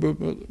 skolförbud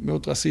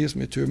mot rasism,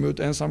 vi tog emot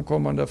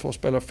ensamkommande för att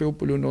spela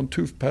fotboll under en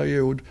tuff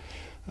period.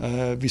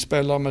 Vi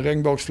spelar med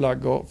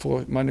regnbågsflaggor för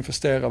att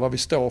manifestera vad vi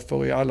står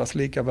för i allas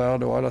lika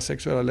värde och alla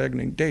sexuella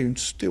läggning. Det är ju en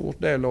stor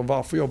del av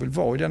varför jag vill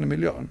vara i den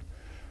miljön.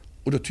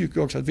 Och då tycker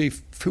jag också att vi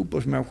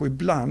fotbollsmänniskor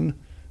ibland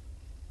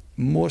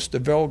måste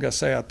våga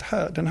säga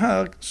att den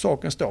här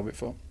saken står vi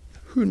för.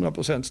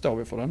 100% står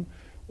vi för den.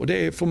 Och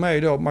det är för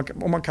mig då,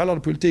 om man kallar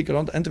det politik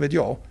eller inte vet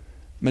jag,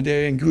 men det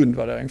är en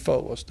grundvärdering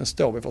för oss, den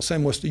står vi för.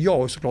 Sen måste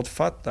jag såklart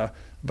fatta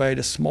vad är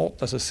det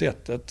smartaste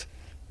sättet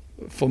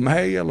för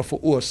mig eller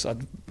för oss att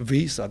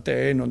visa att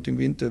det är någonting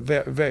vi inte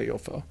väjer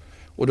för.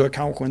 Och då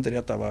kanske inte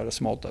detta var det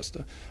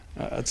smartaste.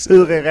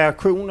 Hur är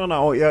reaktionerna?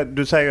 Och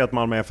du säger ju att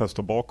Malmö FF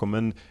står bakom,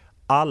 men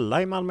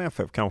alla i Malmö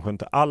FF kanske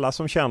inte, alla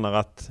som känner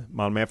att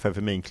Malmö FF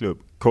är min klubb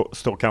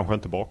står kanske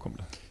inte bakom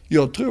det.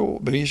 Jag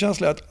tror, min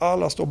känsla är att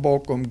alla står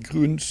bakom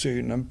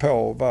grundsynen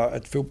på vad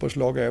ett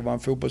fotbollslag är, vad en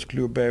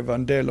fotbollsklubb är, vad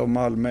en del av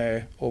Malmö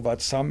är och vad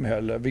ett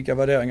samhälle, vilka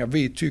värderingar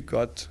vi tycker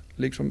att,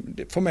 liksom,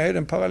 för mig är det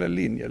en parallell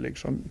linje.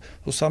 Liksom.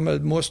 Hur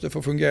samhället måste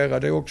få fungera,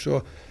 det är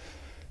också,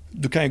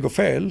 du kan ju gå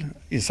fel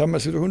i en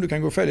samhällssituation, du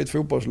kan gå fel i ett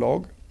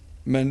fotbollslag,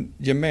 men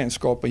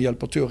gemenskapen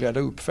hjälper till att reda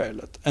upp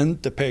felet.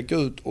 Inte peka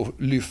ut och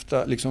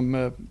lyfta,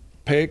 liksom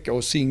peka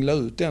och singla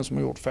ut den som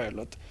har gjort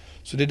felet.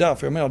 Så det är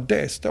därför jag menar,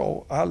 det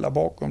står alla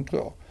bakom,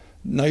 tror jag.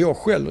 När jag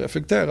själv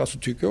reflekterar så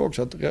tycker jag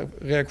också att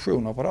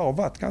reaktionerna på det har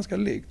varit ganska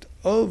likt.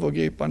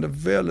 Övergripande,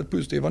 väldigt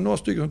positiva. Några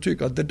stycken som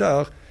tycker att det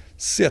där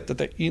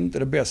sättet är inte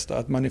det bästa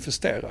att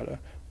manifestera det.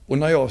 Och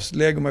när jag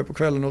lägger mig på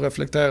kvällen och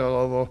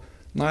reflekterar över,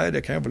 nej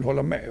det kan jag väl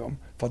hålla med om.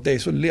 För att det är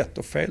så lätt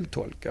att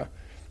feltolka.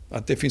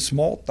 Att det finns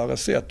smartare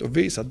sätt att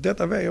visa att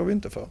detta väger vi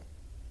inte för.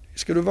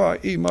 Ska du vara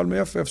i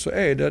Malmö FF så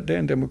är det är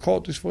en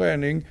demokratisk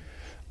förening.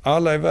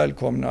 Alla är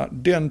välkomna.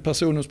 Den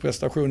personens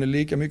prestation är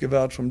lika mycket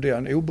värd som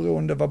den,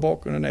 oberoende vad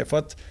bakgrunden är. För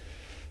att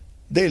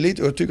det är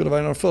lite, och jag tycker det var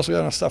en av de första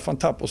grejerna Staffan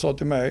Tapper sa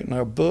till mig när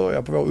jag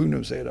började på vår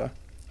ungdomssida.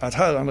 Att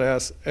här,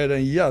 Andreas, är det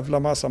en jävla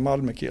massa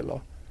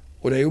Malmökillar.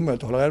 Och det är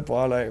omöjligt att hålla reda på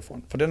var alla är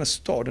ifrån. För den här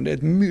staden, det är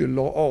ett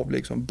myller av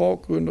liksom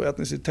bakgrund och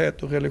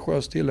etnicitet och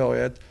religiös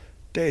tillhörighet.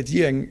 Det är ett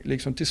gäng,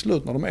 liksom, till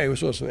slut när de är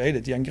hos oss så är det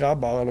ett gäng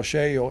grabbar eller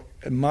tjejer,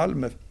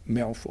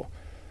 Malmö-människor.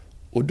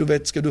 Och du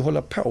vet, ska du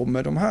hålla på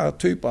med de här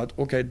typerna att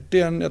okej,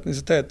 den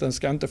etniciteten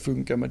ska inte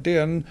funka med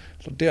den,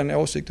 eller den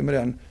åsikten med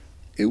den,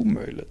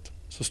 omöjligt.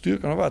 Så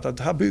styrkan har varit att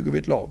här bygger vi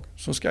ett lag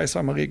som ska i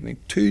samma riktning.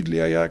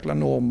 Tydliga jäkla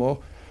normer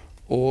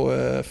och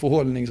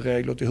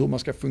förhållningsregler till hur man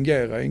ska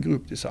fungera i en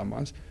grupp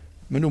tillsammans.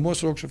 Men då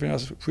måste det också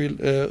finnas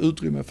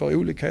utrymme för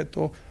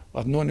olikheter,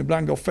 att någon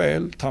ibland går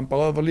fel,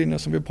 trampar över linjen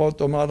som vi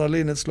pratade om, andra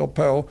linjen slår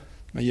på.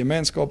 Men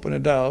gemenskapen är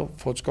där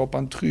för att skapa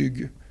en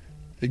trygg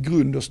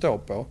grund att stå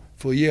på.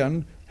 För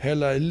igen,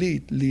 hela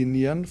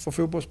elitlinjen för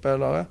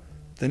fotbollsspelare,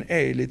 den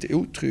är lite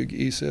otrygg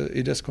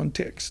i dess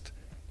kontext.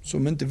 Så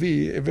om inte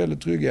vi är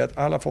väldigt trygga i att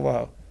alla får vara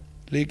här,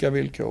 lika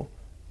villkor,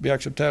 vi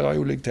accepterar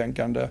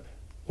oliktänkande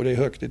och det är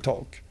högt i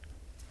tak.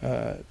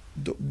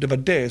 Det var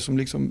det som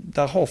liksom,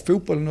 där har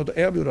fotbollen något att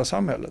erbjuda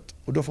samhället.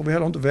 Och då får vi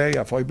heller inte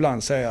väja för att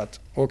ibland säga att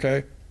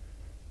okej,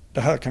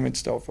 det här kan vi inte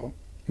stå för.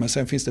 Men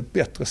sen finns det ett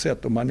bättre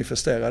sätt att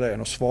manifestera det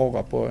än att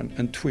svara på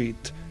en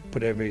tweet på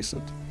det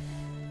viset.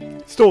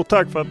 Stort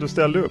tack för att du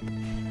ställde upp.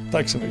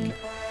 Tack så mycket.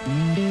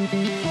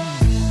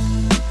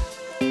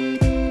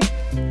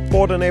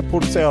 Podden är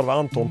producerad av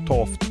Anton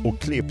Toft och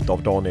klippt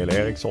av Daniel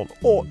Eriksson.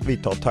 Och vi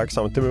tar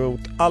tacksamt emot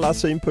alla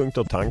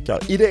synpunkter,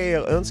 tankar,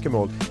 idéer,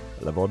 önskemål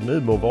eller vad det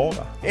nu må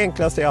vara.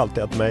 Enklast är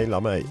alltid att mejla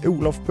mig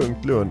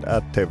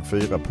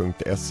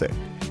olof.lund@tv4.se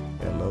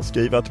eller eller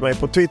skriva till mig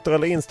på Twitter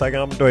eller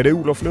Instagram. Då är det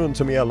Olof Lund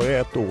som gäller i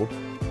ett ord.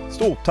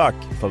 Stort tack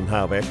för den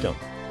här veckan.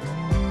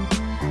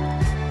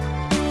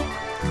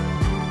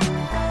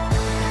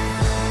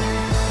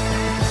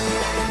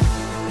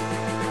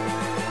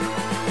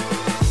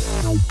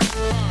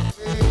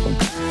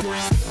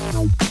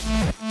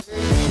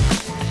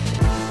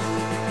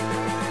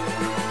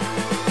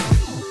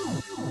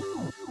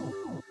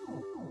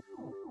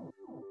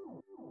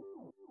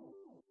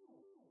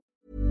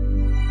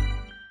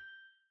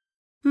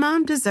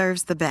 Mom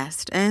deserves the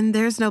best, and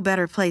there's no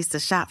better place to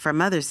shop for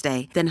Mother's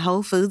Day than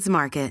Whole Foods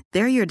Market.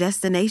 They're your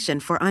destination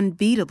for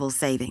unbeatable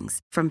savings,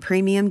 from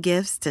premium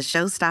gifts to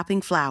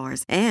show-stopping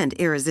flowers and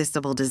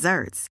irresistible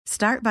desserts.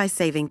 Start by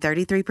saving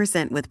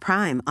 33% with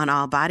Prime on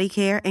all body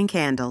care and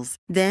candles.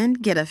 Then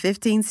get a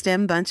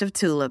 15-stem bunch of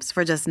tulips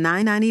for just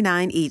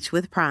 $9.99 each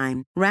with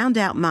Prime. Round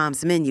out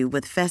Mom's menu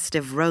with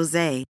festive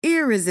rosé,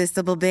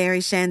 irresistible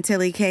berry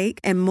chantilly cake,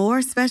 and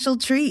more special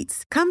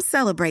treats. Come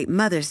celebrate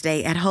Mother's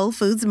Day at Whole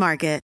Foods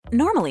Market.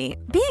 Normally,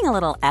 being a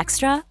little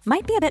extra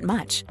might be a bit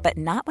much, but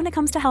not when it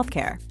comes to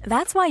healthcare.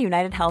 That's why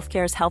United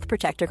Healthcare's Health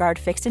Protector Guard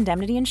fixed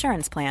indemnity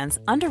insurance plans,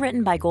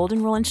 underwritten by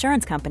Golden Rule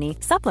Insurance Company,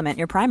 supplement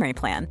your primary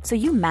plan so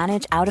you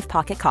manage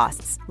out-of-pocket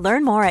costs.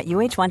 Learn more at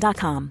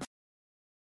UH1.com.